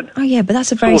Stratford-upon-Avon. Oh, yeah, but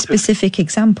that's a very specific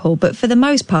example. But for the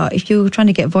most part, if you're trying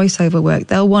to get voiceover work,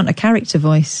 they'll want a character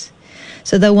voice.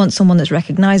 So they'll want someone that's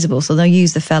recognisable. So they'll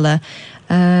use the fella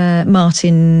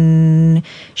Martin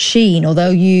Sheen, or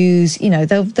they'll use,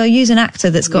 they'll use an actor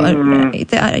that's got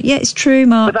yeah, it's true,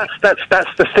 Mark. But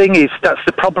that's the thing that's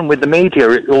the problem with the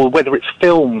media, or whether it's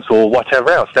films or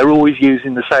whatever else. They're always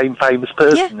using the same famous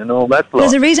person and all that.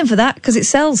 There's a reason for that, because it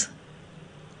sells.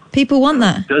 People want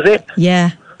that. Does it?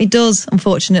 Yeah, it does,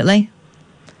 unfortunately.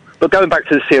 But going back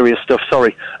to the serious stuff,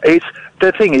 sorry.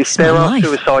 The thing is, there are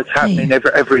suicides happening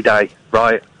every day,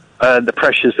 right? The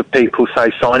pressures of people,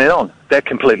 say, signing on, they're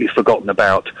completely forgotten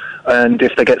about. And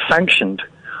if they get sanctioned,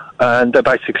 and they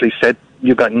basically said,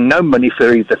 you've got no money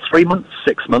for either 3 months,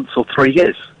 6 months, or 3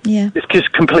 years. Yeah. It's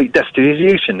just complete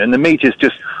destitution, and the media's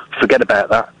just forget about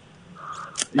that.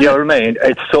 You know what I mean?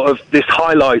 It's sort of this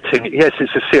highlighting, yes,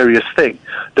 it's a serious thing,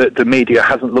 that the media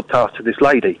hasn't looked after this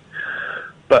lady.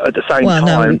 But at the same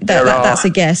time, that's a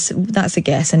guess. That's a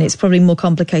guess, and it's probably more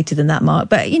complicated than that, Mark.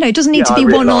 But, it doesn't need to be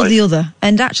one or the other.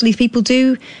 And actually, people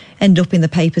do end up in the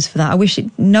papers for that. I wish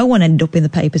no one ended up in the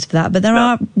papers for that. But there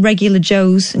are regular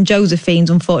Joes and Josephines,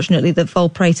 unfortunately, that fall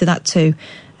prey to that too.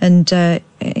 And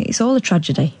it's all a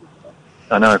tragedy.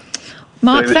 I know.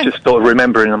 Mark, it was just sort of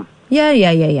remembering them. Yeah.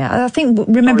 I think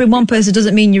remembering one person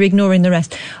doesn't mean you're ignoring the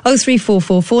rest.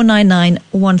 0344 499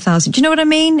 1000. Do you know what I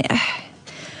mean?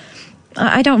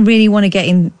 I don't really want to get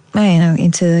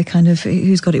into kind of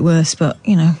who's got it worse, but,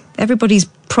 everybody's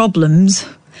problems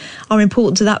are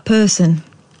important to that person.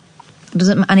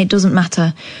 It doesn't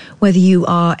matter whether you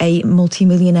are a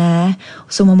multimillionaire,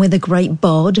 someone with a great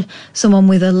bod, someone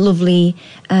with a lovely,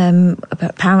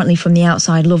 apparently from the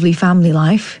outside, lovely family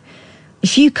life.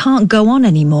 If you can't go on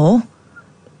anymore,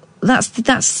 that's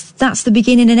the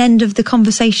beginning and end of the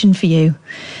conversation for you.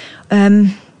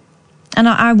 And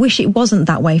I wish it wasn't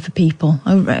that way for people.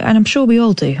 And I'm sure we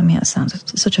all do. I mean, that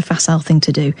sounds such a facile thing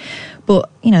to do. But,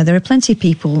 you know, there are plenty of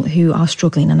people who are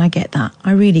struggling, and I get that.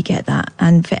 I really get that.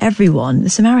 And for everyone, the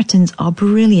Samaritans are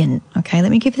brilliant. Okay,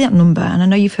 let me give you that number. And I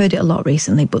know you've heard it a lot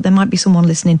recently, but there might be someone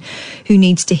listening who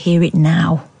needs to hear it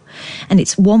now. And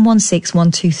it's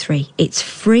 116123. It's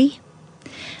free.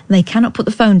 They cannot put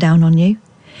the phone down on you.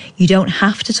 You don't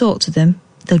have to talk to them.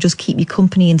 They'll just keep you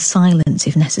company in silence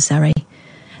if necessary.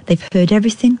 They've heard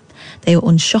everything. They are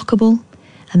unshockable.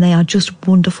 And they are just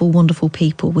wonderful, wonderful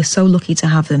people. We're so lucky to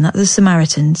have them. That's the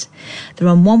Samaritans. They're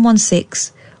on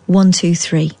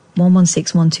 116123.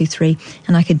 116123.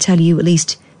 And I can tell you at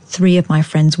least 3 of my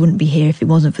friends wouldn't be here if it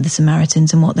wasn't for the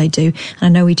Samaritans and what they do. And I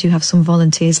know we do have some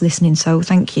volunteers listening, so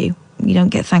thank you. You don't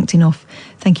get thanked enough.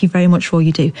 Thank you very much for all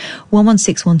you do.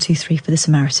 116123 for the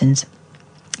Samaritans.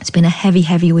 It's been a heavy,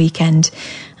 heavy weekend.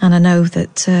 And I know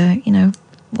that,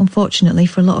 unfortunately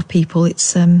for a lot of people,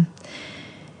 it's a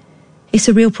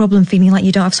real problem feeling like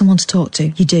you don't have someone to talk to.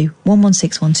 You do.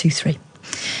 116123.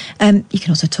 You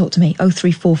can also talk to me,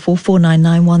 0344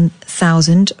 499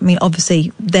 1000. I mean,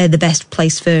 obviously, they're the best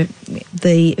place for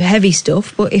the heavy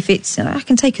stuff, but if it's, I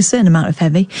can take a certain amount of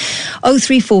heavy.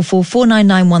 0344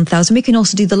 499 1000. We can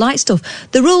also do the light stuff.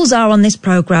 The rules are on this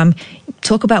programme,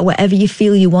 talk about whatever you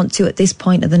feel you want to at this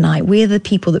point of the night. We're the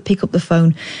people that pick up the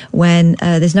phone when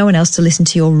there's no one else to listen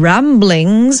to your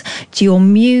ramblings, to your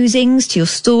musings, to your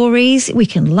stories. We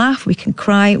can laugh, we can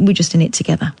cry, we're just in it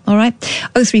together. All right?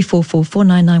 0344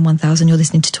 499 1000. You're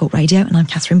listening to Talk Radio, and I'm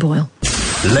Katherine Boyle.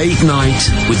 Late Night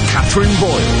with Katherine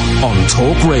Boyle on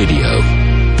Talk Radio.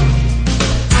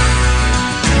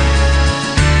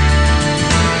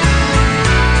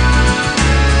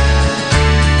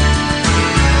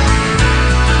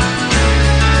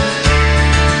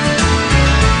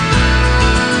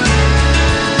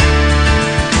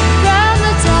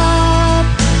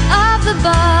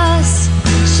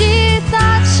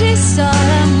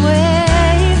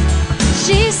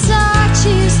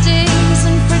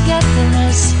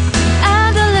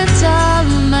 And a little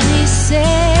money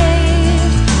saved.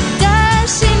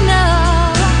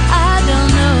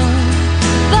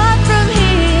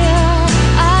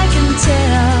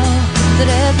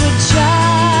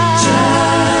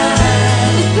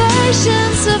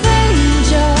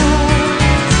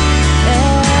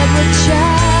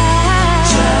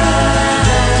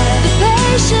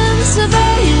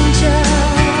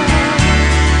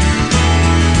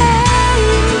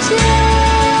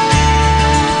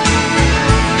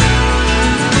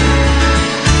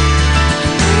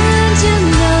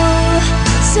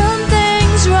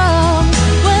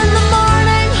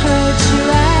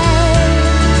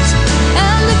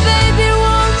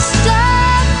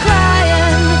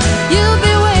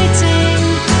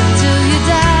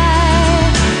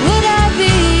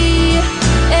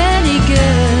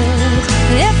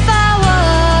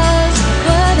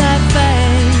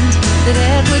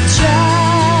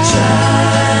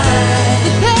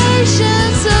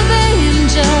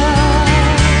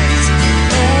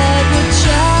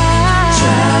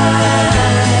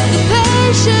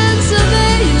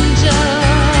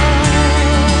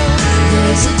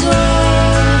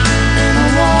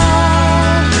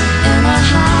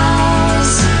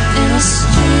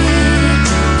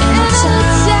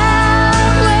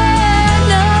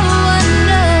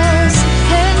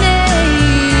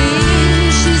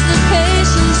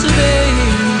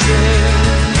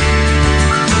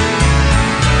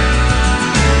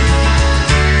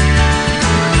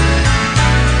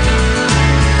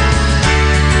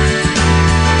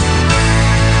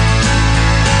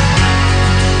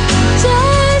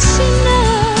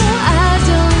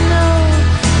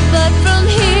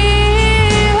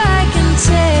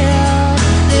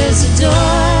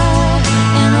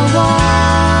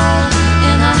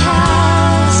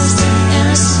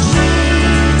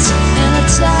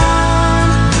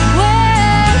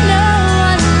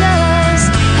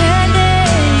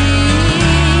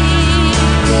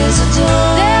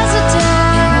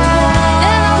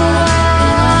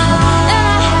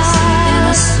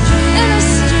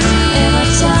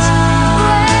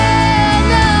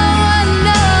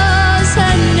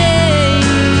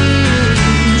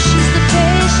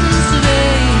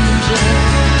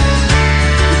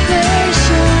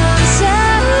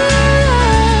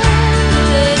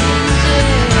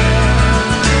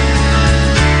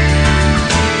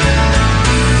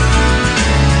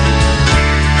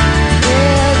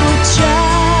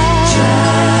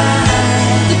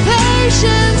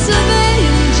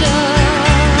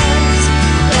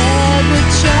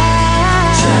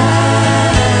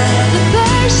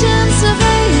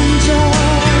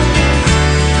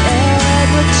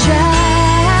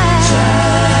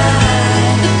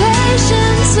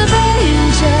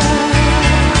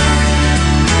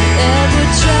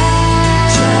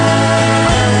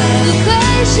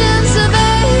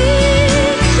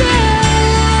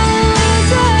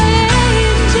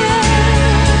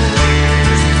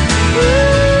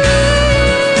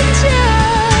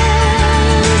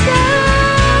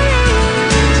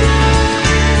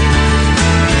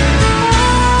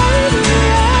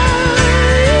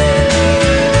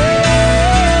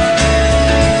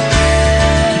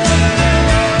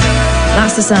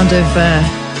 the sound of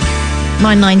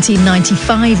my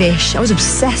 1995-ish. I was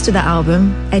obsessed with that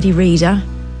album, Eddie Reader.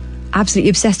 Absolutely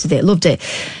obsessed with it, loved it.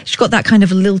 She's got that kind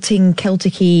of lilting,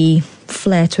 Celtic-y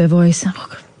flair to her voice.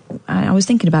 I was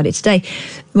thinking about it today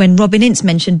when Robin Ince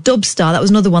mentioned Dubstar. That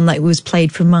was another one that was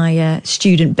played from my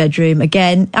student bedroom.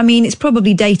 Again, I mean, it's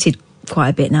probably dated quite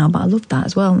a bit now, but I loved that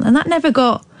as well. And that never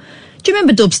got... Do you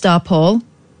remember Dubstar, Paul?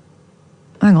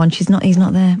 Hang on, he's not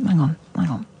there. Hang on.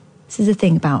 This is the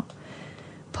thing about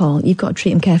Paul. You've got to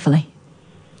treat him carefully.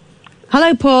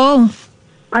 Hello, Paul.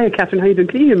 Hiya, Catherine. How you doing?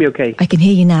 Can you hear me okay? I can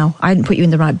hear you now. I didn't put you in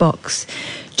the right box.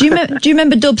 Do you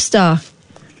remember Dubstar?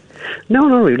 No,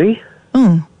 not really.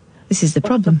 Oh, this is the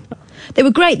problem. They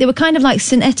were great. They were kind of like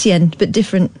St Etienne, but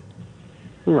different.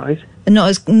 Right. And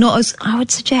not as I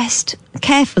would suggest.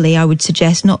 Carefully, I would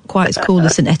suggest not quite as cool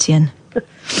as St Etienne.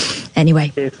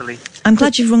 Anyway, carefully. I'm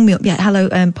glad you've rung me up. Yeah, hello,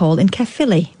 Paul, in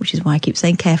carefully, which is why I keep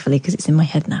saying carefully because it's in my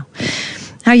head now.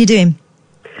 How are you doing?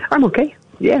 I'm okay.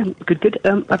 Yeah, good.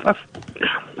 I've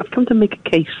come to make a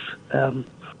case of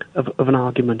an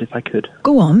argument, if I could.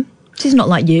 Go on. This is not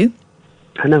like you.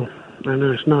 I know.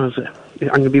 It's not, is it? I'm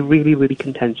going to be really, really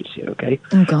contentious here, okay?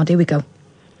 Oh, God, here we go.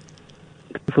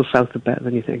 The Beautiful South are better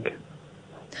than you think.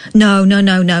 No.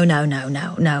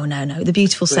 The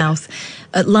Beautiful South,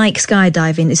 like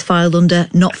skydiving, is filed under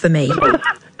not for me.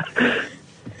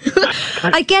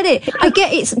 I get it.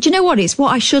 Do you know what? It's what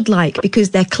I should like because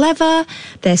they're clever,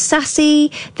 they're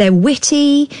sassy, they're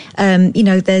witty.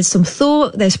 There's some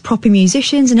thought, there's proper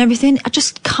musicians and everything. I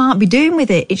just can't be doing with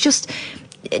it. It's just...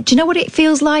 Do you know what it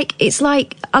feels like? It's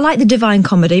like, I like the Divine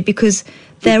Comedy because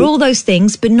they're all those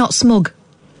things, but not smug.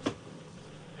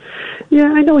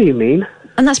 Yeah, I know what you mean.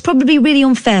 And that's probably really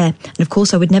unfair. And of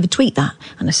course I would never tweet that.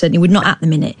 And I certainly would not at the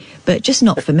minute. But just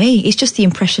not for me. It's just the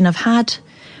impression I've had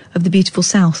of the Beautiful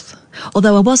South.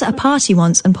 Although I was at a party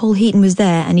once and Paul Heaton was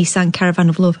there and he sang Caravan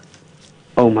of Love.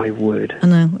 Oh, my word. I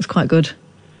know, it was quite good.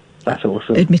 That's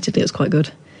awesome. Admittedly, it was quite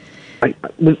good.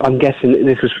 I'm guessing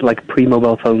this was like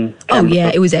pre-mobile phone camera. Oh, yeah,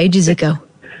 it was ages ago.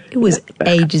 It was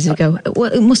ages ago.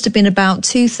 Well, it must have been about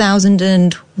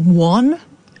 2001.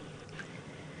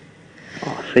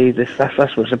 Oh, see, that's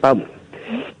what it's about.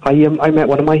 I met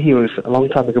one of my heroes a long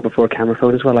time ago before a camera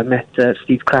phone as well. I met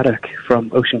Steve Craddock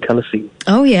from Ocean Colour Scene.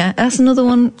 Oh, yeah, that's another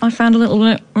one I found a little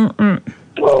bit...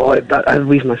 Oh, the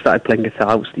reason I started playing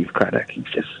guitar was Steve Craddock. He's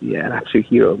just, an absolute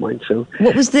hero of mine. So,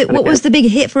 What was the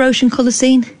big hit for Ocean Colour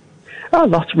Scene? Oh,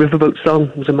 Lost Riverboat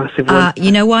Song was a massive one.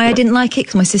 You know why I didn't like it?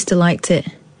 Because my sister liked it.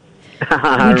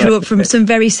 We grew up from some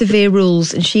very severe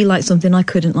rules, and she liked something I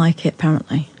couldn't like it,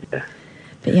 apparently. Yeah.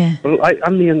 But yeah. Well,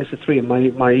 I'm the youngest of three, and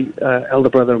my elder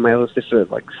brother and my elder sister are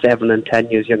like 7 and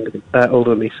 10 years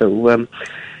older than me. So, I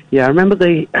remember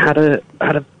they had a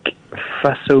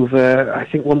fuss over, I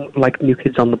think, one like New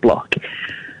Kids on the Block.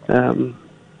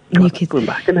 New Kids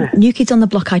on the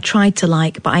Block I tried to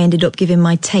like, but I ended up giving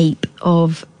my tape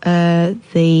of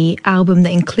the album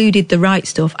that included the right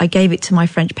stuff. I gave it to my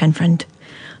French pen friend.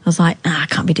 I was like, I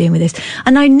can't be doing with this.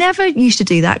 And I never used to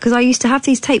do that because I used to have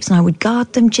these tapes and I would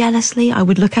guard them jealously. I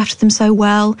would look after them so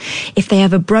well. If they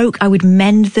ever broke, I would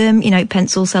mend them,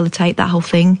 pencil, sellotape, that whole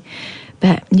thing.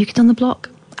 But New Kids on the Block,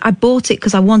 I bought it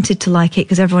because I wanted to like it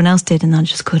because everyone else did and I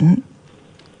just couldn't.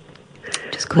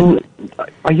 Well,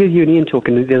 I hear you and Ian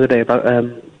talking the other day about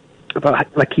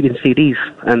like keeping CDs,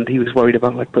 and he was worried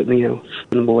about like putting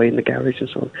them away in the garage and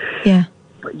so on. Yeah.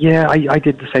 But yeah, I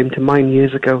did the same to mine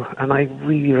years ago, and I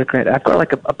really regret it. I've got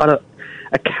like about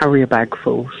a carrier bag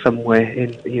full somewhere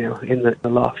in the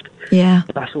loft. Yeah.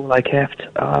 That's all I kept.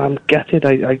 I'm gutted.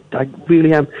 I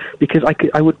really am, because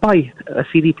I would buy a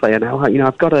CD player now.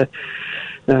 I've got a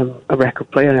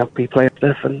record player, an LP player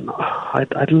stuff, and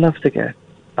I'd love to get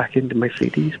back into my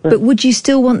CDs. But would you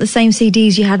still want the same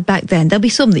CDs you had back then? There'll be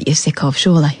some that you're sick of,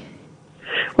 surely.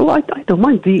 Well, I don't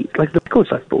mind the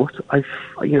records I've bought. I've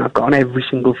got on every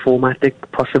single format there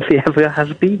possibly ever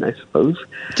has been, I suppose.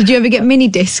 Did you ever get mini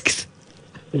discs?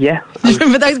 Yeah.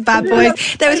 Remember those bad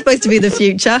boys? They were supposed to be the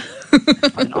future.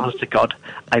 Honest to God,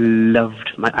 I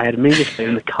had a mini disc player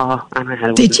in the car, and I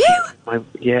had. Did you?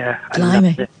 Yeah. Blimey. I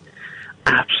loved it.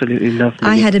 Absolutely loved it.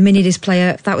 I had a mini disc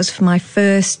player. That was for my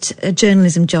first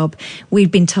journalism job.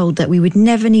 We'd been told that we would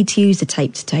never need to use the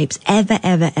tape-to-tapes, ever.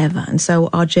 And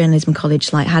so our journalism college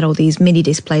had all these mini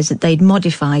disc players that they'd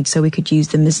modified so we could use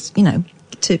them as,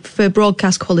 for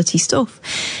broadcast quality stuff.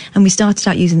 And we started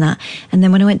out using that. And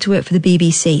then when I went to work for the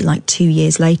BBC, 2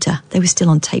 years later, they were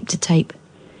still on tape-to-tape,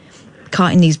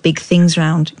 carting these big things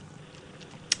round,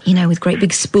 with great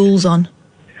big spools on.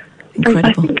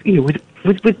 Incredible. I think,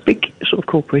 with big sort of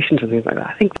corporations and things like that,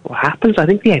 I think the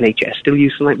NHS still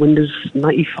using Windows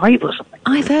 95 or something.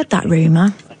 I've heard that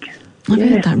rumour. I've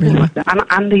heard that really well.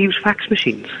 And they use fax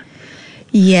machines.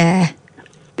 Yeah.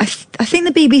 I think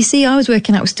the BBC I was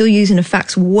working at was still using a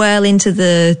fax well into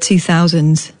the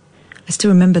 2000s. I still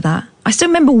remember that. I still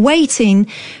remember waiting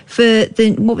for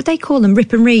what would they call them,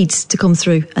 rip and reads to come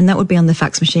through, and that would be on the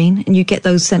fax machine, and you get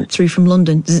those sent through from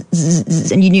London,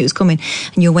 and you knew it was coming,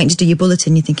 and you're waiting to do your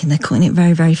bulletin, you're thinking they're cutting it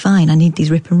very, very fine, I need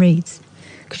these rip and reads,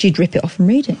 because you'd rip it off and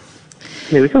read it.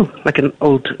 There we go, like an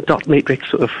old dot matrix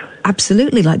sort of.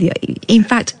 Absolutely, in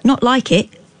fact, not like it,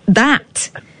 that.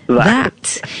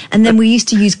 And then we used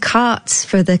to use carts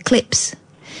for the clips.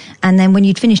 And then when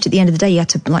you'd finished at the end of the day, you had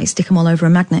to stick them all over a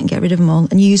magnet and get rid of them all.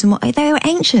 And you use them all. They were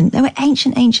ancient. They were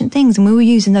ancient things. And we were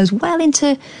using those well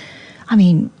into,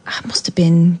 it must have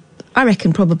been, I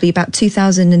reckon probably about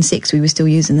 2006 we were still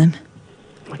using them.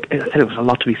 I think there was a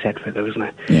lot to be said for those,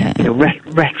 wasn't it? Yeah.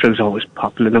 Retro's always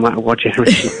popular, no matter what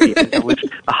generation. It's always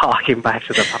a harking back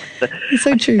to the past. It's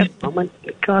so true. Oh my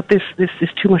God, this is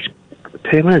too much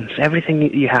permanence.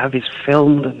 Everything you have is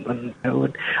filmed, and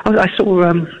I saw,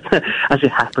 as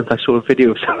it happens, I saw a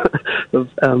video of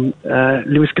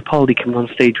Lewis Capaldi coming on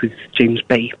stage with James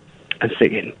Bay and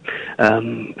singing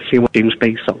one of James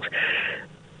Bay's songs,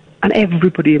 and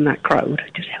everybody in that crowd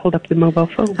just held up their mobile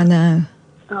phone. I know.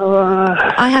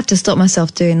 I have to stop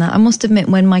myself doing that. I must admit,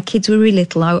 when my kids were really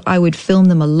little, I would film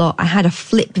them a lot. I had a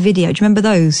flip video. Do you remember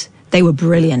those? They were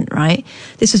brilliant, right?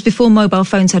 This was before mobile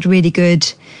phones had really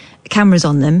good cameras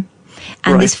on them,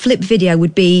 and this flip video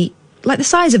would be like the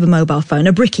size of a mobile phone,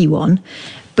 a bricky one,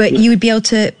 but you would be able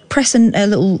to press a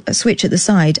little switch at the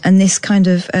side, and this kind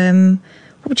of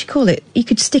what would you call it? You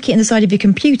could stick it in the side of your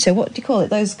computer. What do you call it?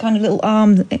 Those kind of little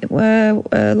arms,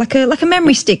 like a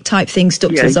memory stick type thing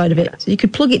stuck to the side of it, so you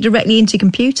could plug it directly into your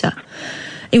computer.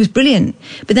 It was brilliant.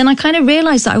 But then I kind of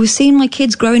realised that I was seeing my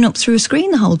kids growing up through a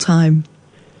screen the whole time,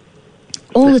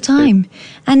 all the time,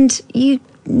 and you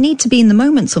need to be in the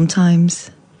moment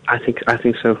sometimes. I think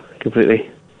so completely.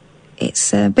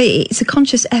 But it's a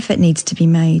conscious effort needs to be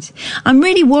made. I'm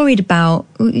really worried about,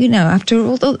 after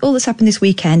all that's happened this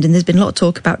weekend, and there's been a lot of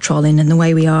talk about trolling and the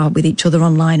way we are with each other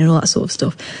online and all that sort of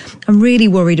stuff. I'm really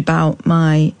worried about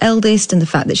my eldest and the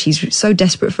fact that she's so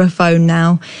desperate for a phone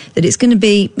now that it's going to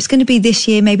be this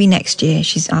year, maybe next year.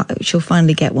 She'll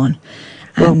finally get one,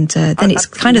 and then it's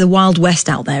kind of the Wild West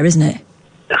out there, isn't it?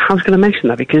 I was going to mention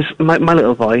that because my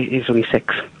little boy is only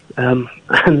 6,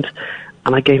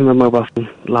 and I gave him a mobile phone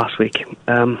last week,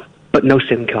 but no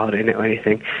SIM card in it or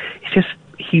anything. It's just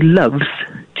he loves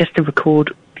just to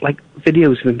record like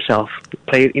videos of himself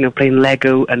playing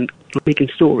Lego and making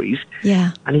stories.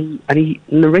 Yeah, and he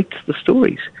narrates the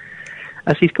stories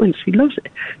as he's going. So he loves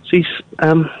it. So he's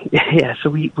So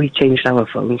we changed our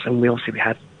phones, and we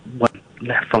had one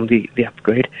left from the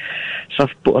upgrade. So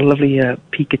I've bought a lovely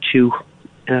Pikachu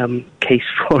case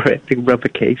for it, big rubber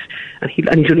case, and he's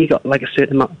only got like a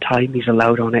certain amount of time he's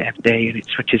allowed on it every day, and it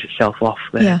switches itself off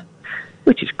there,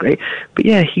 which is great. But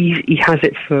yeah, he has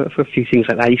it for a few things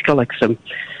like that. He's got like some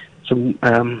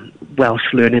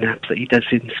Welsh learning apps that he does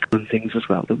in school and things as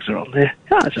well. Those are on there.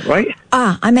 Is that right?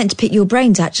 I meant to pick your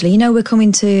brains actually. We're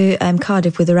coming to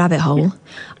Cardiff with a rabbit hole.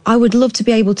 I would love to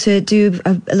be able to do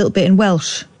a little bit in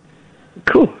Welsh.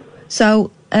 Cool.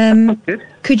 So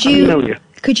could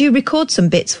you record some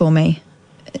bits for me?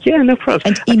 Yeah, no problem.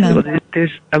 And email.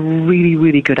 There's a really,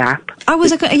 really good app.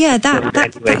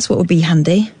 That's what would be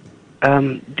handy.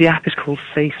 The app is called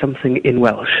Say Something in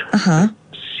Welsh.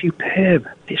 Superb.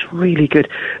 It's really good.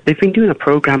 They've been doing a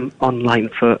program online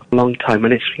for a long time,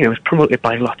 and it's promoted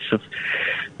by lots of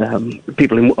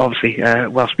people in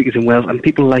Welsh speakers in Wales, and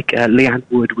people like Leanne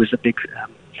Wood was a big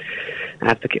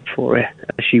advocate for it.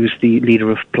 She was the leader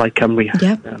of Plaid Cymru.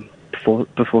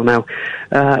 Before now.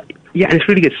 And it's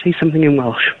really good. Say something in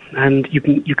Welsh, and you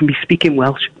can be speaking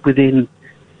Welsh within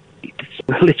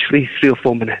literally 3 or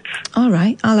 4 minutes. All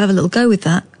right, I'll have a little go with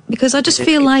that, because I just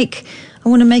feel like I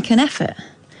want to make an effort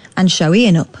and show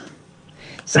Ian up.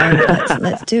 So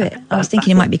let's do it. I was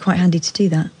thinking it might be quite handy to do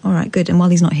that. All right, good. And while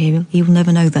he's not here, he will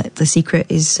never know that the secret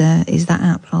is that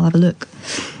app. I'll have a look.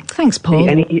 Thanks, Paul.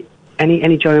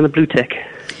 Any joy on the blue tick?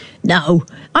 No,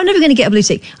 I'm never going to get a blue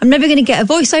tick. I'm never going to get a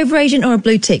voiceover agent or a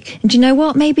blue tick. And do you know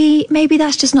what? Maybe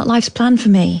that's just not life's plan for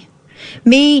me.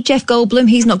 Me, Jeff Goldblum,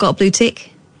 he's not got a blue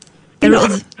tick. There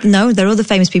are other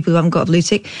famous people who haven't got a blue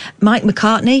tick. Mike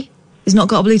McCartney has not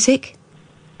got a blue tick.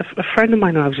 A friend of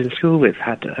mine I was in school with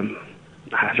had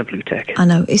a blue tick. I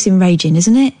know, it's enraging,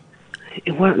 isn't it?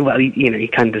 Well, he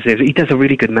kind of deserves it. He does a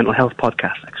really good mental health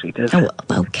podcast, actually.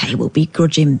 Okay, we'll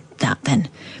begrudge him that then.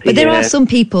 But there are some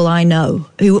people I know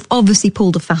who have obviously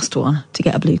pulled a fast one to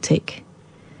get a blue tick.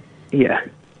 Yeah,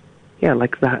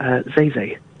 like that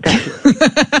Zay.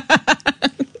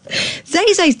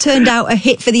 Alizé's turned out a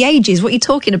hit for the ages. What are you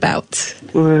talking about?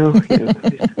 Well,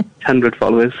 100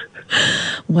 followers.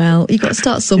 Well, you've got to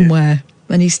start somewhere.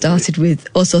 And he started with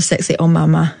Also Sexy on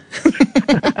Mama.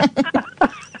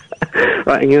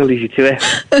 Right, I'm going to leave you to it.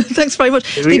 Thanks very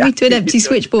much. Leave me to an empty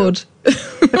switchboard.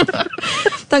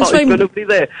 Thanks very much. Nobody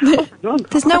there.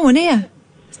 There's no one here.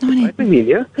 There's no one here. I mean,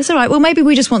 yeah. It's all right. Well, maybe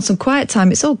we just want some quiet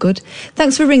time. It's all good.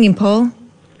 Thanks for ringing, Paul.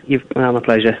 My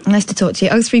pleasure. Nice to talk to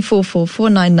you. 0344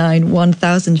 499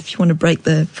 1000 if you want to break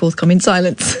the forthcoming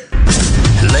silence.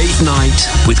 Late Night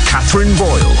with Katherine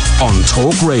Boyle on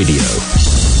Talk Radio.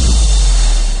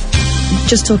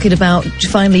 Just talking about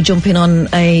finally jumping on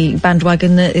a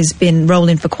bandwagon that has been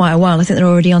rolling for quite a while. I think they're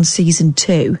already on season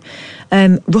 2.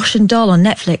 Russian Doll on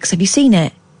Netflix. Have you seen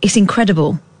it? It's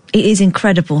incredible. It is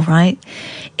incredible, right?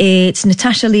 It's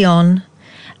Natasha Lyonne,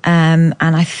 and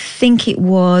I think it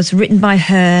was written by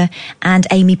her and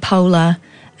Amy Poehler,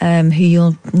 who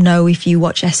you'll know if you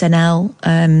watch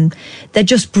SNL. They're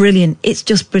just brilliant. It's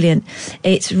just brilliant.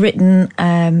 It's written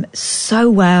so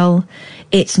well.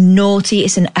 It's naughty. I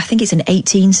think it's an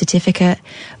 18 certificate,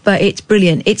 but it's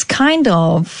brilliant. It's kind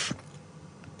of...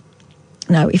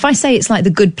 No, if I say it's like The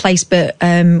Good Place but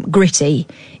gritty,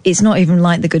 it's not even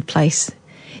like The Good Place.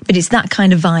 But it's that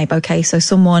kind of vibe, okay? So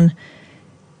someone...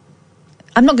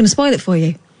 I'm not going to spoil it for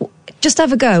you. Just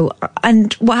have a go.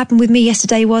 And what happened with me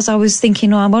yesterday was I was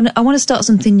thinking, I want to start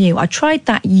something new. I tried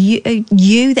that you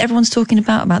that everyone's talking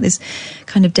about this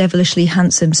kind of devilishly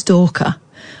handsome stalker.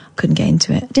 Couldn't get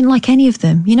into it. I didn't like any of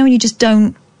them. You know, when you just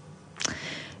don't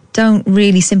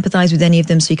really sympathise with any of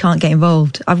them, so you can't get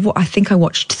involved. I think I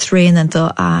watched 3 and then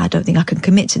thought, I don't think I can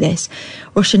commit to this.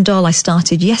 Russian Doll I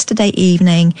started yesterday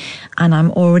evening and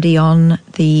I'm already on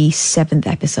the 7th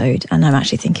episode, and I'm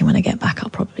actually thinking when I get back I'll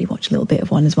probably watch a little bit of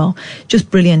one as well.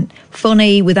 Just brilliant.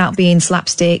 Funny without being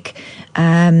slapstick,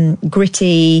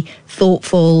 gritty,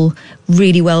 thoughtful,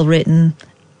 really well written.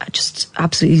 I just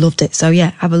absolutely loved it. So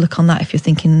yeah, have a look on that if you're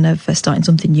thinking of starting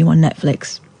something new on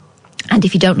Netflix. And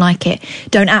if you don't like it,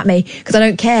 don't at me, because I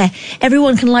don't care.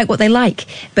 Everyone can like what they like.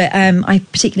 But I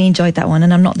particularly enjoyed that one,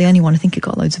 and I'm not the only one. I think it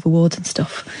got loads of awards and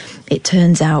stuff, it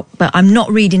turns out. But I'm not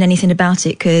reading anything about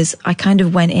it because I kind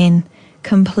of went in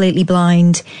completely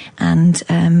blind, and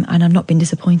I've not been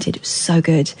disappointed. It was so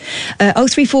good.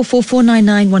 0344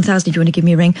 499 1000 if you want to give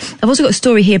me a ring. I've also got a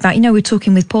story here about, we're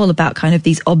talking with Paul about kind of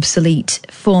these obsolete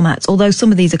formats, although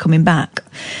some of these are coming back.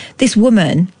 This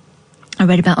woman I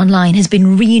read about online has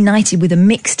been reunited with a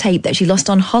mixtape that she lost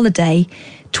on holiday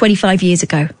 25 years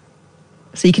ago.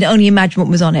 So you can only imagine what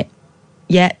was on it.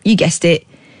 Yeah, you guessed it.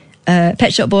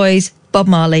 Pet Shop Boys, Bob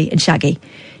Marley and Shaggy.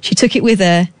 She took it with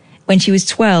her when she was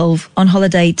 12 on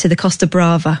holiday to the Costa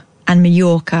Brava and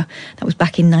Mallorca. That was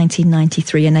back in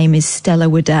 1993. Her name is Stella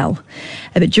Waddell.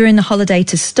 But during the holiday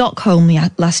to Stockholm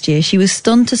last year, she was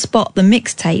stunned to spot the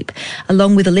mixtape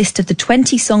along with a list of the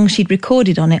 20 songs she'd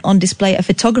recorded on it on display at a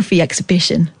photography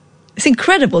exhibition. It's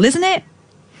incredible, isn't it?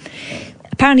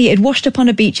 Apparently it had washed up on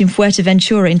a beach in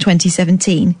Fuerteventura in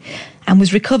 2017 and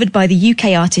was recovered by the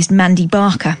UK artist Mandy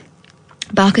Barker.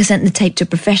 Barker sent the tape to a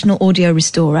professional audio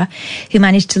restorer who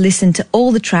managed to listen to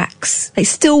all the tracks. It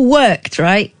still worked,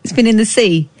 right? It's been in the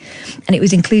sea. And it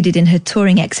was included in her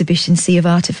touring exhibition, Sea of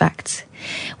Artifacts.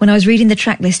 When I was reading the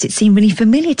track list, it seemed really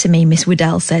familiar to me, Miss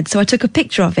Waddell said. So I took a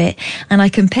picture of it and I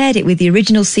compared it with the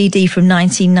original CD from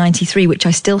 1993, which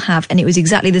I still have. And it was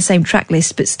exactly the same track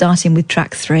list, but starting with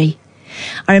track 3.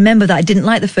 I remember that I didn't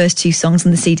like the first 2 songs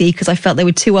on the CD because I felt they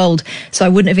were too old, so I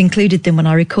wouldn't have included them when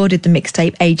I recorded the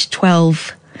mixtape aged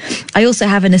 12. I also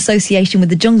have an association with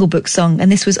the Jungle Book song, and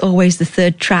this was always the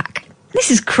 3rd track. This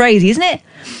is crazy, isn't it?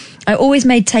 I always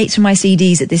made tapes from my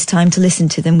CDs at this time to listen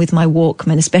to them with my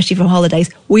Walkman, especially from holidays.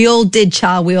 We all did,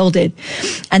 child, we all did.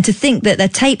 And to think that the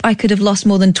tape I could have lost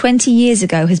more than 20 years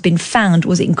ago has been found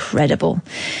was incredible.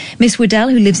 Miss Waddell,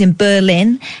 who lives in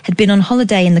Berlin, had been on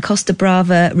holiday in the Costa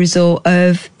Brava resort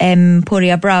of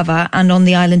Emporia Brava and on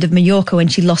the island of Mallorca when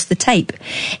she lost the tape.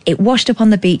 It washed up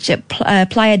on the beach at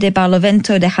Playa de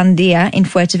Barlovento de Jandia in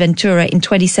Fuerteventura in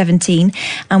 2017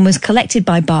 and was collected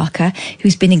by Barker,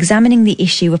 who's been examining the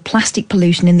issue of plastic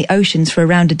pollution in the oceans for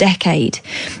around a decade.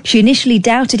 She initially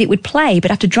doubted it would play, but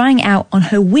after drying out on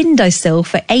her windowsill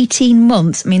for 18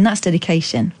 months, that's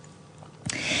dedication.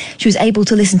 She was able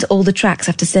to listen to all the tracks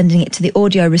after sending it to the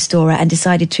audio restorer and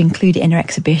decided to include it in her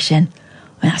exhibition.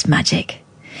 Well, that's magic.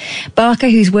 Barker,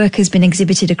 whose work has been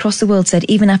exhibited across the world, said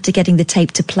even after getting the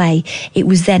tape to play, it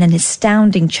was then an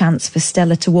astounding chance for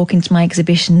Stella to walk into my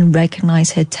exhibition and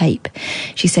recognise her tape.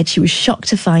 She said she was shocked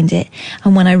to find it,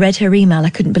 and when I read her email,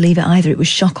 I couldn't believe it either. It was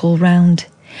shock all round.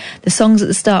 The songs at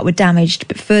the start were damaged,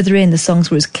 but further in, the songs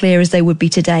were as clear as they would be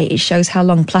today. It shows how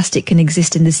long plastic can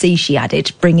exist in the sea, she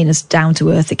added, bringing us down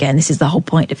to earth again. This is the whole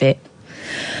point of it.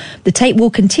 The tape will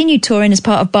continue touring as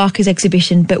part of Barker's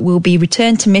exhibition, but will be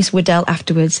returned to Miss Waddell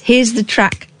afterwards. Here's the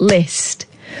track list.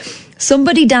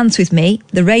 Somebody Dance With Me,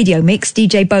 the radio mix,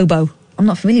 DJ Bobo. I'm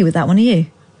not familiar with that one, are you?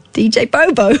 DJ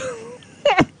Bobo.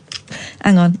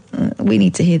 Hang on, we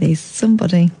need to hear these.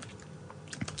 Somebody.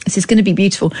 This is going to be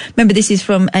beautiful. Remember, this is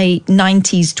from a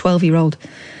 90s 12-year-old.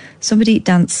 Somebody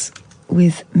Dance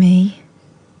With Me.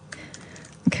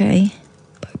 Okay.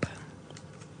 Bobo.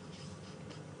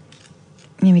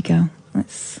 Here we go.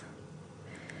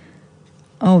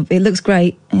 Oh, it looks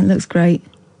great. It looks great.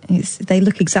 They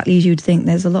look exactly as you'd think.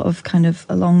 There's a lot of kind of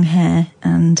long hair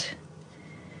and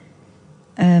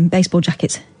baseball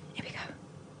jackets. Here we go.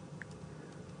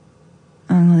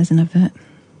 Oh, there's an advert.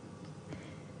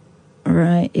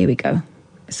 Right, here we go.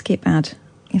 Skip ad.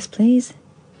 Yes, please.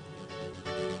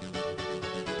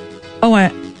 Oh,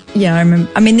 I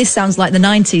remember. I mean, this sounds like the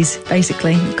 90s,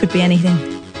 basically. It could be anything.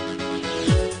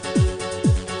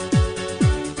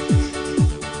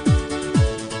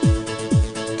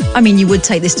 I mean, you would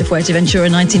take this to Fuerteventura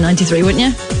in 1993, wouldn't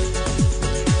you?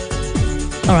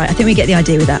 All right, I think we get the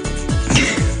idea with that.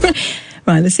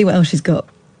 Right, let's see what else she's got.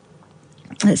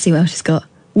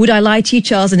 Would I Lie to You,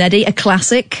 Charles and Eddie? A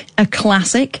classic.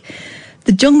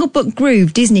 The Jungle Book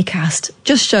Groove Disney cast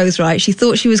just shows, right, she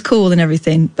thought she was cool and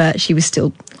everything, but she was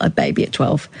still a baby at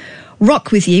 12.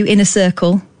 Rock With You, Inner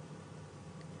Circle.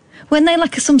 Weren't they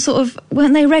like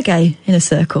weren't they reggae, Inner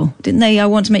Circle? Didn't they, I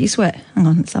Want to Make You Sweat? Hang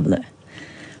on, let's have a look.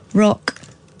 Rock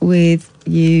With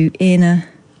You, Inner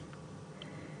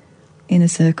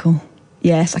Circle.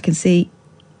 Yes, I can see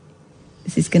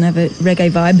this is going to have a reggae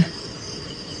vibe.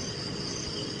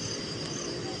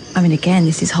 I mean, again,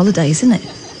 this is Holidays, isn't it?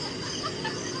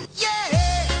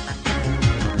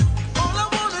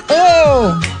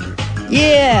 Oh,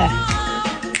 yeah.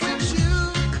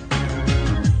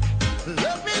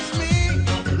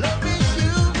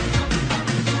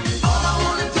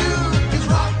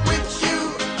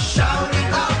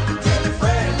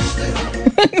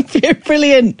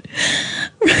 Brilliant.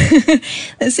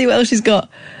 Let's see what else she's got.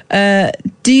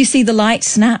 Do You See the Light?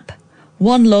 Snap.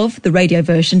 One Love, the radio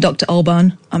version, Dr.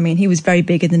 Albarn. I mean, he was very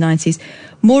big in the 90s.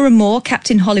 More and More,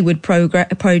 Captain Hollywood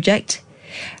Project.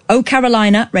 Oh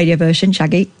Carolina, radio version,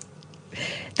 Shaggy.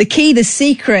 The Key, The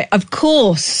Secret, of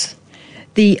course,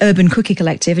 the Urban Cookie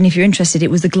Collective. And if you're interested,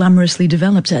 it was the glamorously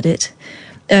developed edit.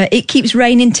 It Keeps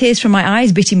Raining, Tears From My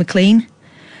Eyes, Bitty McLean.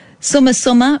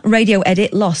 Summer, radio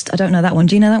edit, Lost. I don't know that one.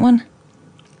 Do you know that one?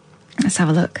 Let's have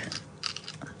a look.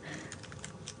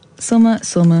 Summer,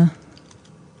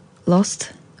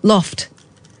 Lost. Loft.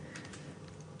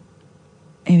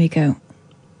 Here we go.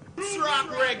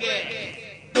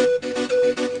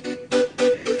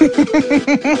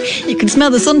 You can smell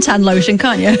the suntan lotion,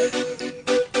 can't you?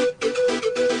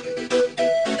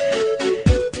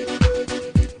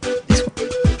 This one.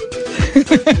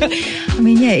 I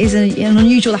mean, yeah, it is an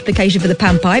unusual application for the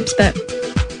panpipes, but...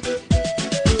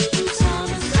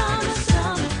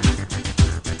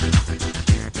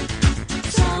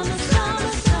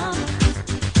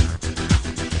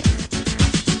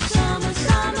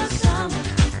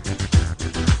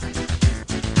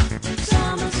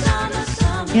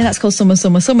 Yeah, that's called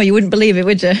Summer. You wouldn't believe it,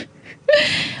 would you?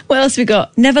 What else have we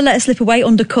got? Never Let It Slip Away,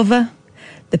 Undercover.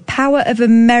 The Power of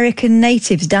American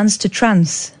Natives, Dance to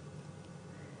Trance.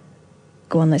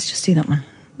 Go on, let's just do that one.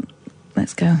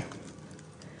 Let's go.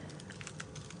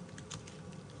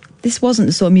 This wasn't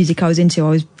the sort of music I was into. I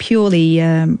was purely,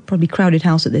 probably Crowded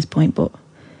House at this point, but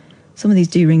some of these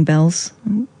do ring bells.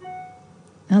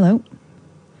 Hello.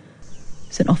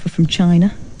 It's an offer from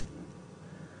China.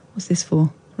 What's this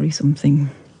for? Probably something.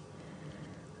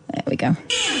 There we go.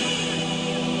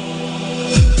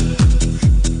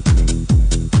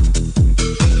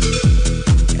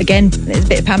 Again, there's a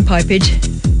bit of panpipage.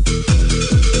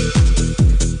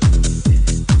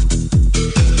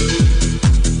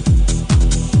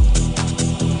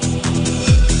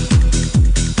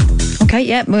 Okay,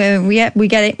 yeah, we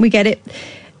get it.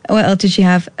 What else did she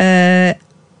have?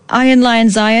 Iron Lion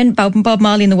Zion, Bob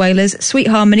Marley and the Wailers, Sweet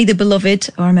Harmony, The Beloved.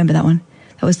 Oh, I remember that one.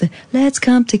 That was the Let's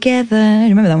Come Together. I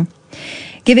remember that one.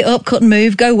 Give It Up, Cut and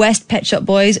Move, Go West, Pet Shop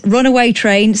Boys, Runaway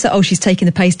Train. So, she's taking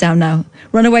the pace down now.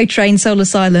 Runaway Train, Soul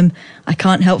Asylum, I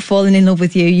Can't Help Falling in Love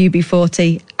with You,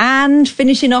 UB40. And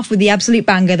finishing off with the absolute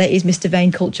banger that is Mr.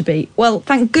 Vane, Culture Beat. Well,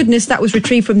 thank goodness that was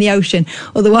retrieved from the ocean.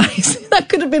 Otherwise, that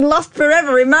could have been lost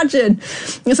forever, imagine.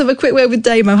 Let's have a quick word with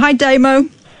Damo. Hi, Damo.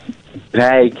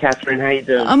 Hey, Catherine, how you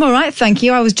doing? I'm all right, thank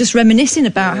you. I was just reminiscing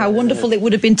about how wonderful it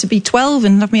would have been to be 12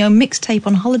 and have my own mixtape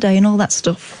on holiday and all that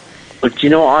stuff. But do you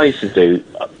know what I used to do?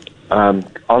 I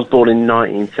was born in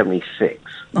 1976.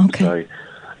 Okay. So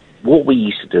what we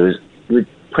used to do is we'd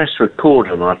press record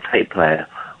on our tape player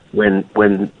when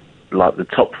like the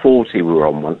top 40 were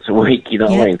on once a week, you know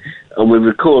what I mean? And we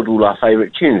record all our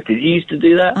favourite tunes. Did you used to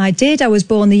do that? I did. I was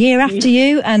born the year after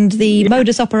you, and the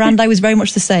modus operandi was very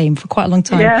much the same for quite a long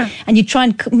time. Yeah. And you try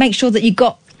and make sure that you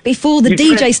got before the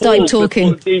DJ started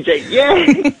talking. DJ, yeah,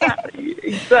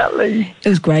 exactly. It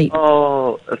was great.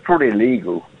 Oh, it's probably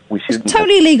illegal. We shouldn't. It's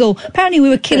totally illegal. Apparently, we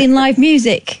were killing live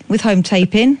music with home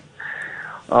taping.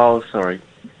 Oh, sorry.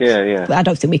 Yeah. But I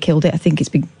don't think we killed it. I think it's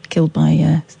been killed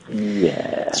by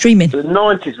streaming. The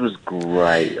 90s was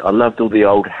great. I loved all the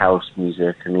old house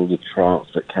music and all the trance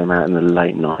that came out in the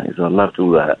late 90s. I loved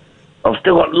all that. I've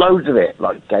still got loads of it,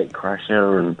 like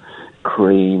Gatecrasher and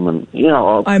Cream and, you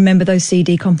know. I remember those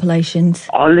CD compilations.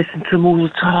 I listened to them all the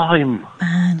time.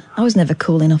 Man, I was never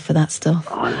cool enough for that stuff.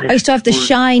 I used to have the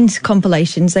Shined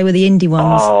compilations. They were the indie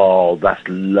ones. Oh, that's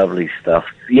lovely stuff.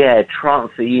 Yeah,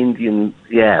 trance, the Indian,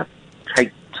 yeah.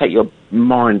 Take your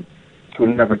mind to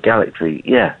another galaxy,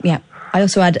 yeah. Yeah. I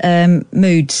also had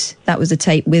Moods. That was a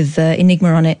tape with Enigma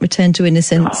on it, Return to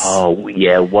Innocence. Oh,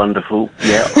 yeah, wonderful.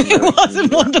 Yeah. It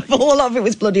wasn't wonderful. A lot of it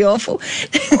was bloody awful.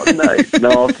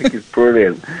 No, I think it's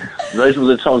brilliant. Those were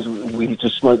the times we used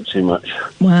to smoke too much.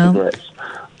 Wow. Cigarettes.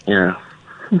 Yeah.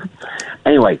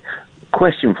 Anyway,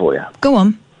 question for you. Go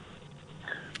on.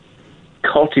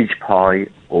 Cottage pie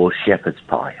or shepherd's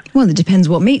pie? Well, it depends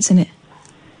what meat's in it.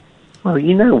 Well,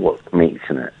 you know what meat's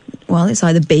in it. Well, it's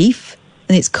either beef,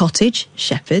 and it's cottage,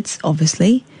 shepherd's,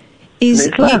 obviously,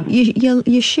 is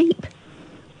your sheep.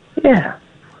 Yeah.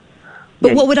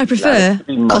 But what would I prefer?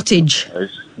 Cottage.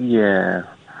 Yeah.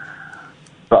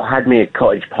 But I had me a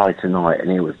cottage pie tonight,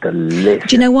 and it was delicious.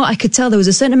 Do you know what? I could tell there was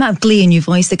a certain amount of glee in your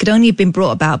voice that could only have been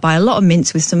brought about by a lot of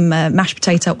mince with some mashed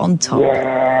potato on top.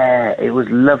 Yeah, it was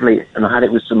lovely. And I had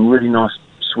it with some really nice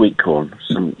sweet corn,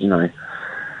 some, you know...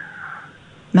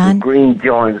 Man. Green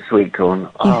giant sweet corn.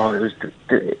 Oh,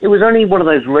 it was only one of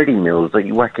those ready meals that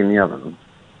you whack in the oven.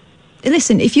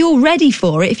 Listen, if you're ready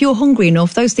for it, if you're hungry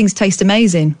enough, those things taste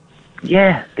amazing.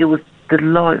 Yeah, it was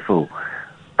delightful.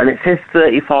 And it says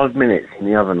 35 minutes in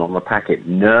the oven on the packet.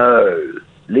 No,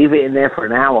 leave it in there for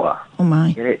an hour. Oh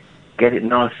my! Get it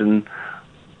nice and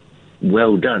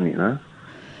well done. You know.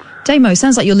 Damo,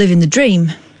 sounds like you're living the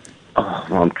dream. Oh,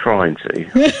 well, I'm trying to.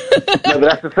 No, but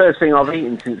that's the first thing I've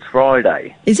eaten since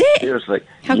Friday. Is it? Seriously.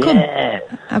 How come?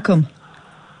 How come?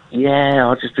 Yeah,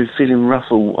 I've just been feeling rough.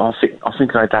 I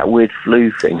think I had that weird flu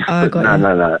thing. Oh,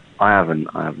 No, I haven't.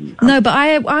 No, but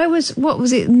I was, what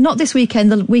was it, not this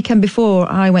weekend, the weekend before,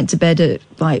 I went to bed at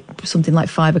something like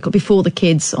 5 o'clock, before the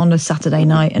kids on a Saturday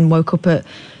night, and woke up at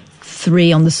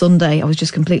 3 on the Sunday. I was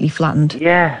just completely flattened.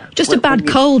 Yeah. Just a bad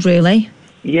cold, really.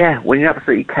 Yeah, when you're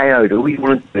absolutely KO'd, all you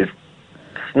want to do is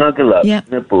snuggle up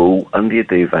in a ball under your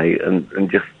duvet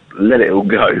and just let it all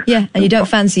go. Yeah, and you don't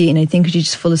fancy eating anything because you're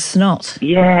just full of snot.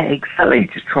 Yeah, exactly.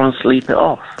 Just try and sleep it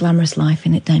off. Glamorous life,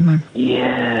 innit, Damo?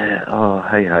 Yeah. Oh,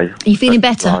 hey ho. Are you feeling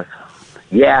better? Life.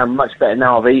 Yeah, I'm much better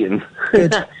now I've eaten.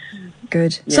 Good.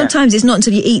 Good. Yeah. Sometimes it's not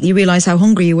until you eat that you realise how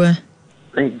hungry you were.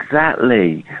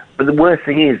 Exactly. But the worst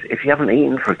thing is, if you haven't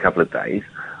eaten for a couple of days,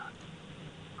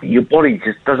 your body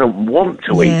just doesn't want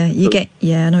to eat.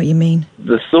 Yeah, I know what you mean.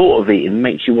 The thought of eating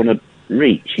makes you want to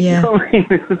reach. Yeah. You know what I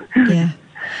mean? Yeah.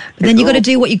 But then you've got to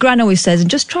do what your gran always says and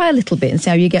just try a little bit and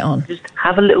see how you get on. Just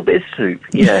have a little bit of soup,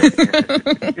 yeah.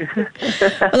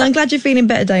 Well, I'm glad you're feeling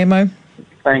better, Damo.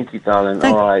 Thank you, darling.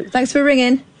 All right. Thanks for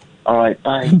ringing. All right,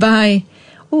 bye. Bye.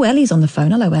 Oh, Ellie's on the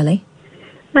phone. Hello, Ellie.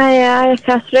 Hi,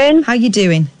 Catherine. How you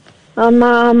doing? I'm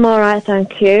all right,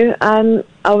 thank you.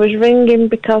 I was ringing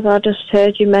because I just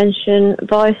heard you mention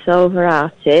voiceover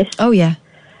artist. Oh, yeah.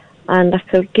 And I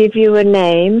could give you a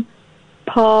name,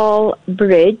 Paul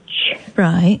Bridge.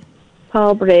 Right.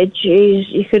 Paul Bridge.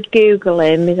 You could Google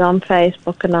him. He's on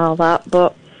Facebook and all that,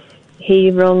 but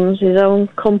he runs his own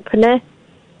company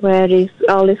where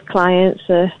all his clients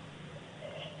are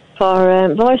for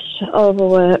voiceover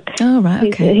work. Oh, right,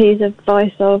 okay. He's a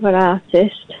voiceover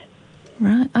artist.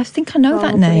 Right, I think I know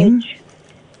that name. Bridge.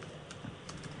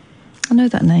 I know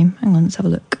that name. Hang on, let's have a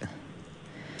look.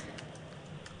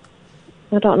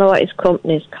 I don't know what his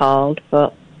company's called,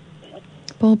 but...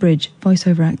 Paul Bridge,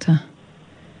 voiceover actor.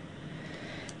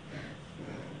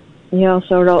 He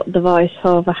also wrote the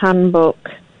voiceover handbook.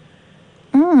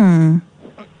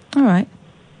 All right.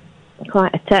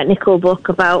 Quite a technical book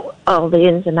about all the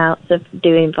ins and outs of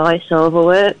doing voiceover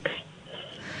work.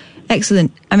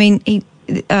 Excellent. I mean,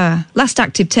 last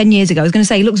active 10 years ago. I was going to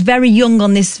say, he looks very young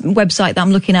on this website that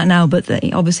I'm looking at now, but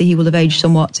obviously he will have aged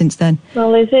somewhat since then.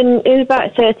 Well, he's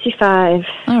about 35.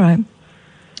 All right.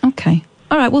 Okay.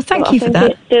 All right, well, thank you for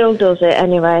that. He still does it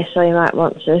anyway, so you might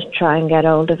want to try and get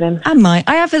hold of him. I might.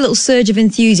 I have a little surge of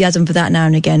enthusiasm for that now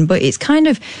and again, but it's kind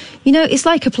of, it's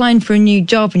like applying for a new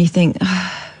job and you think,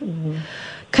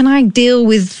 can I deal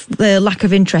with the lack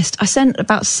of interest? I sent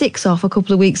about 6 off a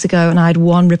couple of weeks ago and I had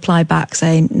 1 reply back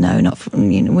saying, no,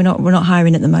 we're not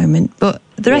hiring at the moment. But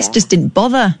the rest just didn't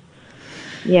bother.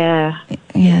 Yeah.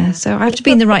 Yeah, so I have to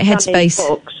be in the right headspace.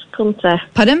 Books, couldn't he?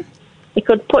 Pardon? He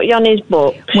could put you on his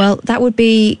book. Well, that would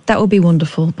be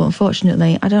wonderful, but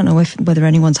unfortunately, I don't know whether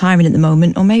anyone's hiring at the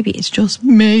moment, or maybe it's just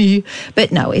me.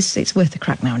 But no, it's worth a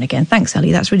crack now and again. Thanks,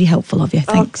 Ellie. That's really helpful of you.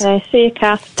 Thanks. Okay, see you,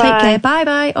 Kath. Take care. Bye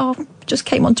bye. Oh, just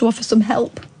came on to offer some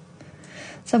help.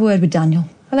 Let's have a word with Daniel.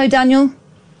 Hello, Daniel.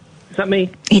 Is that me?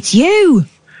 It's you.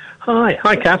 Hi,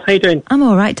 Kath. How you doing? I'm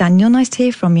all right, Daniel. Nice to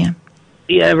hear from you.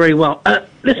 Yeah, very well.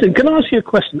 Listen, can I ask you a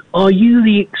question? Are you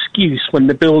the excuse when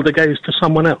the builder goes to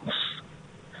someone else?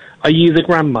 Are you the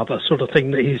grandmother sort of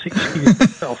thing that he's excused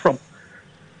himself from?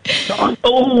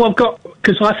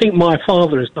 Because I think my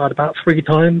father has died about 3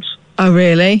 times. Oh,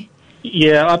 really?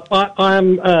 Yeah, I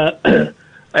am a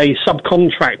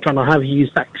subcontractor and I have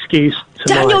used that excuse.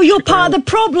 Daniel, you're part of the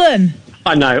problem.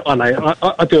 I know.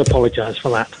 I do apologise for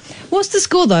that. What's the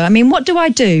score, though? I mean, what do I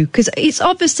do? Because it's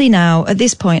obviously now, at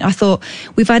this point, I thought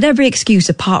we've had every excuse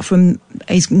apart from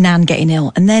his nan getting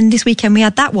ill. And then this weekend we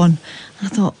had that one. And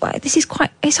I thought, well,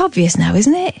 it's obvious now,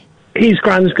 isn't it? His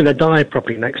grand's going to die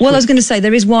probably next week. Well, I was going to say,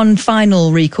 there is one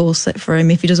final recourse for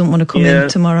him if he doesn't want to come in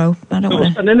tomorrow. I don't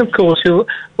want to... And then, of course, he'll...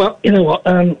 Well, you know what...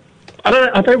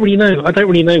 I don't really know. I don't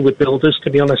really know with builders, to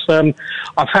be honest.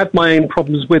 I've had my own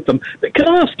problems with them. But can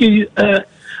I ask you a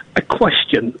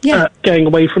question? Going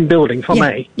away from building, if I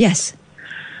may. Yes.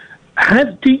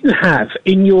 Do you have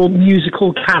in your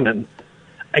musical canon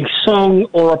a song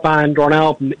or a band or an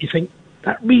album that you think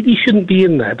that really shouldn't be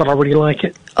in there, but I really like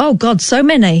it? Oh God, so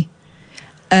many.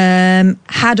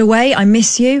 Had Away, I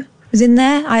Miss You was in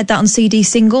there. I had that on CD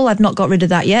single. I've not got rid of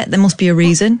that yet. There must be a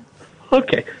reason.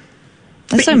 Okay.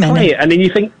 There's so you many. Play it and then you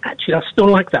think, actually, I still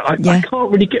like that. I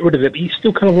can't really get rid of it, but you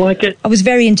still kind of like it. I was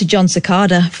very into John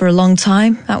Cicada for a long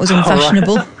time. That was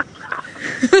unfashionable.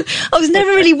 I was never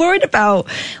really worried about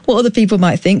what other people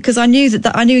might think because I knew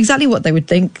that I knew exactly what they would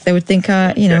think. They would think,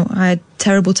 I had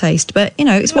terrible taste. But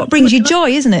it's what brings you joy,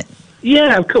 isn't it?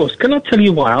 Yeah, of course. Can I tell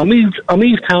you why? I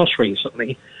moved house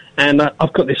recently, and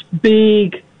I've got this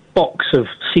big box of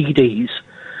CDs,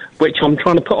 which I'm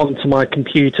trying to put onto my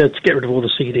computer to get rid of all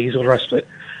the CDs, all the rest of it.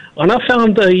 And I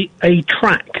found a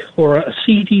track or a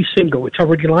CD single which I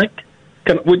really like.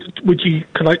 Would you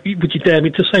dare me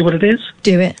to say what it is?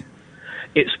 Do it.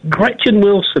 It's Gretchen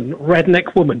Wilson,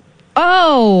 Redneck Woman.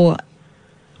 Oh,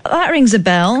 that rings a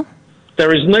bell.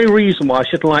 There is no reason why I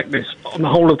should like this on the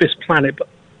whole of this planet, but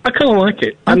I kind of like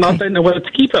it, and I don't know whether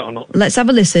to keep it or not. Let's have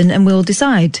a listen and we'll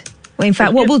decide. Well, in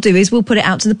fact, what we'll do is we'll put it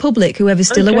out to the public, whoever's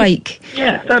still awake.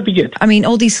 Yeah, that'd be good. I mean,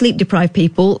 all these sleep-deprived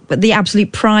people, but the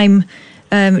absolute prime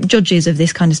judges of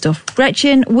this kind of stuff.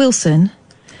 Gretchen Wilson.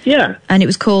 Yeah. And it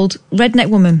was called Redneck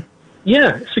Woman.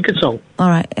 Yeah, it's a good song. All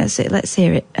right, that's it. Let's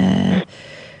hear it.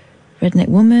 Redneck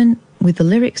Woman with the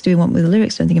lyrics. Do we want with the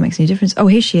lyrics? Don't think it makes any difference. Oh,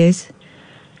 here she is.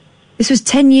 This was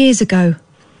 10 years ago.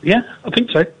 Yeah, I think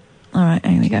so. All right,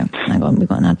 here we go. Hang on, we've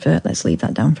got an advert. Let's leave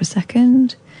that down for a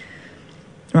second.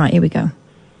 Right, here we go.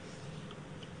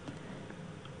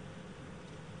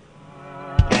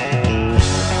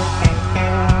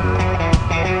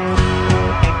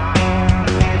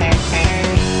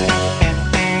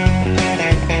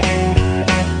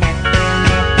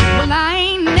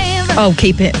 Oh,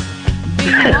 keep it.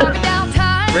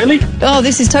 Really? Oh,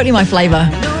 this is totally my flavour.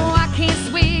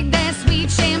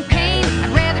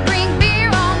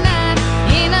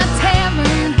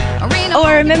 Oh,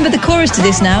 I remember the chorus to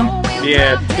this now.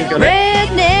 Yeah, you got it.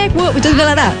 Redneck, what? We don't go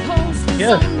like that.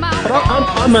 Yeah, but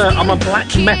I'm a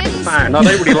black metal fan. I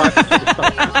don't really like this sort of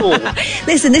stuff at all.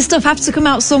 Listen, this stuff has to come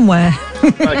out somewhere.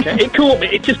 Okay, it caught me.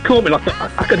 It just caught me. Like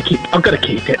I've got to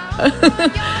keep it.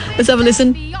 Let's have a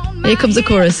listen. Here comes the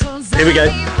chorus. Here we go.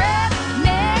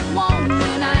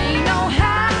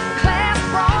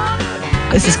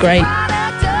 This is great.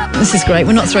 This is great.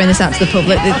 We're not throwing this out to the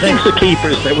public. It's a keeper,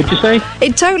 isn't it? Would you say?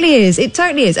 It totally is. It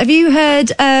totally is. Have you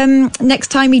heard Next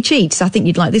Time He Cheats? I think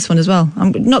you'd like this one as well.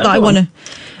 Not that I want to...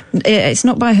 It's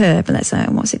not by her, but let's say,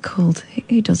 what's it called?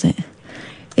 Who does it?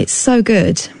 It's so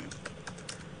good.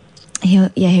 Here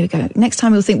we go. Next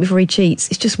time he'll think before he cheats.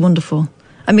 It's just wonderful.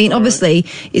 I mean, obviously,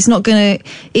 it's not going to...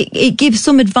 It gives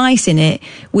some advice in it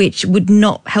which would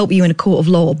not help you in a court of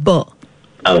law, but...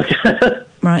 Okay.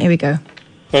 Right, here we go.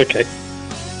 Okay.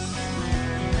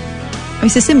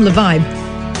 It's a similar vibe.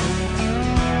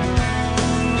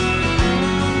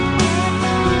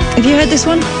 Have you heard this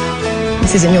one?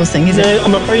 This isn't your thing, is it? No,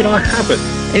 I'm afraid I haven't.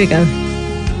 Here we go.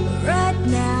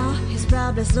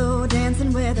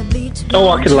 Oh,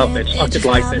 I could love this. I could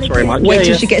like this very much. Wait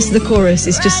till she gets to the chorus.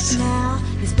 It's just...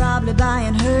 He's probably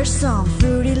buying her some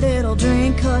fruity little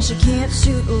drink 'cause she can't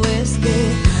shoot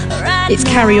whiskey. It's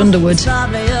Carrie Underwood.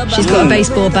 She's got a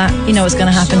baseball bat. You know what's going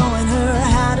to happen. Showing her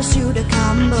how to shoot a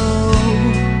combo.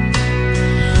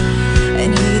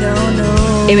 And he don't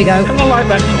know. Here we go. I like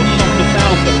that sort of song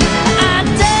album. I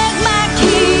take my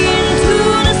kid to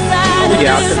the side. Oh,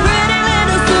 yeah, This pretty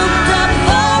little souped up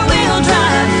four-wheel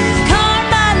drive. Called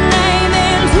my name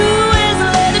into his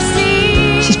leather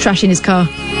seat. She's trashing his car.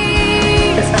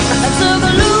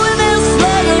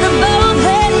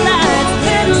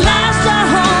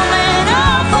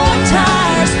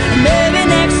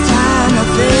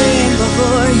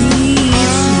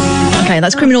 Okay,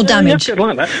 that's criminal damage. Yeah,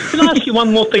 like that. Can I ask you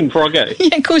one more thing before I go?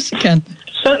 Yeah, of course you can.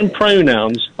 Certain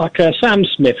pronouns, like Sam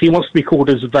Smith, he wants to be called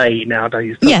as they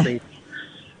nowadays, doesn't he?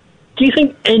 Do you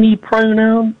think any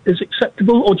pronoun is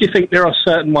acceptable, or do you think there are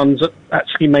certain ones that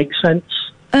actually make sense?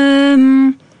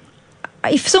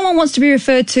 If someone wants to be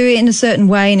referred to it in a certain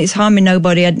way and it's harming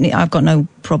nobody, I've got no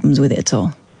problems with it at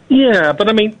all. Yeah, but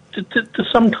I mean,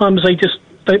 sometimes they just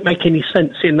don't make any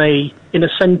sense in a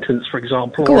sentence, for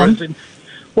example. Go on.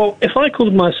 Well, if I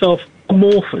called myself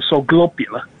amorphous or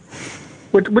globular,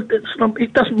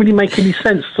 it doesn't really make any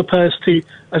sense as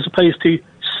opposed to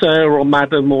sir or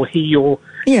madam or he or...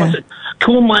 Yeah.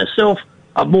 Call myself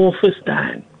amorphous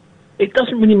Dan. It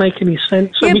doesn't really make any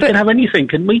sense. So we can have anything,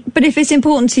 can we? But if it's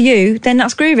important to you, then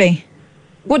that's groovy.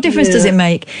 What difference does it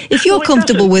make? If you're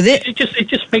comfortable with it... It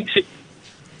just makes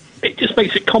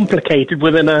it complicated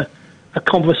within a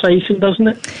conversation, doesn't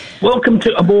it? Welcome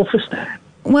to amorphous Dan.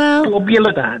 Well,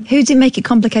 globular Dan. Who did it make it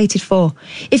complicated for?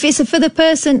 If it's for the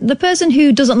person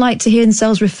who doesn't like to hear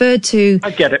themselves referred to... I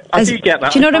get it. I do get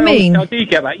that. Do you know what I mean? I do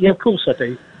get that. Yeah, of course I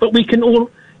do. But we can all...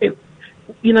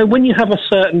 when you have a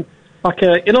certain... like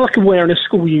wearing a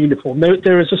school uniform,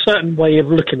 there is a certain way of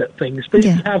looking at things. But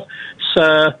if you have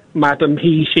sir, madam,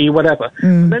 he, she, whatever,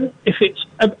 then if it's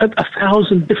a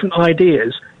 1,000 different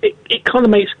ideas, it kind of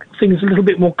makes things a little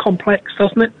bit more complex,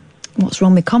 doesn't it? What's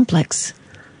wrong with complex?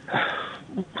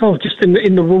 Well, just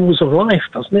in the rules of life,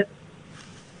 doesn't it?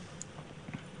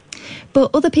 But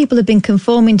other people have been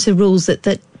conforming to rules that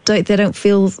they don't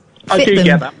feel fit I do them.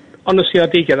 get that. Honestly, I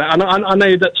do get that. And I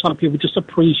know that some people just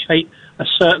appreciate a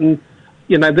certain,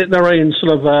 their own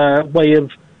sort of way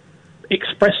of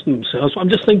expressing themselves. I'm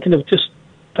just thinking of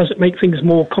does it make things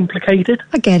more complicated?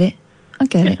 I get it.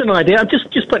 Just an idea. I'm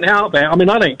just putting it out there. I mean,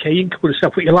 I don't care. You can call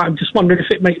yourself what you like. I'm just wondering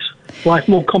if it makes life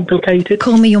more complicated.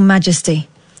 Call me Your Majesty.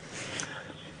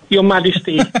 Your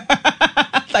Majesty.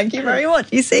 Thank you very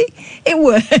much. You see, it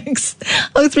works.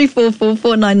 0344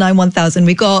 499 1000.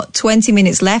 We've got 20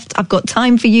 minutes left. I've got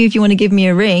time for you if you want to give me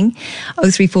a ring.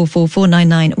 0344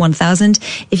 499 1000.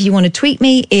 If you want to tweet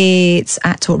me, it's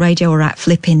at Talk Radio or at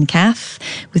Flippin' Cath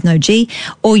with no G.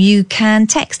 Or you can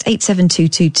text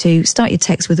 87222. Start your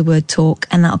text with the word talk,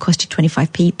 and that'll cost you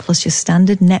 25p plus your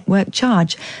standard network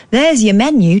charge. There's your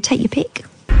menu. Take your pick.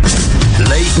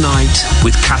 Late Night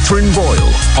with Katherine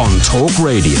Boyle on Talk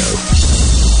Radio.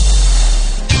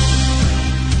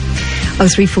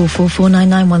 0344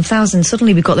 499 1000.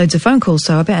 Suddenly we've got loads of phone calls,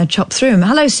 so I better chop through them.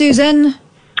 Hello, Susan.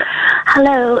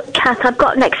 Hello, Kath. I've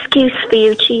got an excuse for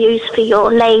you to use for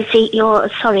your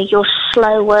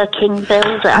slow-working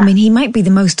builder. I mean, he might be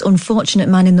the most unfortunate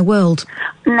man in the world.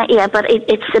 No, yeah, but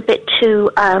it's a bit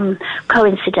too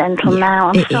coincidental now.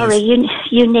 I'm sorry.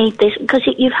 You need this because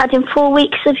you've had him 4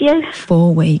 weeks, have you?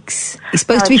 4 weeks. He's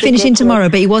supposed to be finishing tomorrow,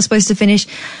 but he was supposed to finish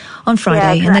on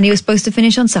Friday, and then he was supposed to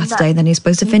finish on Saturday, and then he was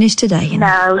supposed to finish today.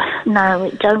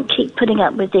 No, don't keep putting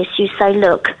up with this. You say,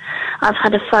 look, I've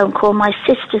had a phone call. My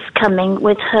sister's coming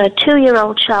with her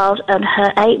 2-year-old child and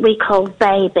her 8-week-old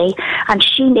baby, and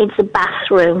she needs a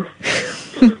bathroom.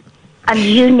 And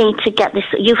you need to get this.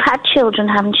 You've had children,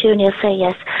 haven't you? And you'll say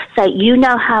yes. So you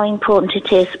know how important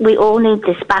it is. We all need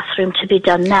this bathroom to be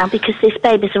done now because this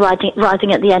baby's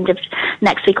arriving at the end of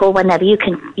next week or whenever. You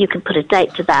can put a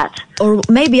date to that. Or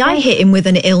maybe I hit him with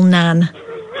an ill nan.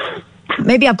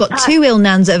 Maybe I've got 2 ill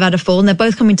nans that have had a fall and they're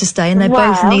both coming to stay and they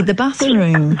both need the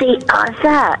bathroom. The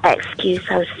other excuse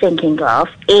I was thinking of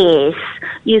is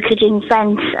you could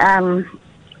invent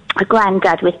a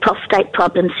granddad with prostate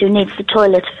problems who needs the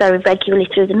toilet very regularly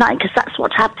through the night, because that's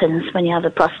what happens when you have a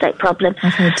prostate problem.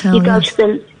 I've heard tell, you go yes. to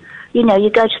the, you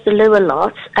go to the loo a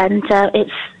lot, and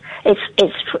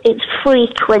it's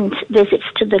frequent visits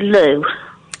to the loo.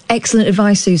 Excellent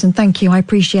advice, Susan. Thank you. I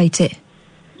appreciate it.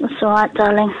 That's all right,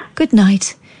 darling. Good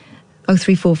night.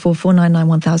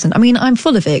 03444991000. I mean, I'm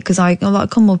full of it because I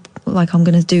come up like I'm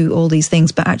going to do all these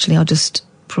things, but actually I'll just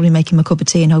probably make him a cup of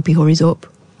tea and hope he hurries up,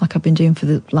 like I've been doing for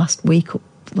the last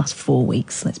 4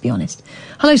 weeks, let's be honest.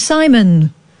 Hello,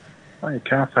 Simon. Hi,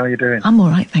 Kath. How are you doing? I'm all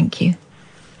right, thank you.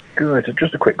 Good.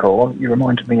 Just a quick call. You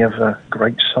reminded me of a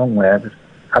great song there,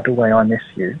 Had the Way I Miss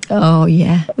You. Oh,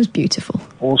 yeah. It was beautiful.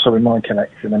 Also in my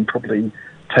collection, and probably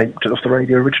taped off the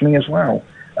radio originally as well.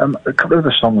 A couple of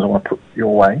the songs I want to put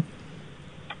your way.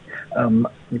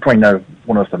 You probably know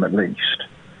one of them at least.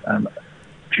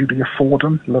 Julia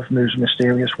Fordham, Love Moves a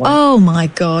Mysterious Way. Oh, my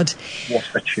God. What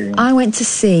a tune. I went to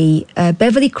see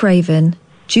Beverly Craven,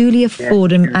 Julia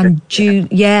Fordham, and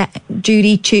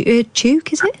Judy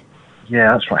Chook, is it?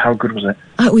 Yeah, that's right. How good was it?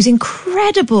 Oh, it was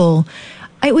incredible.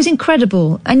 It was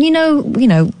incredible. And you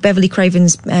know, Beverly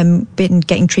Craven's been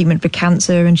getting treatment for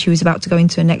cancer, and she was about to go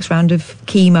into her next round of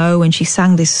chemo, and she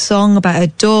sang this song about her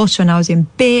daughter, and I was in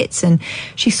bits, and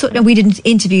we didn't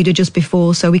interviewed her just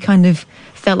before, so we kind of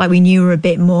felt like we knew her a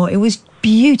bit more. It was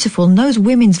beautiful, and those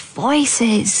women's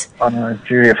voices. I know,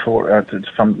 Julia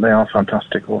Fordham, they are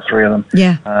fantastic, all three of them.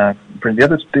 Yeah. The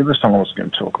other song I was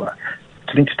going to talk about,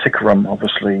 Tanita Tikaram,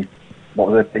 obviously, what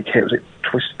was their big hit? Was it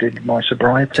Twisted My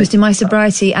Sobriety? Twisted My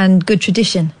Sobriety and Good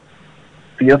Tradition.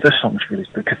 The other song's really,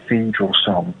 the Cathedral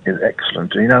song is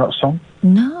excellent. Do you know that song?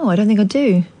 No, I don't think I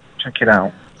do. Check it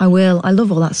out. I will. I love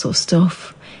all that sort of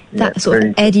stuff. Yeah, that sort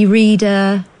of Eddie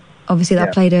Reader, obviously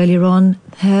that played earlier on.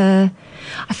 I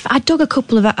dug a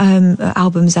couple of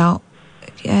albums out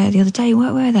the other day.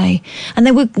 Where were they? And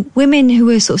they were women who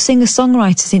were sort of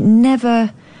singer-songwriters. It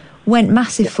never went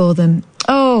massive for them.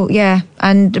 Oh, yeah,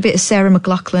 and a bit of Sarah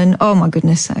McLachlan. Oh, my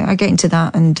goodness, I get into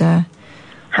that. And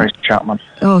Tracy Chapman.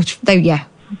 Oh,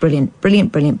 brilliant.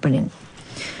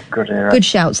 Good era. Good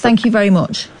shouts. Thank you very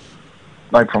much.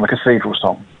 No problem. The Cathedral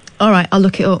song. All right, I'll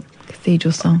look it up.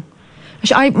 Cathedral song.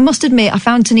 I must admit, I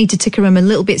found Tanita Tikaram a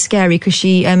little bit scary because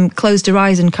she closed her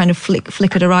eyes and kind of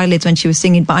flickered her eyelids when she was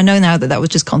singing, but I know now that was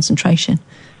just concentration.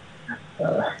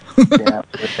 Yeah,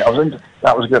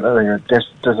 that was good earlier.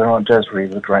 Desiree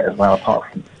was great as well,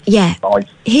 apart from... Yeah.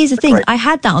 Here's the thing, I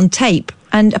had that on tape,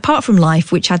 and apart from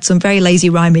Life, which had some very lazy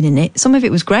rhyming in it, some of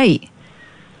it was great.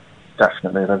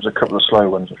 Definitely, there was a couple of slow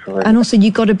ones which were really... And also You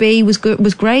Gotta Be was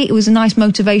great. It was a nice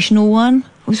motivational one.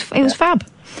 It was fab.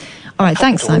 All right,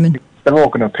 thanks, Simon. They're all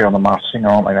going to appear on The Masked Singer,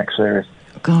 aren't they, next series?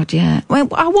 God, yeah. Well,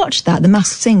 I watched that, The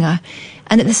Masked Singer,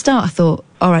 and at the start I thought,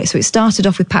 all right, so it started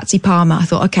off with Patsy Palmer. I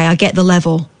thought, okay, I get the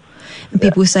level. And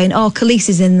people were saying, oh, Khalees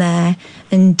is in there,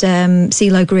 and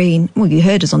CeeLo Green. Well, you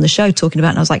heard us on the show talking about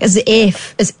it, and I was like, as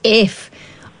if.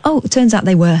 Oh, it turns out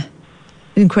they were.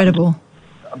 It was incredible.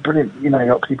 Brilliant. You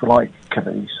got people like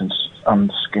Khalees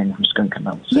and Skin from Skunk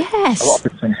Anansie. Yes. A lot of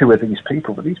people think, who are these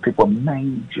people? But these people are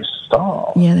major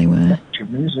stars. Yeah, they were.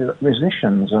 Major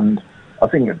musicians, and I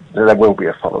think there will be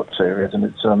a follow-up series, and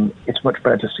it's much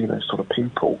better to see those sort of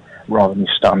people rather than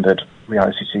your standard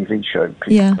reality TV show.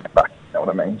 People back, you know what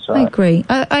I mean? So, I agree.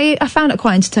 I found it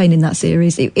quite entertaining, that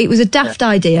series. It was a daft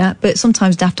idea, but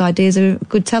sometimes daft ideas are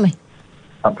good telly.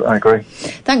 I agree.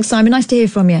 Thanks, Simon. Nice to hear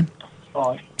from you.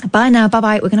 Bye. Bye now.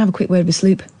 Bye-bye. We're going to have a quick word with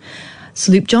Sloop.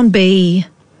 Sloop John B.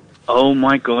 Oh,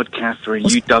 my God, Catherine,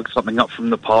 you dug something up from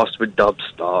the past with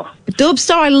Dubstar.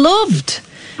 Dubstar, I loved.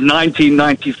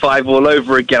 1995 all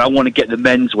over again. I want to get the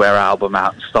Menswear album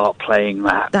out and start playing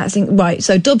that. Right.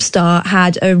 So Dubstar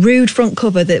had a rude front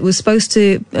cover that was supposed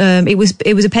to. It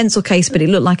was a pencil case, but it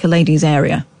looked like a lady's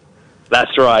area.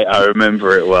 That's right. I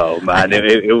remember it well, man.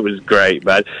 It was great,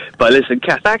 man. But listen,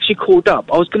 Kath, I actually called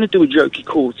up. I was going to do a jokey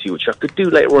call to you, which I could do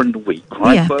later on in the week,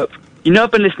 right? Yeah. But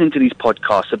I've been listening to these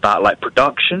podcasts about like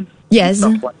production. Yes.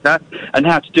 And stuff like that, and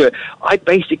how to do it. I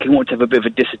basically want to have a bit of a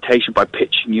dissertation by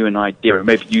pitching you an idea, and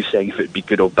maybe you saying if it'd be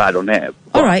good or bad on air.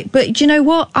 All right, but do you know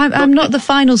what? I'm not the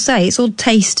final say. It's all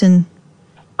taste and...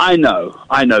 I know,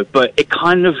 but it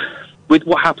kind of, with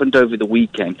what happened over the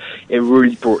weekend, it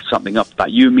really brought something up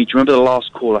about you and me. Do you remember the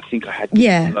last call I think I had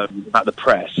about the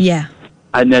press? Yeah.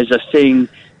 And there's a thing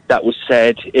that was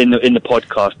said in the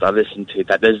podcast I listened to,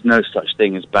 that there's no such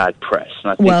thing as bad press.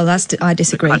 And I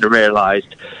disagree. I kind of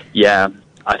realised,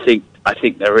 I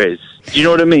think there is. Do you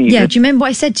know what I mean? Yeah. Do you remember what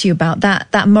I said to you about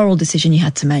that moral decision you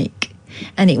had to make?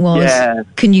 And it was,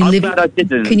 can you live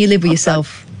with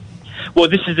yourself? Well,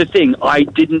 this is the thing. I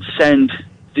didn't send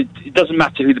it doesn't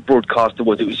matter who the broadcaster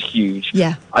was, it was huge.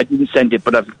 Yeah. I didn't send it,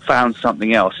 but I've found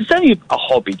something else. It's only a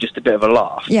hobby, just a bit of a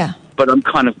laugh. Yeah. But I'm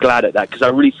kind of glad at that, because I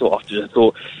really thought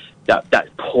that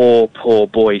poor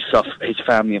boy, his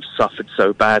family have suffered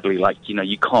so badly. Like,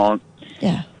 you can't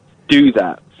do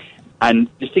that. And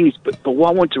the thing is, but what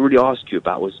I wanted to really ask you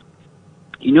about was,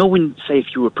 when, say,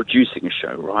 if you were producing a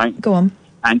show, right? Go on.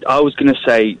 And I was going to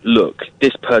say, look,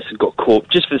 this person got caught,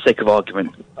 just for the sake of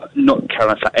argument, not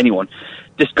Caroline Flack, anyone,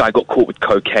 this guy got caught with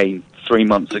cocaine 3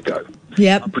 months ago.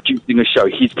 Yep. I'm producing a show,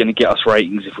 he's going to get us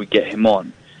ratings if we get him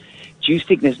on. Do you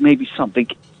think there's maybe something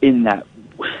in that?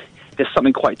 There's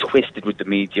something quite twisted with the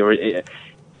media. Do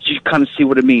you kind of see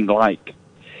what I mean? Like,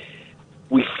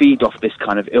 we feed off this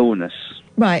kind of illness.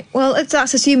 Right. Well,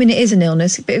 that's assuming it is an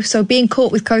illness. So being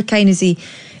caught with cocaine, was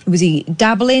he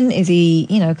dabbling? Is he,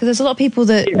 because there's a lot of people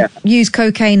that use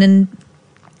cocaine and...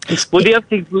 Well, the other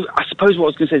thing, I suppose what I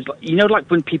was going to say is,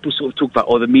 like when people sort of talk about,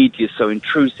 the media is so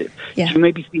intrusive, do you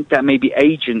maybe think that maybe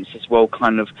agents as well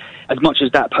kind of, as much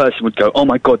as that person would go, oh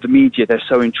my God, the media, they're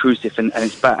so intrusive and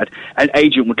it's bad, an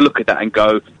agent would look at that and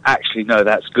go, actually, no,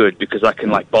 that's good, because I can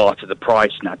barter the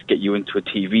price now to get you into a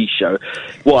TV show.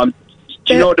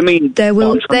 Do you know what I mean? There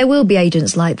will be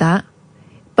agents like that,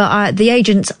 but the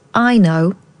agents I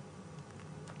know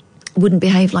wouldn't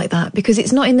behave like that, because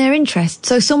it's not in their interest.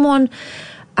 So someone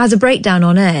has a breakdown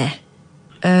on air,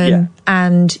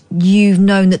 and you've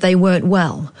known that they weren't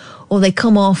well, or they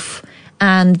come off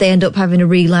and they end up having a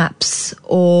relapse,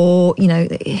 or,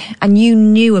 and you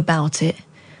knew about it.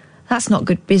 That's not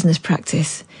good business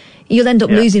practice. You'll end up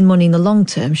losing money in the long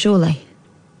term, surely.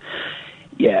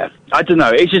 Yeah, I don't know.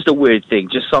 It's just a weird thing.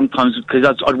 Just sometimes, because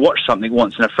I'd watched something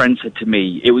once, and a friend said to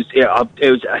me, it was. I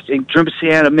think, do you remember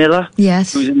Sienna Miller?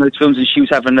 Yes. Who was in those films, and she was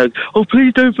having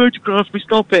please don't photograph me,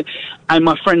 stop it. And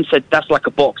my friend said, that's like a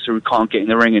boxer who can't get in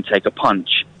the ring and take a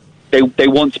punch. They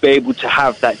want to be able to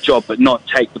have that job, but not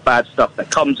take the bad stuff that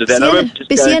comes with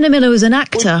it. Sienna Miller was an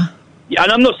actor. Yeah,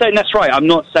 and I'm not saying that's right. I'm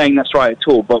not saying that's right at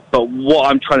all. But what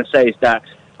I'm trying to say is that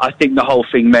I think the whole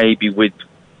thing may be with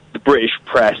the British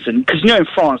press, and because in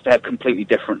France they have completely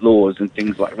different laws and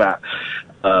things like that.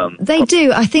 They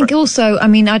do. I think also, I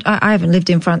mean, I haven't lived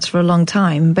in France for a long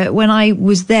time, but when I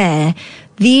was there,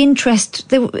 the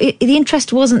interest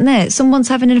wasn't there. Someone's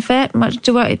having an affair.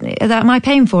 Am I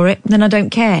paying for it? Then I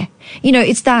don't care.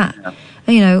 It's that.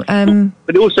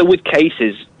 But also with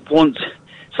cases,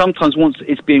 sometimes once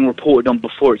it's being reported on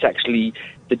before it's actually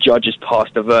the judge has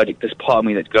passed a verdict, there's part of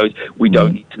me that goes, we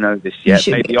don't need to know this yet.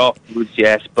 Maybe afterwards,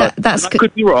 yes, but I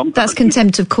could be wrong. That's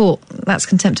contempt of court. That's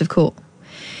contempt of court.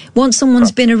 Once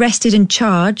someone's been arrested and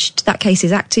charged, that case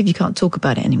is active. You can't talk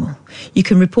about it anymore. You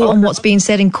can report on what's being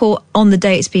said in court on the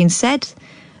day it's being said,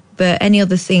 but any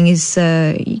other thing is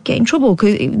you get in trouble,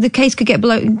 because the case could get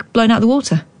blown out of the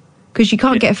water, because you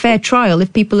can't get a fair trial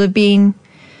if people are being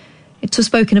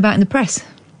spoken about in the press.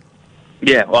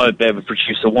 Yeah, well, I'd be able to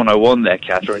produce a 101 there,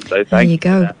 Catherine, so thank you.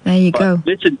 There you go.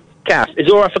 Listen, Kath, is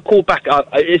it all right if I call back?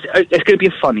 It's going to be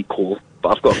a funny call,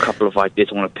 but I've got a couple of ideas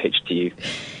I want to pitch to you.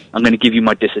 I'm going to give you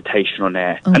my dissertation on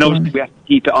air. And obviously we have to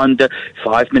keep it under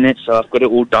 5 minutes, so I've got it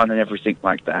all done and everything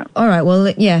like that. All right,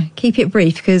 well, keep it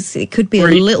brief, because it could be a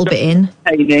little bit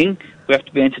entertaining. We have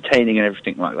to be entertaining and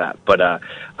everything like that. But I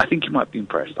think you might be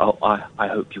impressed. I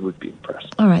hope you would be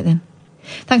impressed. All right, then.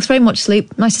 Thanks very much,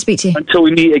 Sleep. Nice to speak to you. Until we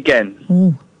meet again.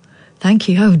 Oh, thank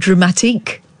you. Oh,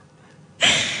 dramatic.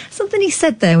 Something he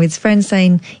said there with his friend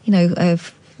saying,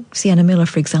 Sienna Miller,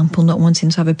 for example, not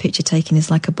wanting to have a picture taken is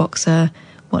like a boxer,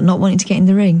 not wanting to get in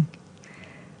the ring.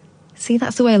 See,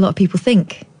 that's the way a lot of people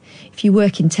think. If you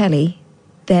work in telly,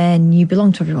 then you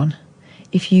belong to everyone.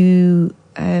 If you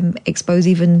expose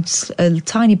even a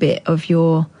tiny bit of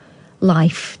your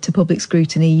life to public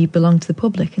scrutiny, you belong to the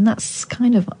public, and that's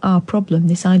kind of our problem,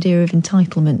 this idea of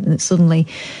entitlement, and that suddenly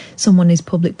someone is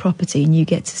public property and you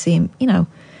get to see him,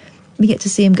 we get to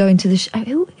see him go into the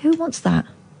who wants that?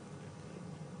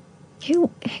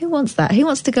 Who wants that? Who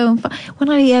wants to go and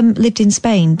when I lived in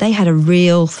Spain, they had a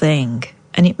real thing,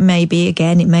 and it may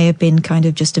have been kind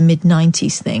of just a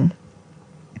mid-90s thing.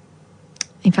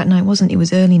 In fact, no, it wasn't. It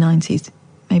was early 90s,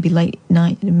 early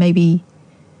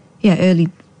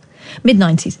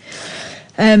mid-90s,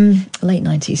 late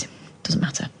 90s, doesn't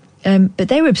matter. But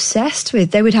they were obsessed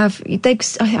with, I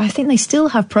think they still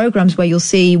have programmes where you'll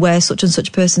see where such and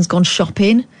such person's gone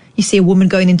shopping. You see a woman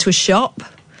going into a shop.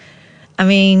 I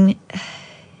mean,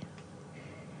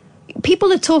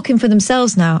 people are talking for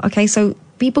themselves now. Okay, so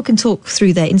people can talk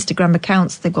through their Instagram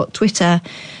accounts, they've got Twitter.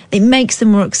 It makes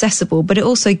them more accessible, but it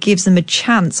also gives them a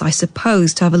chance, I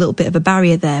suppose, to have a little bit of a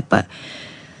barrier there. But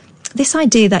this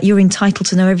idea that you're entitled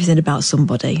to know everything about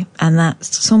somebody, and that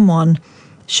someone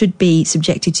should be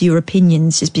subjected to your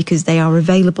opinions just because they are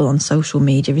available on social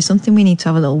media is something we need to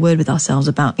have a little word with ourselves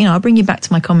about. You know, I'll bring you back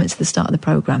to my comments at the start of the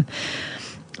programme.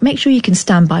 Make sure you can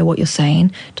stand by what you're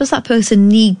saying. Does that person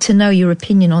need to know your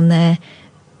opinion on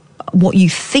what you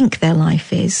think their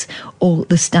life is or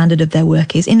the standard of their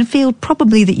work is in a field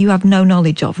probably that you have no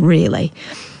knowledge of, really?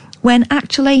 When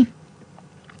actually,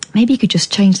 maybe you could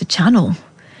just change the channel.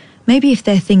 Maybe if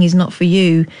their thing is not for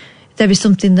you, there is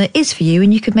something that is for you,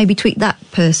 and you could maybe tweet that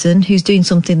person who's doing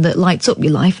something that lights up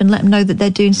your life and let them know that they're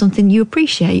doing something you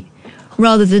appreciate,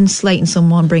 rather than slating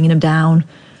someone, bringing them down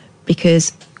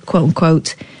because, quote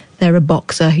unquote, they're a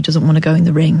boxer who doesn't want to go in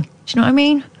the ring. Do you know what I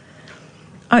mean?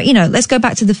 All right, you know, let's go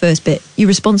back to the first bit. You're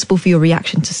responsible for your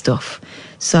reaction to stuff.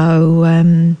 So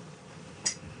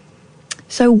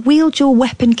wield your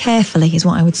weapon carefully is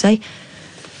what I would say.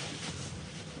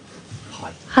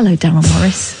 Hi. Hello, Darren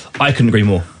Morris. I couldn't agree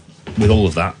more with all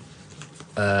of that.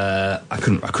 I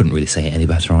couldn't really say it any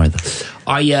better either.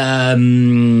 I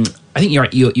think you're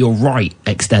right. Your right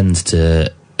extends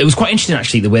to. It was quite interesting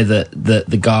actually the way that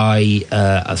the guy.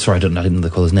 Sorry, I didn't know the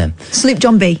caller's name. Sloop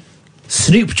John B.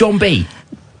 Sloop John B.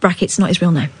 Brackets, not his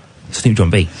real name. Sloop John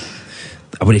B.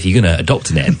 I wonder if you're going to adopt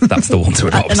a name, that's the one to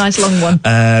adopt. A nice long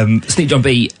one. Sloop John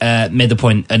B made the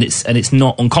point, and it's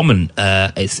not uncommon.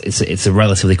 It's a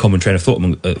relatively common train of thought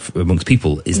amongst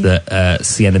people. Is that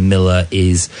Sienna Miller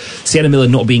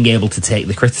not being able to take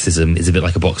the criticism is a bit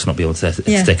like a boxer not being able to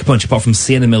take a punch. Apart from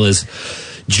Sienna Miller's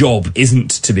job isn't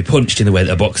to be punched in the way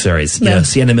that a boxer is. No. You know,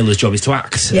 Sienna Miller's job is to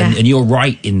act, and you're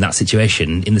right in that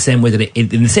situation. In the same way that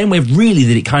in the same way really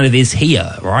that it kind of is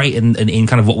here, right? And in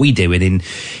kind of what we do, and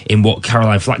in what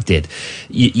Caroline Flack did,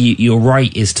 your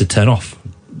right is to turn off.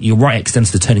 Your right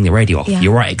extends to turning the radio off. Yeah.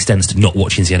 Your right extends to not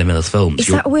watching Sienna Miller's films. It's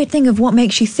that weird thing of what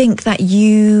makes you think that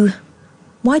you.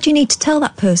 Why do you need to tell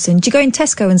that person? Do you go in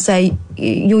Tesco and say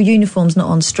your uniform's not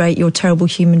on straight? You're a terrible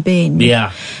human being.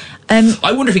 Yeah.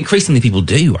 I wonder if increasingly people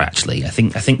do. Actually, I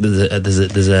think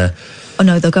there's a. Oh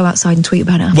no, they'll go outside and tweet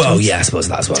about it afterwards. Well, yeah, I suppose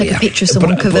that's what. Take a picture of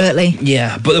someone covertly.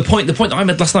 But the point that I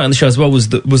made last night on the show as well was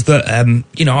that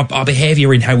you know, our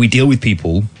behaviour in how we deal with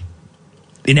people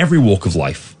in every walk of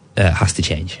life has to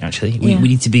change. Actually, we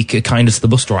need to be kinder to the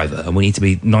bus driver, and we need to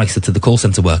be nicer to the call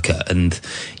centre worker, and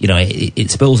you know, it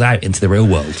spills out into the real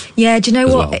world. Yeah, do you know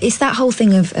what? Well. It's that whole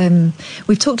thing of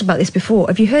we've talked about this before.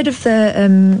 Have you heard of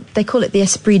the they call it the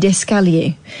esprit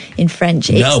d'escalier in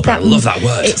French? No, but I love that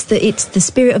word. It's the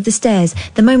spirit of the stairs.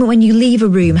 The moment when you leave a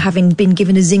room having been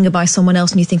given a zinger by someone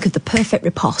else, and you think of the perfect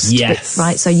riposte. Yes.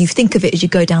 Right. So you think of it as you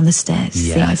go down the stairs.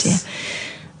 Yes. The idea.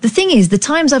 The thing is, the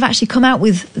times I've actually come out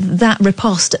with that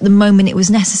riposte at the moment it was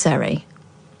necessary,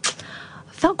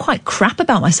 I felt quite crap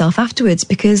about myself afterwards,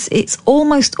 because it's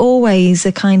almost always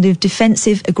a kind of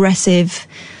defensive, aggressive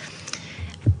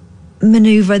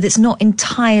manoeuvre that's not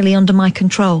entirely under my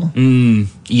control.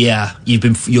 Yeah,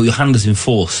 your hand has been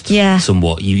forced. Yeah.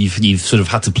 Somewhat. You've sort of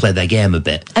had to play their game a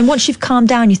bit. And once you've calmed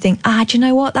down, you think, do you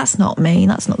know what? That's not me.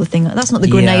 That's not the thing. That's not the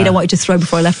grenade I wanted to throw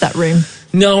before I left that room.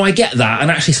 No, I get that, and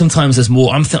actually sometimes there's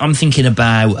more. I'm thinking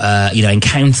about you know,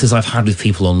 encounters I've had with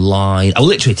people online. Oh,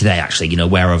 literally today, actually, you know,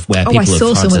 where people I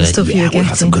saw some of the stuff you were we've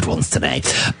had some good ones today.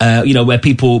 You know, where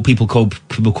people call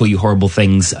you horrible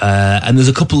things, and there's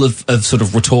a couple of sort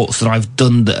of retorts that I've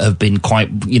done that have been quite,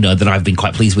 you know, that I've been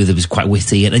quite pleased with. It was quite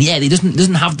witty, and it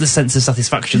doesn't have the sense of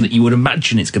satisfaction that you would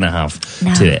imagine it's going to have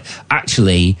to it.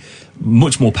 Actually,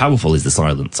 much more powerful is the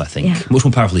silence. I think much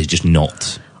more powerful is just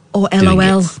not. Or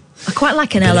LOL. I quite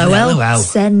like an LOL.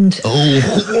 Send.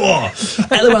 Oh,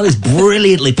 LOL is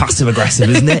brilliantly passive-aggressive,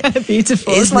 isn't it?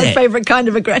 Beautiful. It's my favourite kind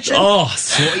of aggression. Oh,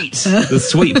 sweet. The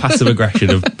sweet passive aggression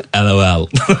of LOL.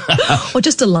 Or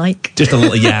just a like. Just a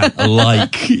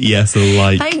like. Yes, a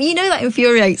like. You know that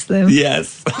infuriates them.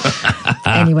 Yes.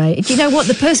 Anyway, do you know what?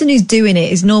 The person who's doing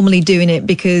it is normally doing it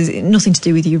because nothing to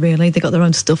do with you, really. They've got their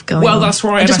own stuff going on. Well, that's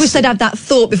right. I just wish they'd had that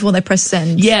thought before they press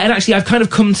send. Yeah, and actually I've kind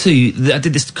of come to... I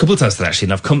did this a couple of times today,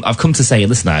 actually, and I've come to say,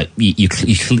 listen, now, you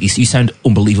sound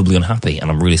unbelievably unhappy,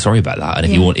 and I'm really sorry about that. And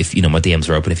if you know, my DMs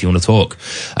are open if you want to talk.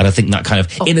 And I think that kind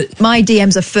of... my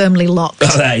DMs are firmly locked.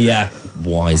 Yeah.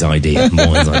 Wise idea.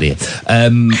 Actually,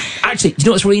 do you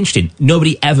know what's really interesting?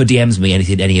 Nobody ever DMs me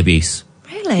any abuse.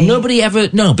 Really? Nobody ever...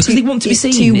 No, because they want to be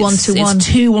seen. Too one-to-one. It's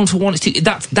too one-to-one.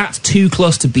 That's too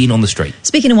close to being on the street.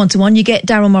 Speaking of one-to-one, you get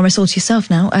Daryl Morris all to yourself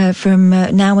now, from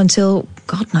now until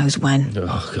God knows when.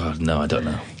 Oh, God, no, I don't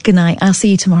know. Good night. I'll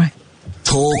see you tomorrow.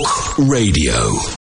 Talk Radio.